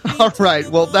 All right.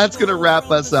 Well, that's going to wrap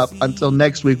us up until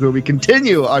next week, where we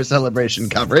continue our Celebration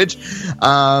coverage.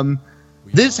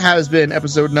 This has been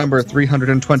episode number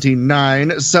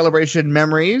 329, Celebration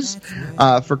Memories.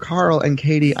 For Carl and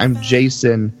Katie, I'm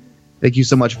Jason. Thank you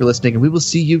so much for listening, and we will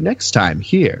see you next time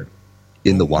here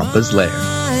in the Wampa's Lair.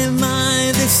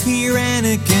 This here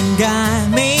Anakin guy,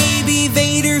 maybe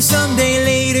Vader someday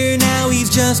later. Now he's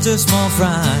just a small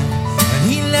fry.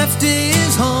 And he left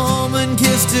his home and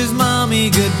kissed his mommy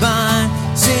goodbye,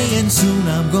 saying soon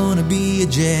I'm gonna be a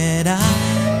Jedi.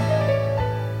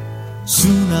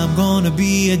 Soon I'm gonna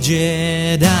be a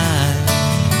Jedi.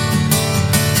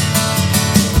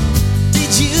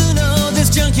 Did you know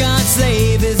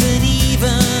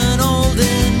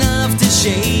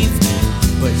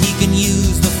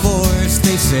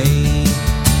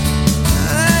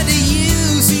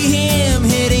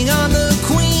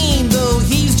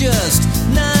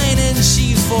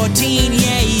 17,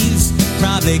 yeah, he's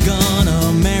probably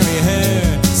gonna marry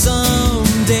her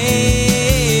someday.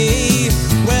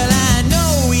 Well, I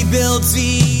know he built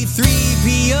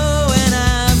C-3PO, and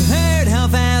I've heard how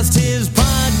fast his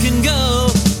pod can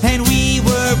go. And we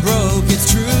were broke,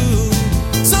 it's true.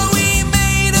 So we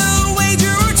made a wager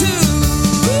or two.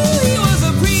 He was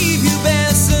a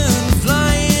prepubescent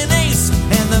flying ace,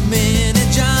 and the minute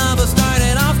Jabba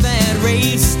started off that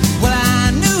race, well,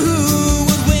 I knew who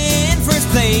would win first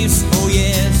place. Oh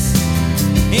yes,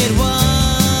 it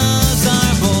was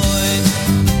our boy.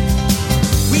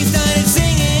 We started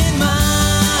singing,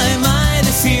 my,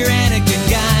 this here Anakin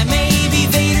guy. Maybe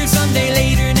Vader someday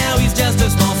later, now he's just a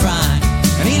small fry.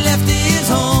 And he left his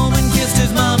home and kissed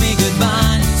his mommy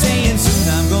goodbye, saying, soon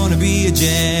I'm gonna be a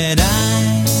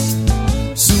Jedi.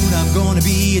 Soon I'm gonna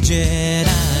be a Jedi.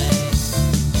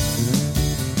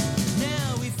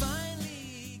 Now we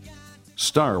finally got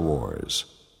Star Wars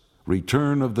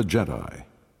Return of the Jedi,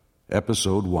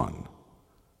 Episode 1,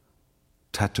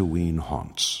 Tatooine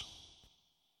Haunts.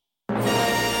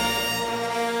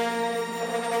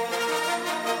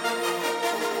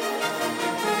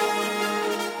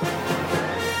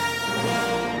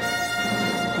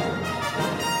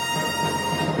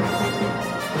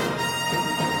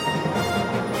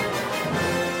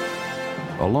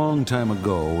 A long time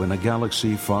ago, in a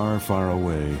galaxy far, far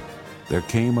away, there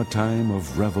came a time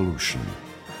of revolution,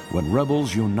 when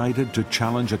rebels united to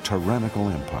challenge a tyrannical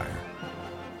empire.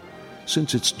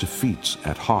 Since its defeats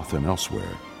at Hoth and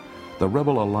elsewhere, the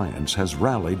Rebel Alliance has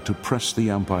rallied to press the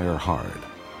empire hard.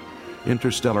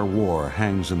 Interstellar war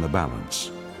hangs in the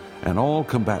balance, and all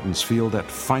combatants feel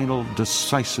that final,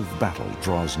 decisive battle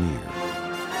draws near.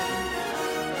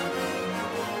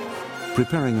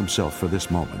 Preparing himself for this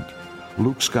moment,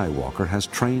 Luke Skywalker has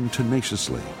trained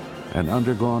tenaciously and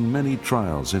undergone many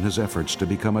trials in his efforts to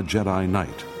become a Jedi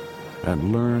Knight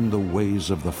and learn the ways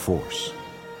of the Force.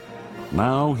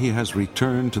 Now he has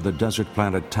returned to the desert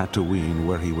planet Tatooine,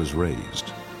 where he was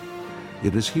raised.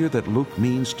 It is here that Luke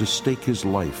means to stake his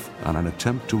life on an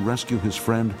attempt to rescue his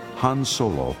friend Han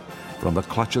Solo from the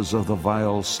clutches of the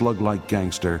vile, slug-like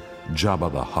gangster Jabba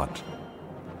the Hutt.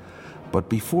 But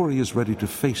before he is ready to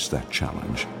face that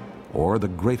challenge, or the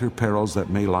greater perils that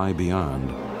may lie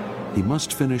beyond, he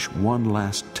must finish one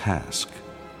last task.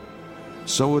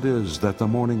 So it is that the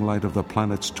morning light of the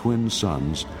planet's twin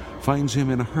suns finds him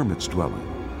in a hermit's dwelling,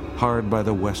 hard by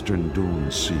the western Dune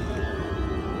Sea.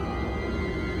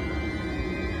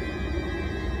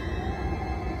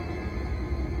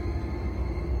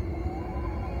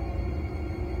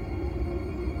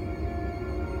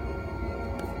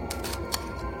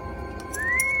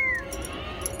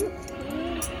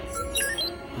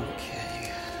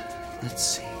 Let's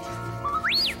see.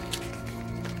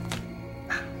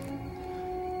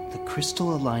 The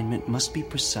crystal alignment must be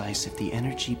precise if the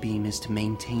energy beam is to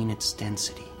maintain its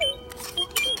density.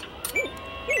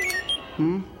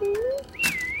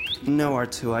 No,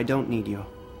 R2, I don't need you.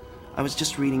 I was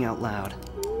just reading out loud.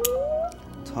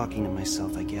 Talking to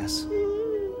myself, I guess.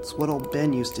 It's what old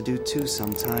Ben used to do too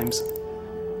sometimes.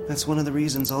 That's one of the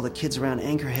reasons all the kids around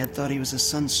Anchorhead thought he was a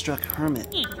sunstruck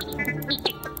hermit.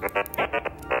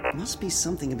 Must be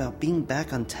something about being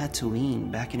back on Tatooine,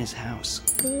 back in his house.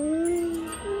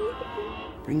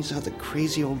 Brings out the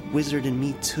crazy old wizard in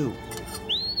me, too.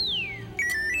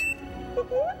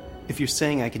 If you're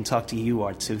saying I can talk to you,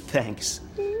 R2, thanks.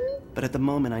 But at the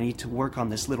moment, I need to work on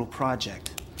this little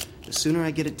project. The sooner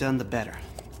I get it done, the better.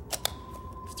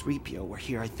 If 3PO were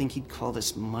here, I think he'd call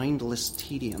this mindless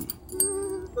tedium.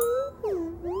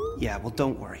 Yeah, well,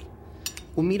 don't worry.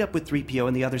 We'll meet up with 3PO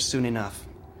and the others soon enough.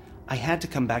 I had to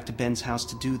come back to Ben's house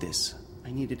to do this.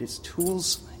 I needed his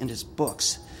tools and his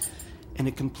books, and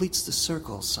it completes the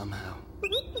circle somehow.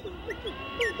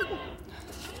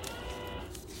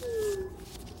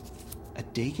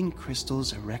 Adagan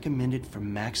crystals are recommended for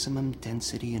maximum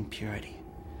density and purity.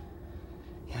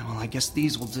 Yeah, well, I guess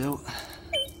these will do.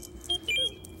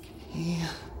 Okay,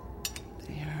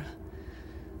 there.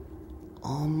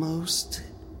 Almost.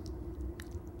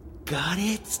 Got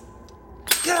it.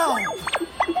 Go!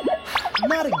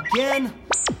 Not again!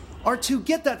 R2,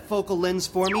 get that focal lens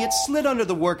for me. It slid under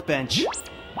the workbench.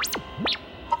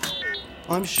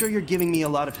 I'm sure you're giving me a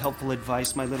lot of helpful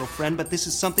advice, my little friend, but this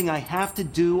is something I have to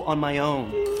do on my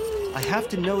own. I have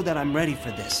to know that I'm ready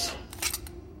for this.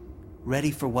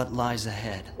 Ready for what lies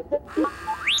ahead.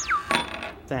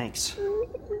 Thanks.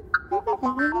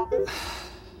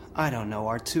 I don't know,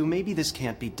 R2. Maybe this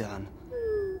can't be done.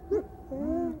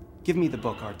 Give me the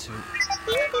book, R2.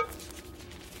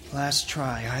 Last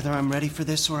try. Either I'm ready for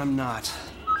this or I'm not.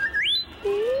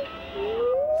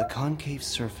 The concave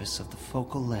surface of the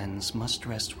focal lens must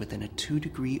rest within a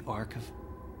 2-degree arc of...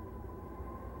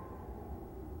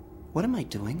 What am I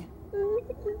doing?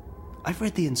 I've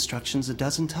read the instructions a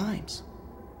dozen times.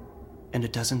 And a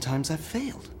dozen times I've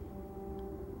failed.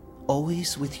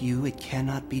 Always with you, it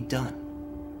cannot be done.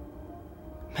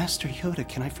 Master Yoda,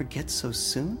 can I forget so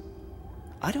soon?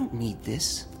 I don't need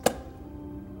this.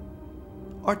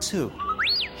 R2,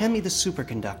 hand me the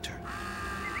superconductor.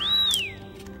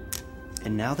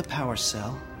 And now the power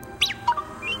cell.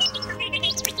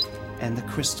 And the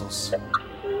crystals.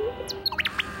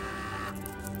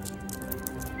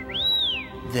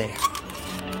 There.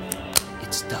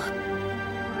 It's done.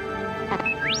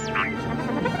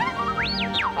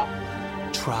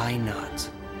 Try not.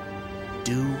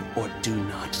 Do or do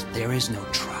not. There is no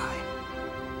try.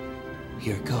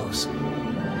 Here goes.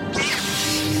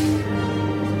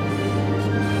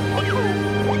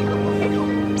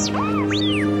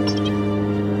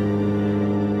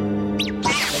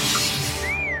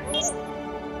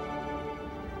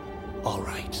 All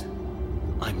right.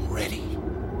 I'm ready.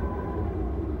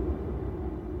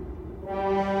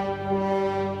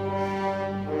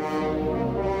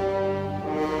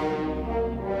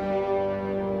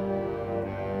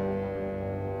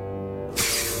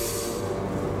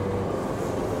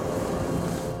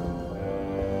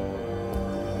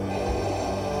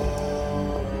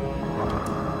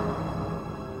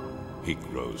 He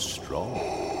grows strong.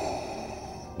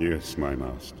 Yes, my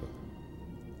master.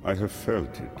 I have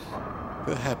felt it.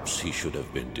 Perhaps he should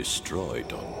have been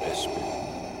destroyed on Bespin.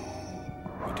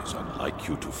 It is unlike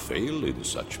you to fail in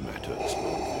such matters,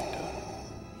 Lord Vader.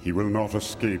 He will not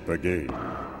escape again.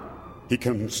 He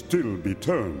can still be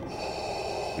turned.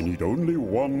 I need only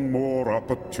one more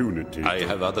opportunity. I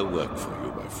have other work for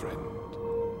you, my friend.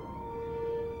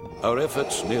 Our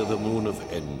efforts near the moon of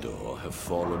Endor have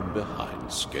fallen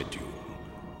behind schedule.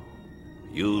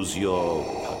 Use your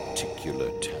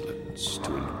particular talents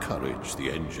to encourage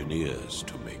the engineers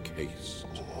to make haste.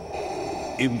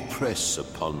 Impress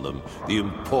upon them the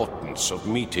importance of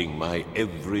meeting my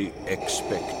every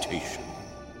expectation.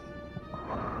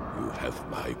 You have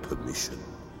my permission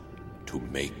to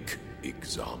make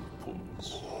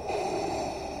examples.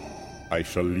 I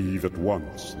shall leave at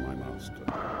once, my master.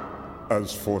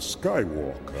 As for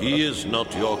Skywalker... He is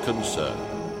not your concern.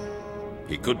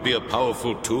 He could be a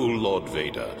powerful tool, Lord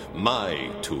Vader, my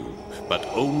tool, but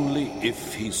only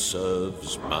if he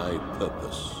serves my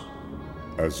purpose.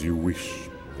 As you wish,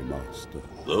 my master.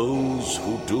 Those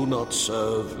who do not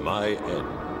serve my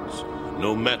ends,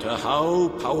 no matter how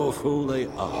powerful they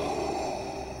are,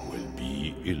 will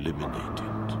be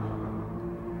eliminated.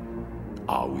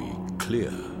 Are we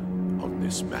clear on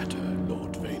this matter,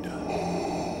 Lord Vader?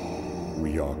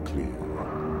 We are clear.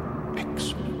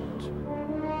 Excellent.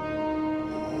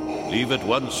 Leave at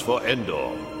once for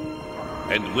Endor,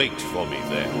 and wait for me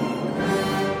there.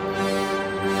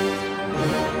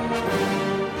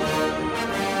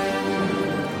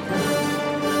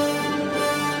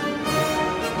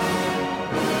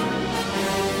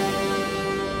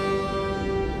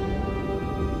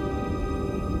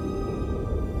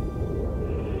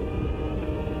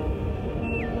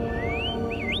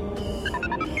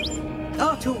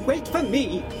 R2, wait for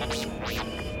me!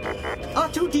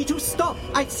 R2-D2, stop!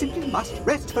 I simply must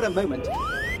rest for a moment.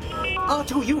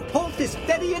 R2, you halt this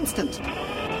very instant!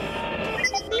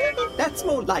 That's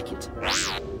more like it.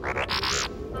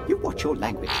 You watch your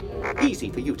language. Easy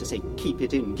for you to say, keep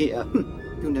it in gear.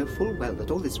 You know full well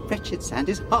that all this wretched sand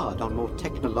is hard on more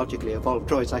technologically evolved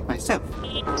droids like myself.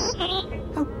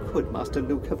 How could Master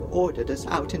Luke have ordered us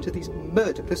out into these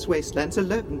murderous wastelands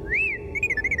alone?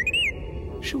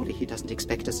 Surely he doesn't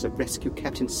expect us to rescue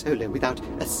Captain Solo without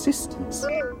assistance.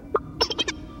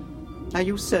 Are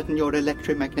you certain your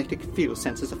electromagnetic field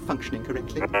sensors are functioning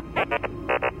correctly?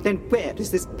 Then where is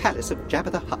this palace of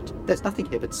Jabba the Hutt? There's nothing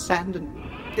here but sand and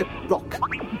rock.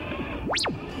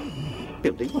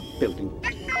 Building? What building?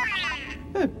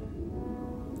 Oh.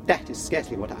 That is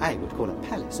scarcely what I would call a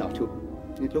palace,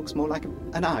 R2. It looks more like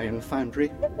an iron foundry.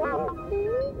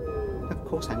 Of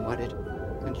course I'm worried.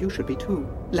 And you should be too.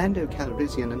 Lando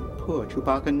Calrissian and poor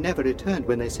Chewbacca never returned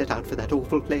when they set out for that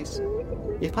awful place.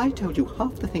 If I told you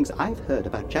half the things I've heard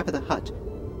about Jabba the Hutt,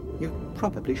 you'd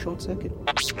probably short-circuit.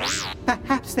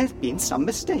 Perhaps there's been some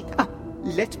mistake.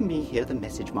 Let me hear the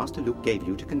message Master Luke gave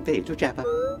you to convey to Jabba.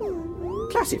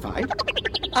 Classified.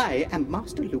 I am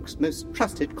Master Luke's most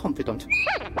trusted confidant.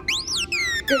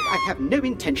 I have no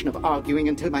intention of arguing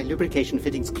until my lubrication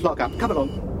fittings clog up. Come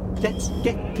along. Let's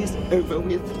get this over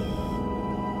with.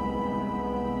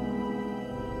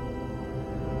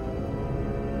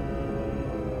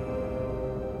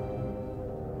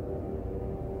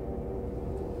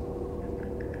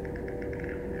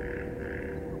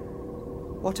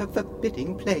 What a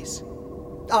forbidding place.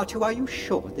 R2, are you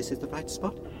sure this is the right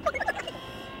spot?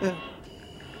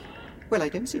 Well, I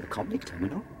don't see a comlink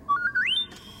terminal.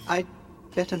 I'd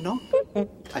better knock,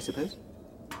 I suppose.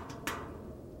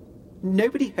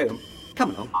 Nobody home.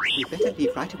 Come along. We'd better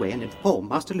leave right away and inform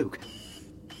Master Luke.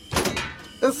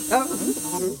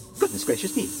 Oh, goodness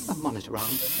gracious me, a monitor arm.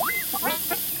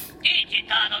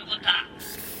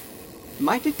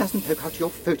 Mind it doesn't poke out your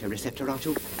photoreceptor,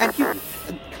 R2. And you,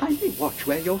 kindly watch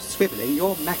where you're swiveling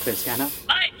your macro scanner.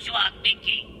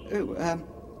 Oh,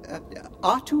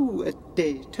 R2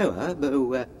 de Toa,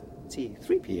 Bo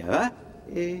C3PO,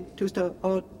 Tusta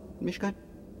or Mishka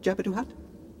Jabaduhat?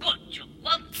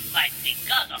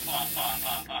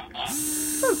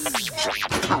 Oh,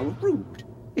 how rude.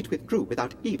 It withdrew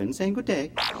without even saying good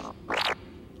day.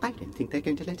 I don't think they're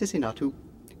going to let us in, R2.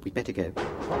 We'd better go.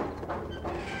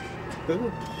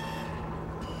 Oh.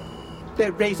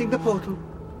 They're raising the portal.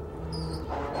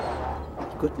 My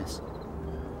goodness.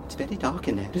 It's very dark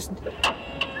in there, isn't it?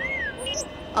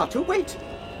 R2, wait!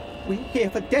 We're here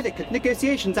for delicate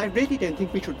negotiations. I really don't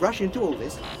think we should rush into all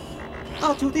this.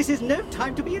 R2, this is no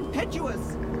time to be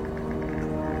impetuous!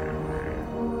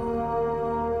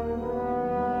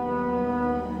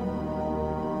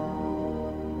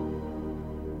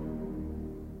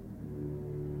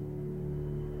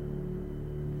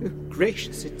 Oh,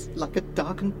 gracious, it's like a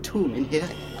darkened tomb in here.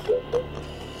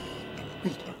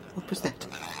 Wait, what was that?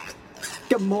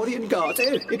 Gamorrean guards!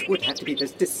 Oh, it would have to be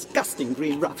those disgusting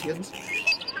green ruffians.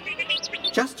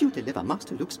 Just you deliver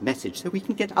Master Luke's message so we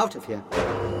can get out of here.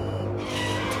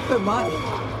 Oh my,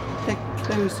 they're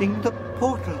closing the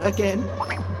portal again.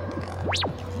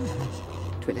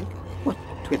 Twi'lek? What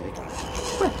Twi'lek?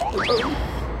 Where?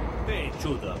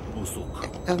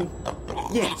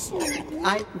 Yes.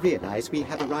 I realize we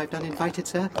have arrived uninvited,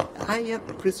 sir. I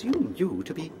presume you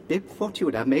to be Bib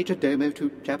Fortuna, Major Domo to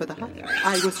Jabba the Hutt.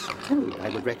 I was told I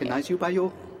would recognize you by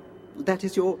your... that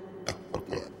is your...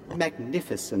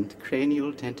 magnificent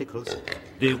cranial tentacles.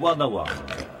 Diwana.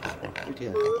 Oh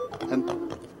dear.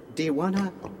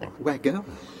 Diwana Wago.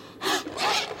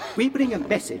 We bring a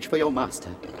message for your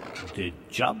master. The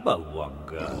Jabba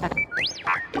Wanga.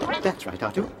 That's right,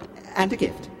 R2. And a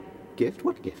gift. Gift?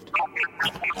 What gift?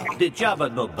 The Jabba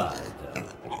no bad.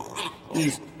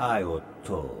 Is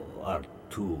Ioto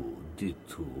R2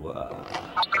 D2.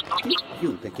 Give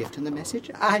you the gift and the message?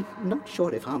 I'm not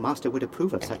sure if our master would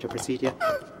approve of such a procedure.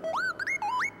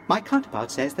 My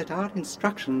counterpart says that our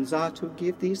instructions are to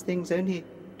give these things only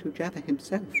to Jabba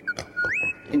himself.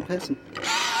 In person.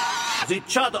 I'm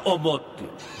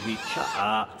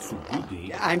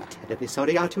terribly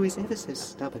sorry. R2 is ever so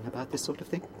stubborn about this sort of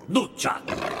thing.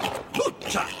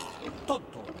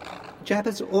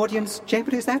 Jabba's audience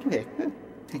chamber is that way. Oh,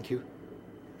 thank you.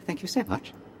 Thank you so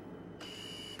much.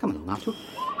 Come along, R2.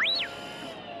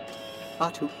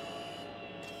 R2.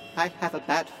 I have a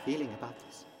bad feeling about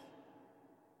this.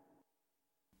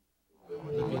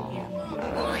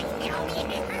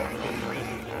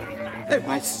 Oh,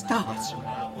 my stars.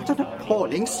 What an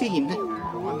appalling scene.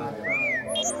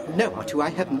 No, R2, I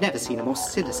have never seen a more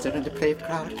sinister and depraved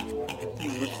crowd.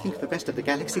 You would think the rest of the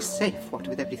galaxy's safe, what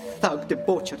with every thug,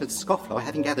 debaucher, and scofflaw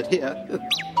having gathered here.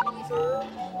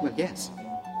 Well, yes,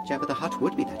 Jabba the Hutt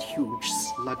would be that huge,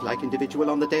 slug-like individual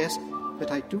on the dais,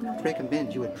 but I do not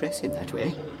recommend you address him that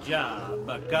way.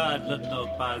 Jabba, God, no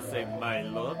passing my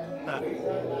lord.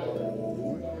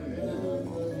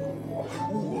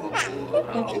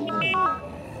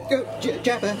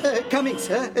 Jabba, coming,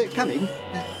 sir, coming.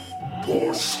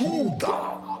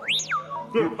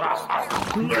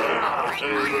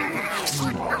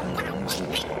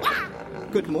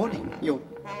 Good morning, Your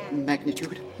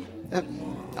Magnitude.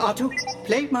 R2,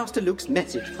 play Master Luke's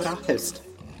message for our host.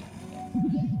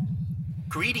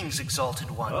 Greetings,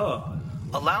 Exalted One.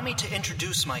 Allow me to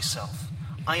introduce myself.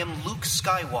 I am Luke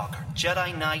Skywalker,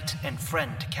 Jedi Knight and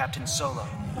friend to Captain Solo.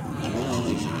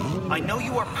 I know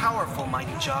you are powerful,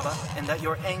 mighty Jabba, and that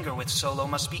your anger with Solo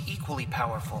must be equally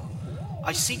powerful.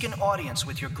 I seek an audience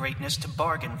with your greatness to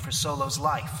bargain for Solo's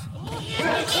life.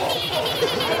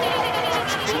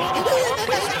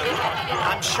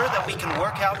 I'm sure that we can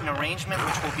work out an arrangement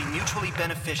which will be mutually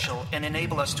beneficial and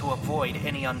enable us to avoid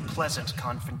any unpleasant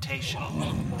confrontation.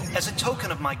 As a token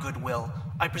of my goodwill,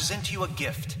 I present to you a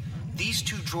gift. These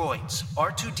two droids,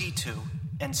 R2-D2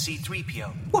 and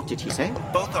C-3PO. What did he say?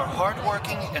 Both are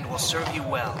hardworking and will serve you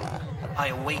well. I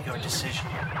await your decision.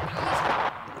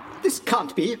 This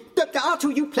can't be.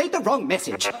 R2, you played the wrong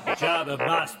message. Jabba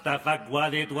Master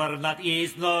Fagwadit were not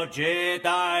is no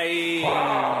Jedi.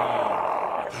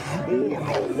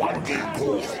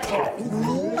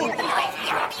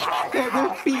 There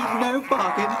will be no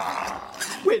bargain.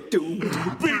 We're doomed.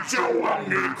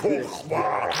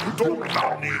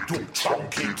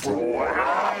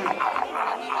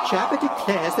 Jabba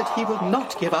declares that he will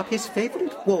not give up his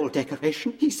favorite wall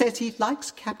decoration. He says he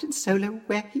likes Captain Solo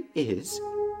where he is.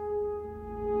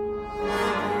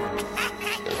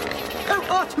 Oh,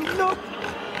 Artu, look!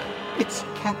 It's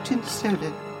Captain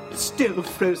Solo, still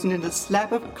frozen in a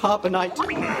slab of carbonite.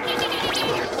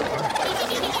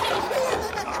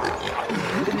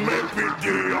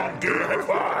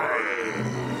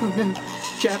 Oh no,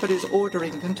 Jabba is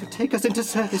ordering them to take us into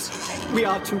service. We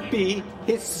are to be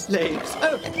his slaves.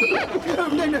 Oh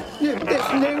no,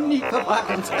 there's no need for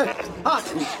violence.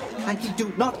 Artu, kindly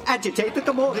do not agitate the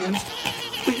Gamorreans.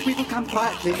 We will come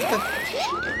quietly. Oh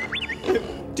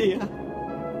dear.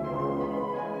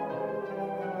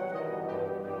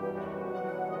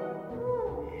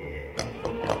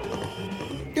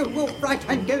 Oh, right,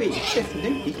 I'm going. There's no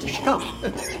need to shout.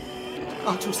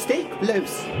 Artu, stay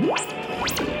close.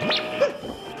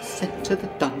 Sent to the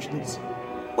dungeons.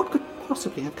 What could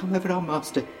possibly have come over our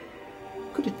master?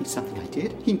 Could it be something I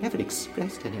did? He never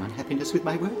expressed any unhappiness with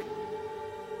my work.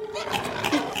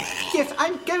 Yes,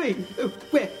 I'm going.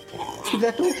 Where? Through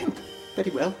that door?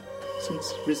 Very well,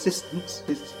 since resistance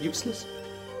is useless.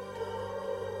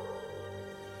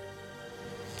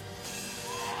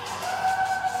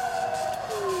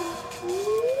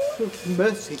 Oh,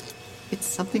 mercy. It's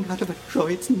something out of a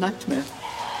droid's nightmare.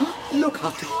 Look,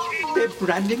 Artu. They're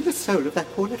branding the soul of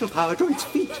that poor little power droid's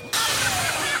feet.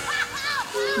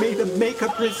 May the Maker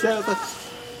preserve us.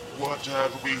 What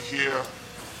have we here?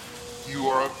 You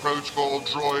are a protocol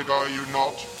droid, are you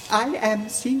not? I am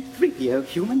C-3PO,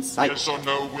 human cyborg. Yes or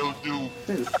no will do.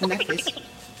 Oh, in that case,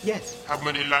 yes. How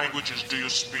many languages do you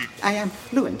speak? I am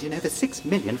fluent in over 6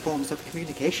 million forms of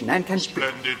communication and can...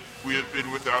 Splendid. We have been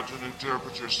without an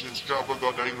interpreter since Jabba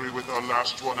got angry with our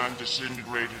last one and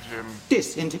disintegrated him.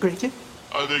 Disintegrated?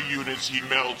 Other units he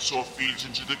melts or feeds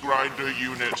into the grinder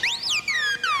unit.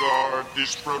 Guard,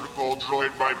 this protocol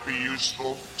droid might be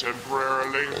useful,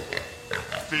 temporarily.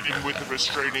 Fit him with the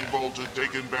restraining bolt and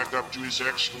take him back up to His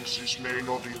Excellency's main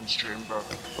audience chamber.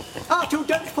 Artu,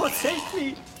 don't forsake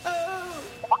me! Oh.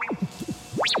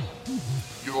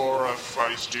 You're a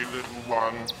feisty little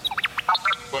one,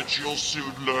 but you'll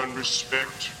soon learn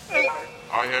respect.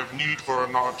 I have need for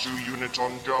an R2 unit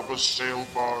on Jabba's sail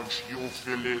barge. You'll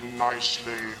fill in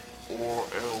nicely, or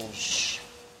else.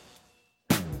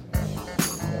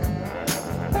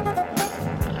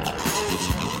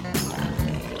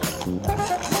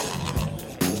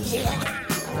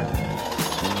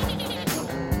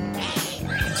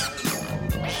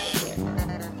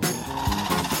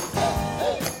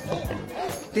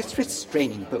 This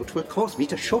restraining bolt will cause me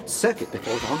to short-circuit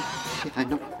before long, if I'm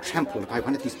not trampled by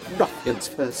one of these ruffians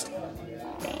first.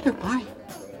 Oh, my.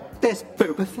 There's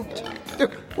Boba Fett. Oh,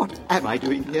 what am I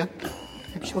doing here?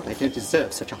 I'm sure I don't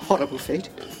deserve such a horrible fate.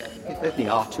 If only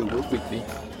R2 will with me.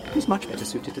 He's much better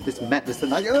suited to this madness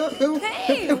than I...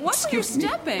 Hey, what were you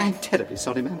stepping? I'm terribly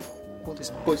sorry, ma'am. All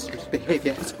this boisterous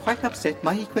behavior has quite upset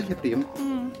my equilibrium.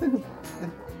 Oh,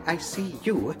 I see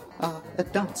you are a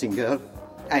dancing girl.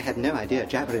 I had no idea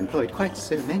Jabba employed quite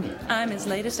so many. I'm his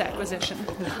latest acquisition.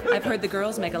 I've heard the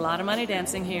girls make a lot of money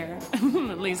dancing here.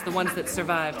 At least the ones that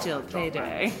survive till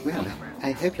payday. Well,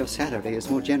 I hope your salary is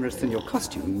more generous than your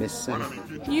costume, Miss...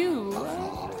 You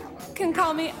can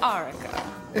call me Arica.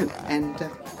 Oh, and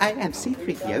I am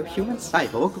C-3PO, human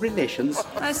cyborg relations.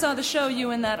 I saw the show you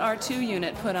and that R2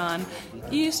 unit put on.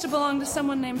 You used to belong to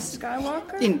someone named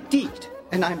Skywalker? Indeed.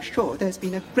 And I'm sure there's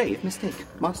been a grave mistake.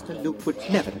 Master Luke would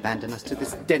never abandon us to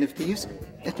this den of thieves.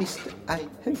 At least, I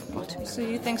hope not. So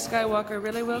you think Skywalker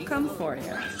really will come for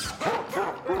you?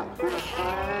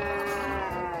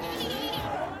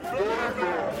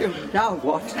 Now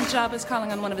what? Jabba's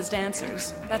calling on one of his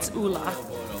dancers. That's Ula.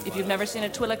 If you've never seen a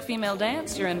Twi'lek female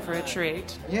dance, you're in for a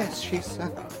treat. Yes, she's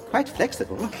quite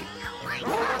flexible.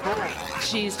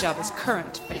 She's Jabba's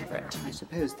current favorite. I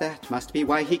suppose that must be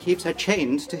why he keeps her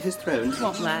chained to his throne.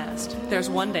 Won't last. There's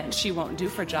one dance she won't do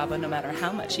for Jabba no matter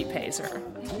how much he pays her.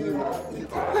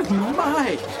 Oh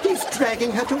my! He's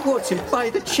dragging her towards him by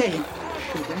the chain.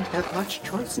 She won't have much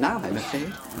choice now, I'm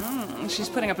afraid. She's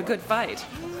putting up a good fight.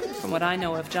 From what I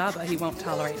know of Jabba, he won't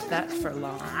tolerate that for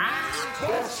long.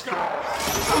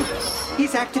 Oh,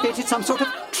 he's activated some sort of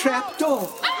trap door.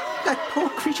 That poor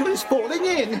creature is falling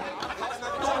in.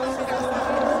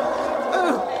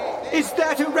 Oh, is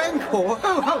that a rancor?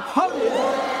 Oh, how horrid!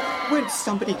 Will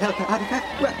somebody help her, Attica?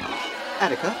 Well,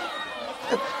 Attica?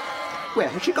 Where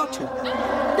has she got to?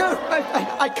 No,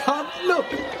 I can't look.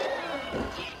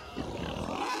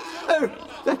 Oh,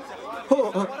 that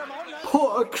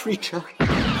poor creature.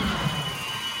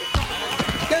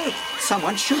 go!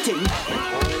 Someone's shooting!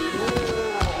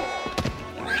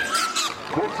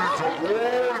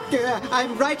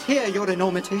 I'm right here, Your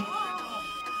Enormity.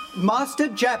 Master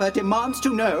Jabba demands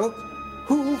to know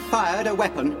who fired a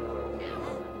weapon.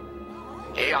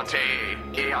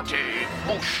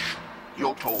 Bush,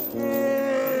 Yoto.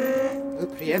 O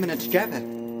preeminent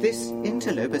Jabba, this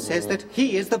interloper says that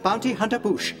he is the bounty hunter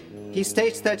Bush. He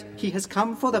states that he has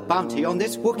come for the bounty on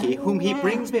this Wookiee whom he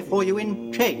brings before you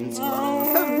in chains.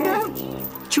 Oh no!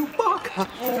 Chewbacca!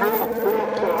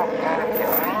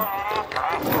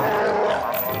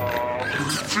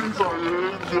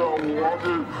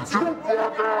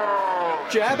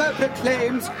 Jabba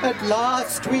proclaims, at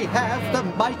last we have the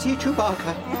mighty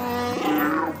Chewbacca.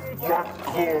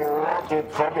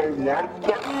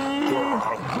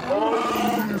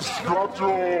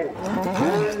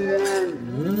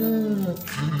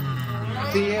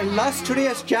 The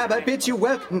illustrious Jabba bids you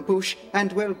welcome, Bush,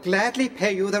 and will gladly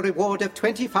pay you the reward of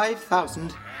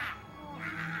 25,000.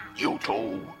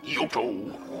 Yoto.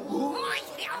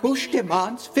 Bush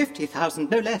demands 50,000,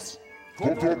 no less.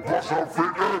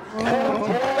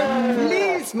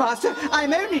 Please, Master,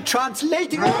 I'm only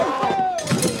translating.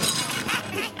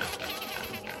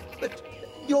 But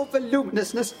your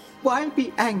voluminousness, why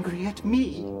be angry at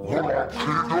me?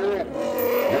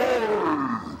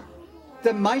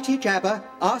 The mighty Jabba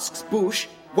asks Bush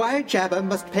why Jabba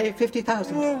must pay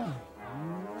 50,000.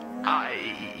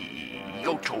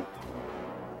 Yoto.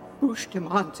 Bush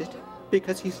demands it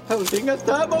because he's holding a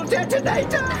thermal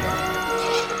detonator.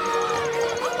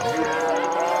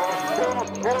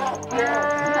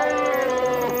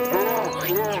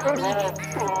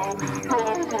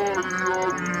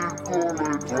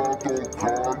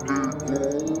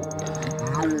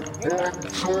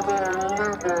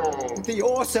 The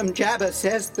awesome Jabba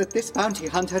says that this bounty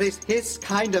hunter is his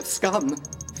kind of scum,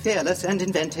 fearless and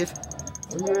inventive.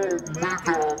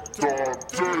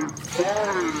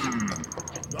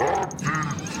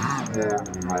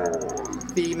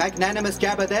 The magnanimous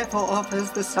Jabba therefore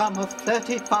offers the sum of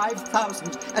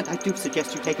 35,000, and I do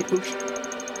suggest you take it, Bush.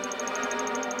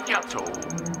 Yato.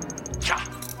 Cha.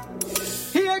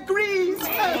 He agrees!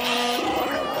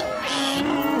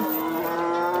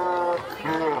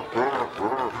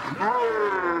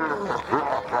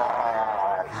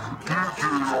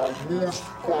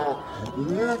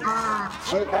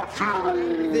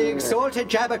 The exalted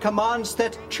Jabba commands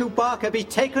that Chewbacca be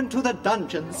taken to the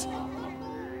dungeons.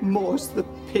 More's the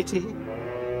pity.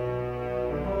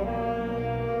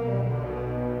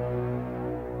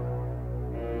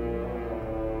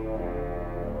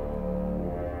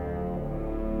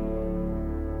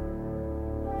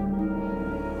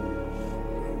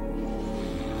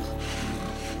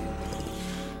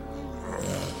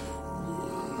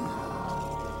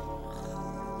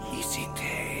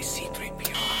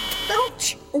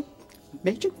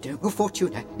 Major Domo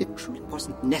Fortuna, it truly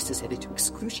wasn't necessary to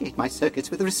excruciate my circuits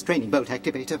with a restraining bolt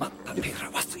activator.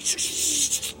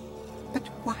 But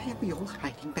why are we all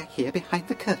hiding back here behind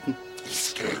the curtain?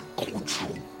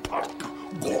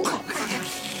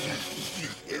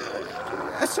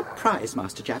 A surprise,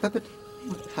 Master Jabba, but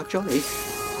how jolly.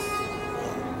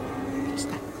 It's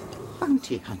that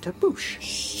bounty hunter Bush.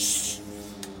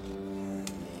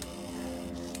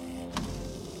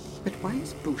 But why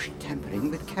is Bush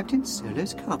tampering with Captain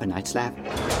Solo's carbonite slab?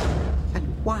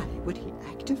 And why would he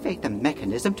activate the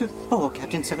mechanism to thaw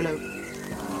Captain Solo?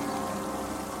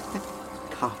 The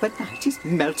carbonite is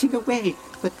melting away,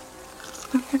 but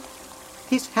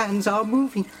his hands are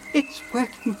moving. It's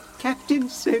working. Captain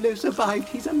Solo survived.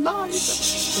 He's alive.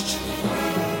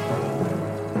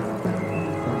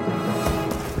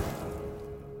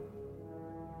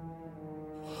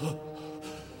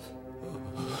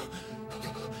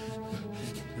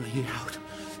 Out.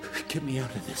 Get me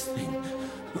out of this thing.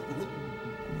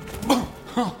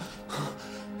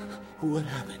 What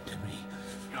happened to me?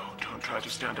 No, don't try to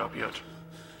stand up yet.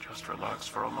 Just relax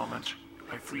for a moment.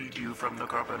 I freed you from the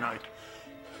carbonite.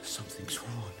 Something's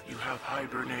wrong. You have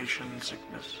hibernation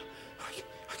sickness. I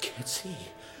can't see.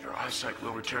 Your eyesight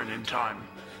will return in time.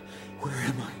 Where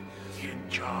am I? In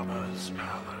Jabba's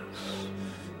palace.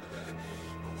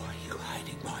 Why are you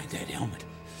hiding behind that helmet?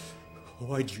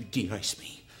 Why'd you de-ice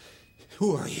me?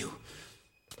 Who are you?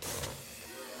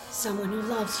 Someone who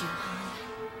loves you.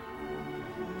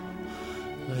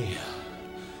 Leia.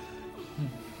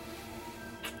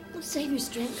 Save your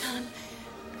strength, hon.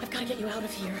 I've got to get you out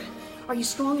of here. Are you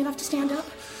strong enough to stand up?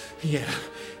 Yeah,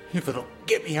 if it'll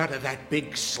get me out of that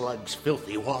big slug's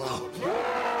filthy wallow.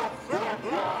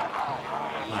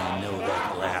 I know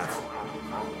that laugh.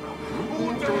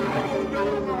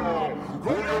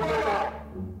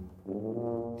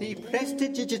 The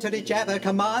prestidigitally Jabba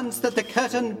commands that the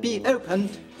curtain be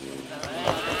opened.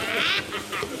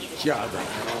 Jabba,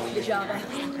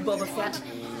 Boba Fett,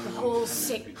 the whole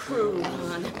sick crew,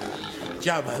 Han.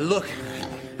 Jabba, look.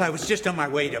 I was just on my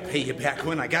way to pay you back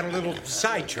when I got a little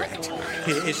sidetracked.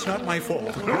 It's not my fault.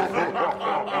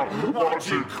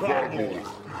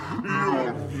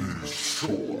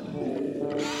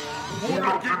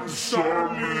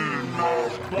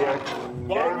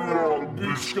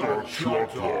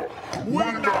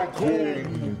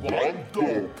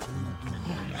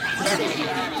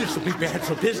 This will be bad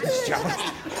for business, Jabba.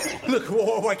 Look,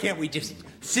 why can't we just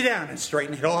sit down and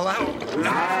straighten it all out?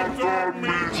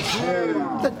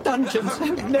 The dungeons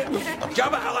have no...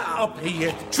 Jabba, I'll pay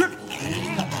you triple.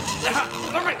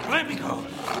 All right, let me go.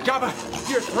 Jabba,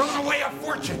 you're throwing away a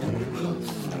fortune.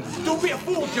 Don't be a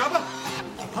fool, Jabba.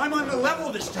 I'm on the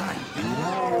level this time.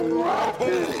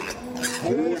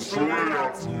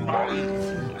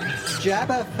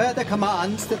 Jabba further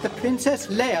commands that the Princess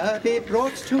Leia be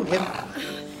brought to him.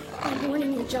 I'm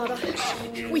warning you, Jabba.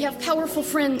 We have powerful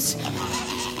friends.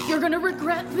 You're gonna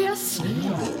regret this.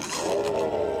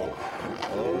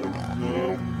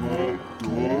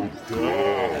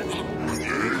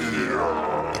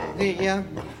 The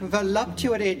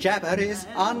voluptuary Jabba is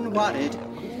unworried.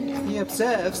 He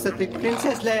observes that the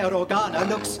Princess Leia Organa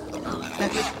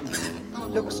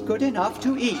looks good enough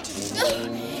to eat.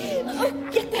 Oh,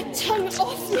 get that tongue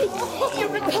off me! You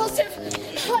repulsive,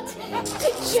 hot,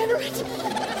 degenerate!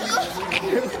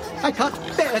 I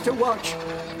can't bear to watch.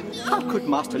 How could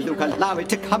Master Luke allow it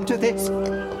to come to this?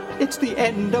 It's the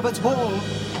end of us all.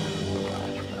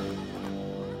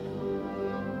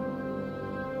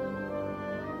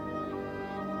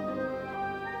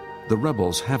 The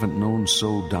rebels haven't known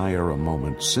so dire a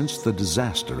moment since the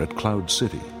disaster at Cloud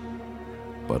City.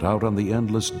 But out on the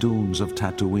endless dunes of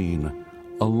Tatooine,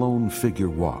 a lone figure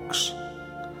walks.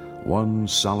 One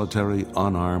solitary,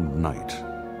 unarmed knight,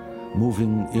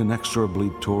 moving inexorably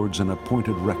towards an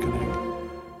appointed reckoning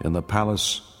in the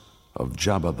palace of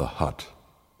Jabba the Hutt.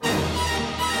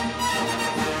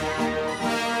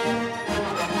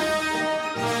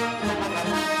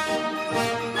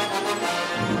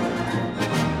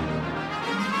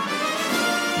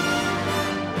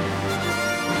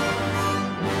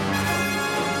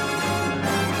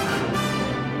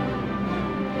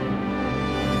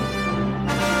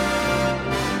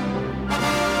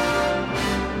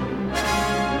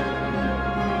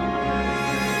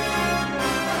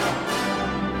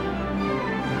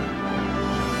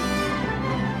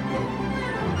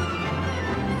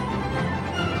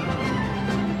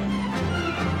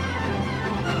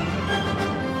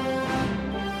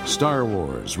 Star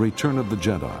Wars: Return of the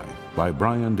Jedi by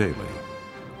Brian Daley,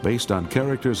 based on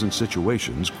characters and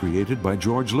situations created by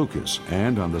George Lucas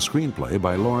and on the screenplay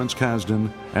by Lawrence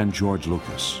Kasdan and George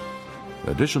Lucas.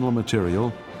 Additional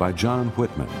material by John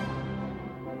Whitman.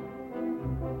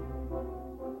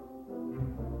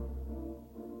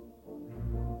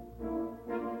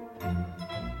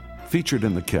 Featured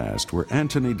in the cast were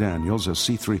Anthony Daniels as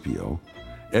C-3PO,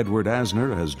 Edward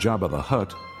Asner as Jabba the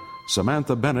Hutt,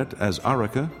 Samantha Bennett as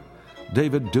Arika,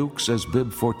 David Dukes as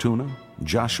Bib Fortuna,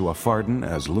 Joshua Farden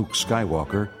as Luke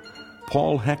Skywalker,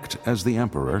 Paul Hecht as the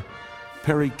Emperor,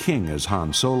 Perry King as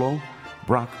Han Solo,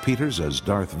 Brock Peters as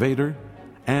Darth Vader,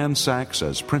 Anne Sachs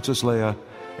as Princess Leia,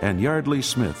 and Yardley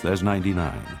Smith as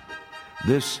 99.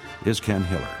 This is Ken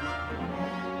Hiller.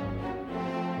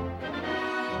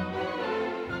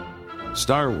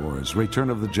 Star Wars: Return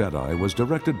of the Jedi was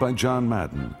directed by John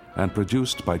Madden and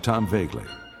produced by Tom Vagley.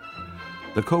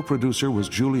 The co-producer was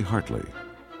Julie Hartley.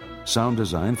 Sound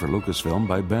design for Lucasfilm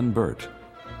by Ben Burt.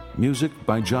 Music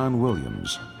by John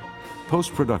Williams.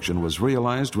 Post-production was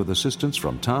realized with assistance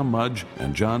from Tom Mudge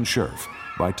and John Scherf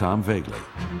by Tom Vagley.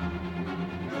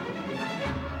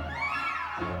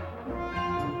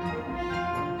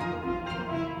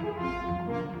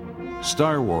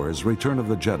 Star Wars: Return of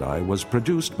the Jedi was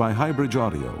produced by Highbridge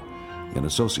Audio in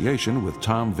association with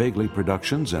Tom Vagley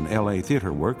Productions and LA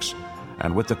Theatre Works,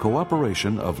 and with the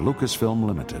cooperation of Lucasfilm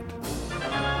Limited.